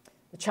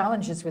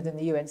challenges within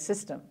the UN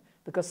system,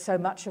 because so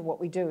much of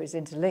what we do is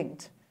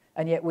interlinked,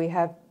 and yet we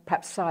have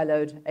perhaps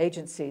siloed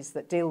agencies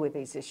that deal with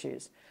these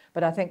issues.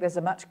 But I think there's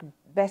a much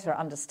better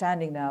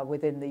understanding now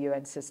within the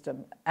UN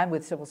system and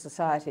with civil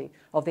society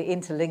of the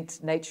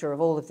interlinked nature of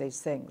all of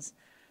these things.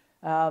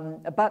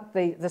 But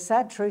the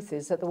sad truth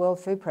is that the World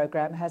Food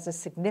Programme has a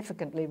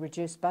significantly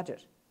reduced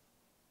budget.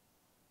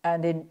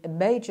 And in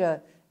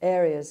major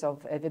areas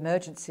of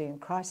emergency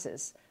and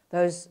crisis,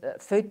 those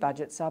food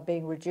budgets are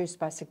being reduced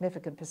by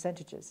significant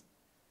percentages,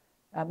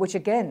 which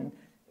again,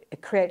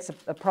 it creates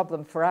a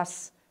problem for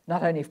us,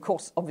 not only, of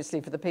course,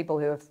 obviously for the people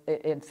who are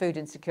in food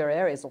insecure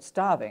areas or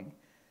starving,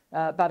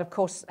 but of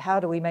course, how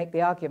do we make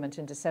the argument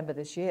in December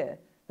this year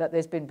that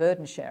there's been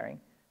burden sharing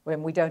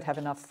when we don't have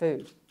enough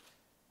food?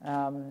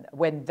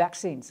 When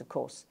vaccines, of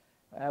course,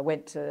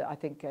 went to, I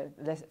think,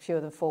 fewer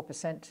than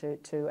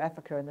 4% to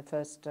Africa in the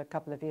first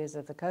couple of years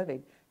of the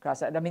COVID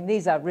crisis. And I mean,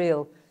 these are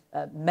real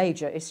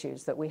major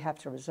issues that we have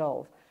to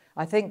resolve.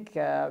 I think,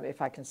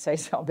 if I can say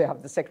so on behalf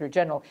of the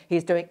Secretary-General,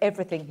 he's doing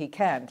everything he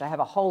can to have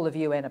a whole of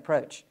UN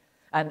approach.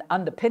 And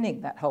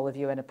underpinning that whole of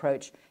UN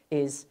approach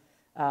is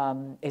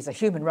a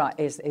human right,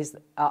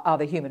 are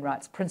the human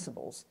rights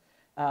principles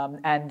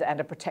and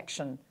a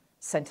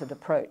protection-centred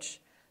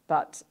approach.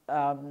 But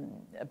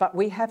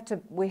we have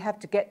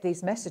to get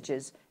these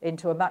messages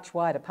into a much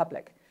wider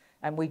public.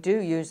 And we do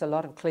use a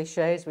lot of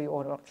cliches,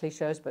 or not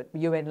cliches, but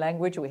UN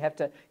language. We have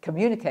to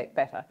communicate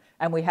better,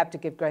 and we have to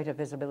give greater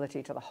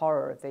visibility to the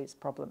horror of these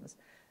problems.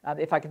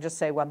 If I can just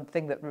say one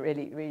thing that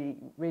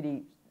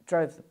really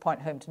drove the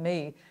point home to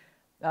me,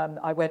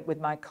 I went with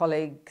my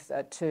colleagues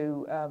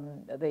to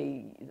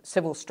the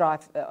civil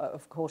strife,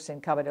 of course,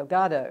 in Cabo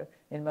Delgado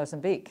in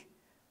Mozambique,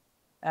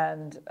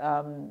 and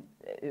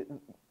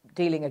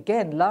dealing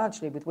again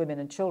largely with women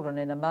and children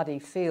in a muddy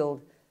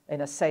field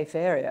in a safe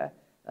area,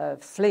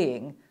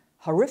 fleeing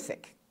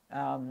horrific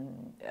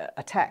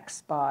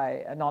attacks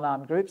by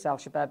non-armed groups,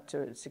 Al-Shabaab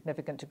to a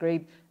significant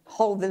degree,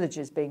 whole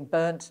villages being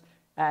burnt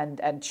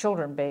and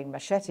children being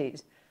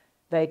macheted.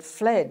 They'd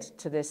fled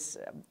to this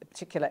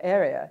particular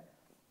area,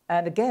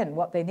 and again,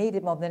 what they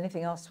needed more than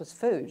anything else was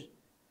food.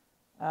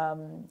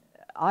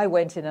 I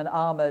went in an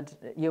armoured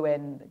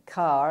UN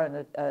car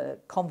and a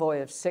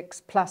convoy of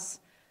 6 plus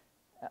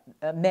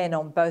men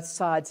on both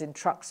sides in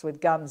trucks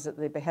with guns at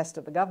the behest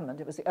of the government.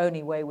 It was the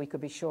only way we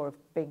could be sure of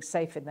being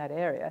safe in that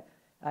area.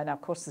 And of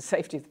course, the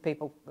safety of the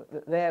people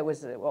there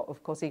was,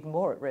 of course, even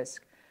more at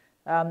risk.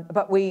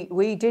 But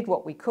we did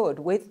what we could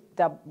with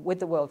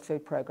the World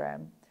Food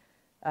Programme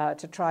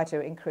to try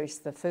to increase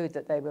the food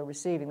that they were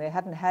receiving. They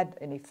hadn't had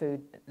any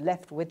food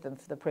left with them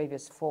for the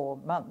previous 4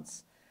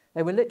 months.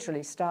 They were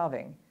literally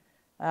starving.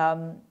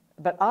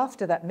 But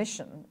after that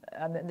mission,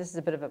 and this is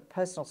a bit of a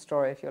personal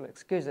story if you'll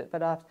excuse it,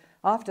 but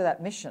after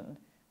that mission,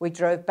 we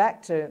drove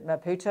back to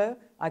Maputo,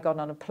 I got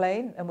on a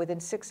plane, and within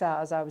 6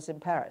 hours I was in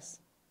Paris.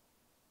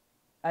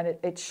 And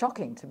it's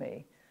shocking to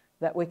me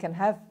that we can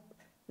have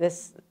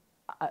this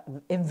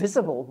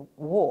invisible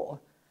war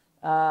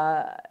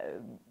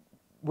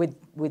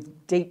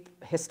with deep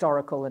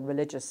historical and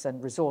religious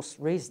and resource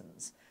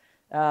reasons,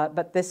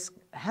 but this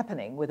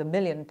happening with 1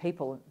 million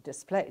people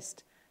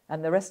displaced,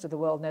 and the rest of the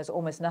world knows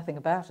almost nothing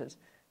about it,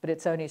 but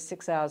it's only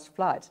 6 hours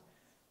flight,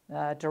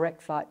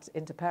 direct flight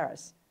into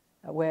Paris,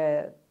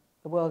 where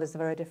the world is a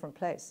very different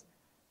place,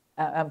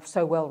 and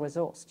so well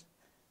resourced.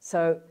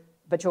 So,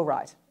 but you're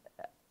right.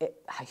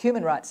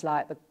 Human rights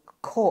lie at the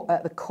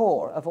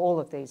core of all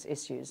of these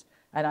issues,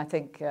 and I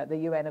think the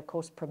UN, of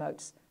course,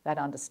 promotes that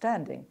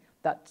understanding.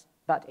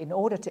 But in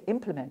order to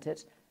implement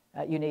it,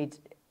 you need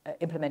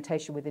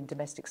implementation within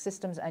domestic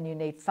systems, and you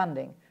need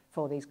funding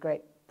for these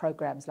great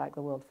programs like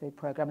the World Food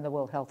Programme and the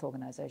World Health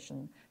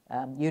Organization,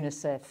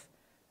 UNICEF,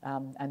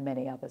 and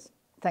many others.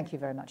 Thank you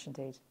very much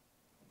indeed.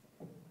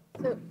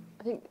 So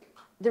I think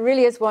there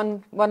really is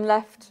one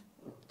left.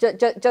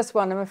 Just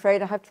one, I'm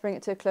afraid. I have to bring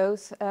it to a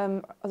close.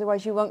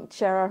 Otherwise, you won't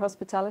share our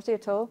hospitality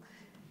at all.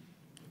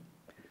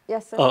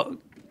 Yes, sir.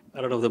 I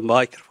don't know the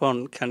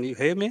microphone. Can you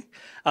hear me?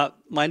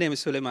 My name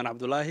is Suleiman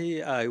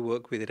Abdullahi. I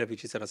work with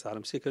refugees and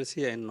asylum seekers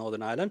here in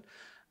Northern Ireland.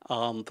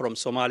 From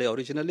Somalia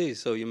originally,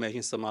 so you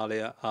mentioned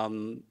Somalia.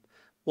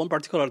 One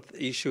particular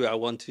issue I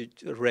want to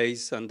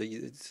raise to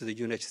the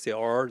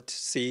UNHCR to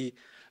see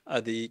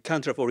the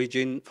country of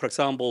origin. For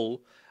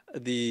example,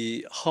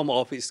 the Home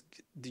Office,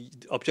 the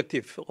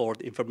objective or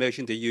the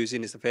information they're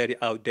using is very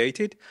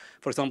outdated.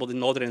 For example, in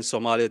northern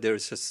Somalia,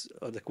 there's just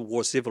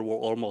the civil war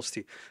almost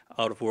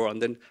out of war.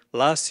 And then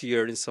last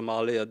year in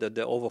Somalia,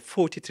 there over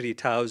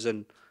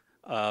 43,000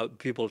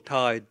 people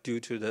died due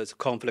to the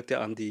conflict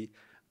and the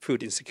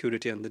food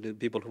insecurity and the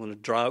people who are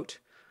in drought.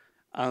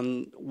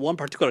 And one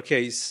particular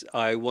case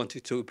I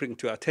wanted to bring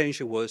to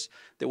attention was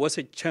there was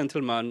a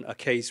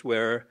case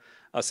where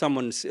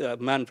a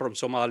man from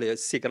Somalia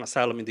seeking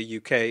asylum in the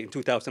UK in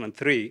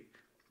 2003,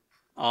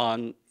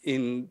 and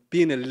in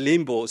being in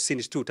limbo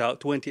since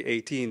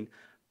 2018,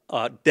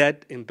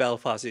 dead in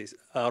Belfast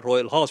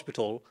Royal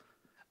Hospital,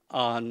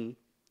 and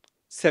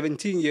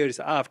 17 years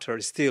after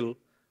still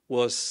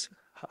was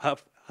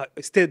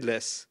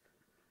stateless.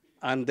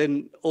 And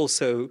then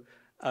also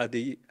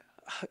the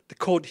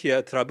court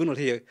here, tribunal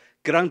here,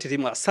 granted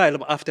him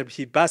asylum after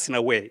he passing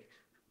away.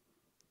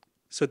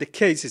 So the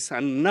cases,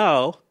 and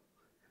now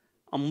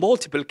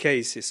multiple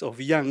cases of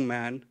young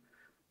men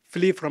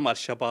flee from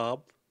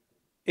Al-Shabaab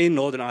in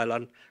Northern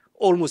Ireland.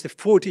 Almost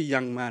 40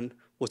 young men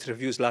was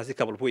refused last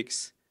couple of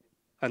weeks,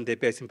 and they're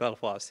based in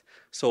Belfast.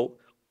 So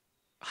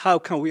how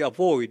can we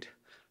avoid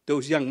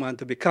those young men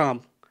to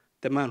become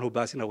the man who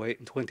passed away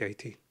in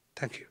 2018?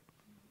 Thank you.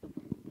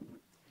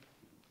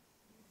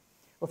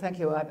 Well, thank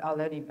you. I'll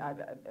only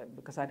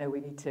because I know we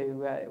need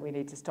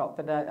to stop.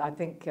 But I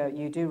think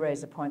you do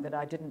raise a point that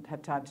I didn't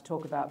have time to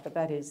talk about. But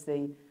that is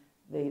the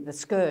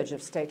scourge of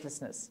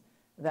statelessness.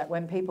 That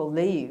when people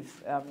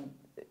leave,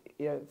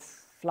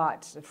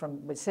 flight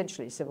from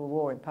essentially civil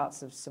war in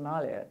parts of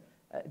Somalia,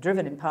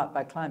 driven in part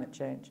by climate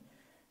change,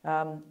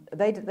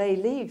 they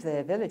leave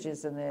their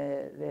villages and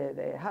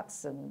their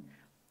huts, and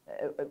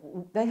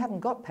they haven't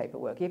got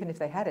paperwork. Even if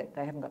they had it,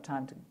 they haven't got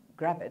time to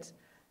grab it,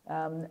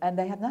 and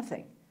they have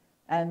nothing.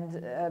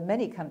 And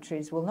many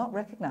countries will not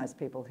recognise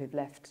people who've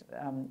left.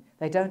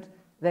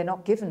 They're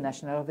not given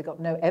nationality, they've got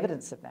no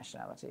evidence of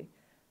nationality.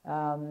 They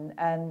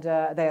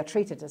are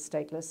treated as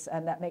stateless,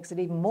 and that makes it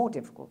even more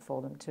difficult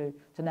for them to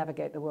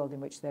navigate the world in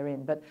which they're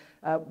in. But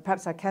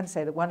perhaps I can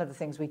say that one of the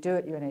things we do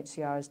at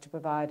UNHCR is to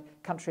provide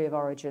country of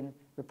origin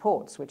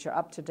reports, which are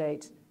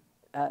up-to-date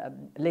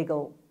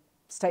legal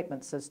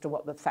statements as to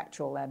what the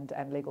factual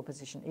and legal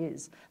position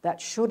is. That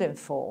should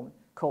inform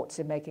courts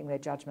in making their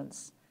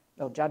judgments,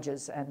 or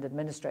judges and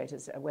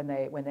administrators when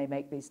they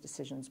make these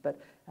decisions.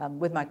 But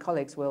with my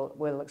colleagues,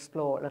 we'll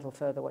explore a little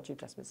further what you've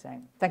just been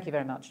saying. Thank you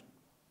very much.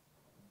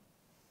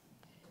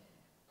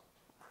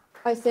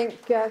 I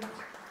think... Sorry,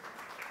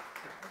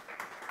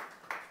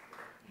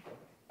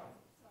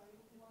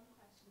 one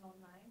question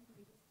online. Can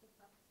we just put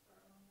that for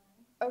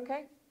online?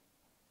 Okay.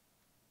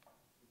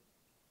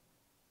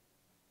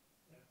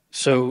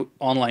 So,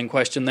 online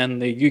question then.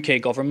 The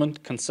UK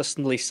government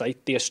consistently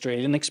cite the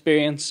Australian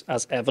experience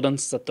as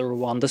evidence that the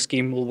Rwanda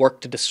scheme will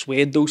work to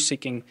dissuade those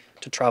seeking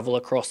to travel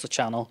across the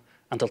Channel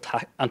and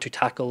to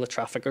tackle the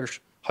traffickers.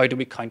 How do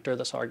we counter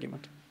this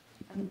argument?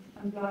 I'm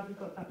glad we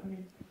got that one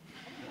in.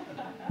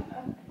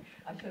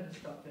 I should have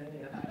stopped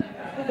earlier.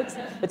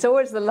 It's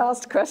always the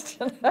last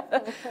question.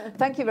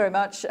 Thank you very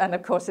much. And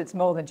of course, it's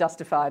more than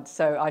justified,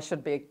 so I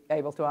should be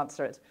able to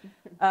answer it.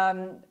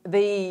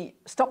 The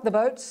stop the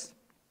boats,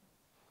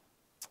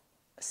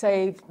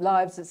 save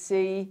lives at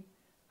sea,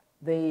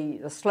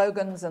 the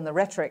slogans and the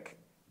rhetoric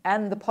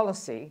and the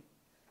policy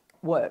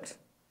worked.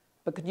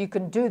 But you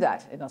can do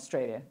that in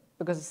Australia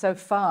because it's so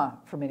far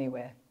from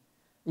anywhere.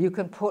 You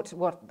can put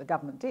what the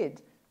government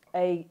did,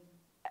 a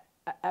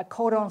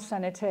cordon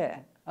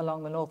sanitaire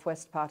along the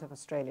northwest part of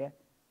Australia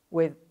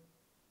with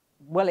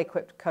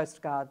well-equipped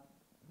Coast Guard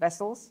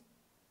vessels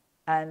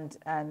and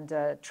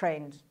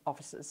trained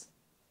officers.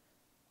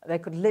 They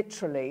could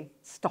literally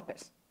stop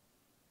it.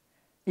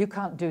 You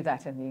can't do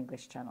that in the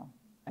English Channel,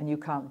 and you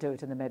can't do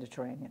it in the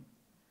Mediterranean.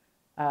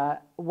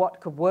 What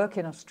could work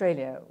in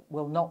Australia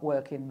will not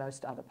work in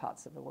most other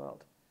parts of the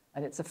world,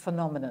 and it's a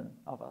phenomenon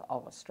of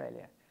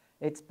Australia.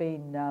 It's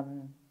been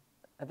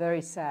a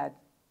very sad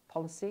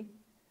policy,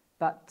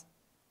 but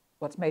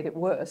what's made it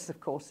worse, of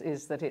course,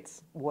 is that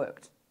it's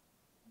worked.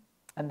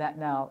 And that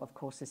now, of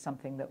course, is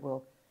something that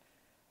will,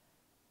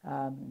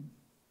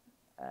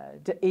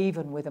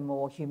 even with a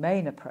more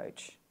humane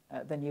approach,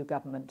 the new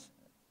government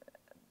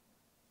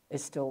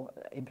is still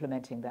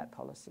implementing that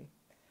policy.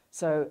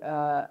 So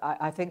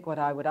I think what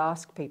I would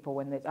ask people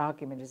when the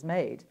argument is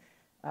made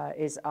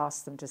is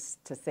ask them to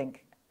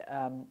think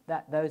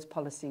that those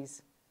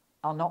policies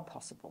are not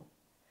possible.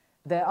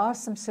 There are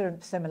some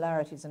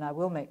similarities, and I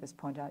will make this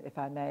point out if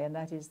I may, and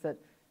that is that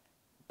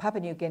Papua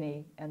New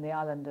Guinea and the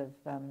island of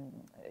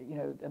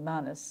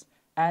Manus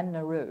and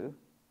Nauru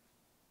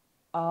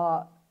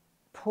are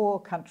poor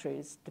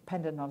countries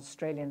dependent on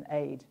Australian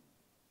aid.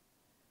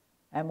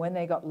 And when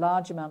they got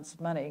large amounts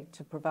of money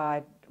to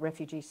provide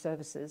refugee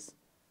services,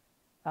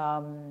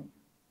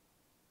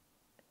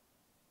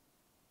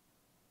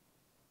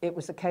 it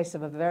was a case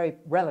of a very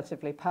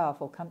relatively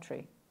powerful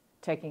country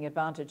taking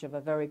advantage of a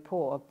very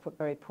poor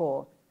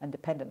and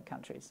dependent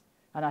countries.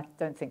 And I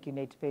don't think you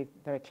need to be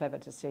very clever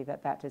to see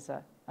that that is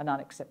an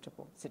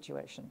unacceptable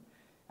situation.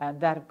 And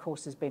that, of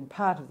course, has been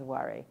part of the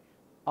worry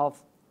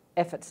of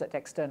efforts at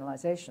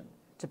externalization,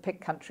 to pick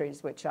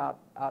countries which are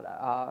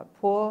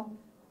poor,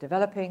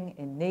 developing,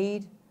 in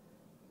need,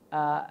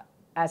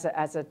 as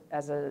a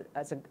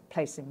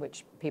place in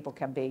which people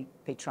can be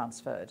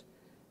transferred.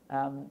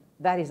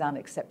 That is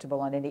unacceptable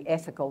on any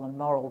ethical and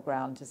moral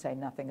ground, to say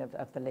nothing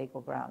of the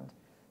legal ground.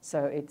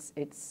 So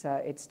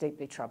it's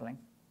deeply troubling.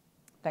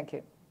 Thank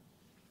you.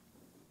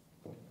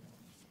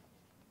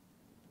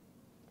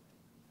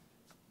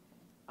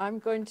 I'm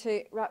going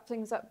to wrap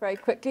things up very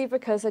quickly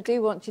because I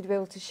do want you to be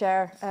able to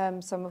share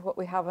some of what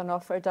we have on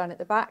offer down at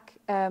the back.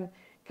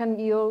 Can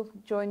you all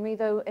join me,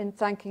 though, in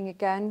thanking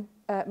again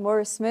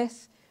Moira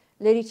Smyth,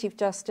 Lady Chief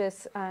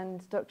Justice,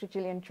 and Dr.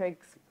 Gillian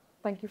Triggs.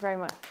 Thank you very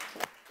much.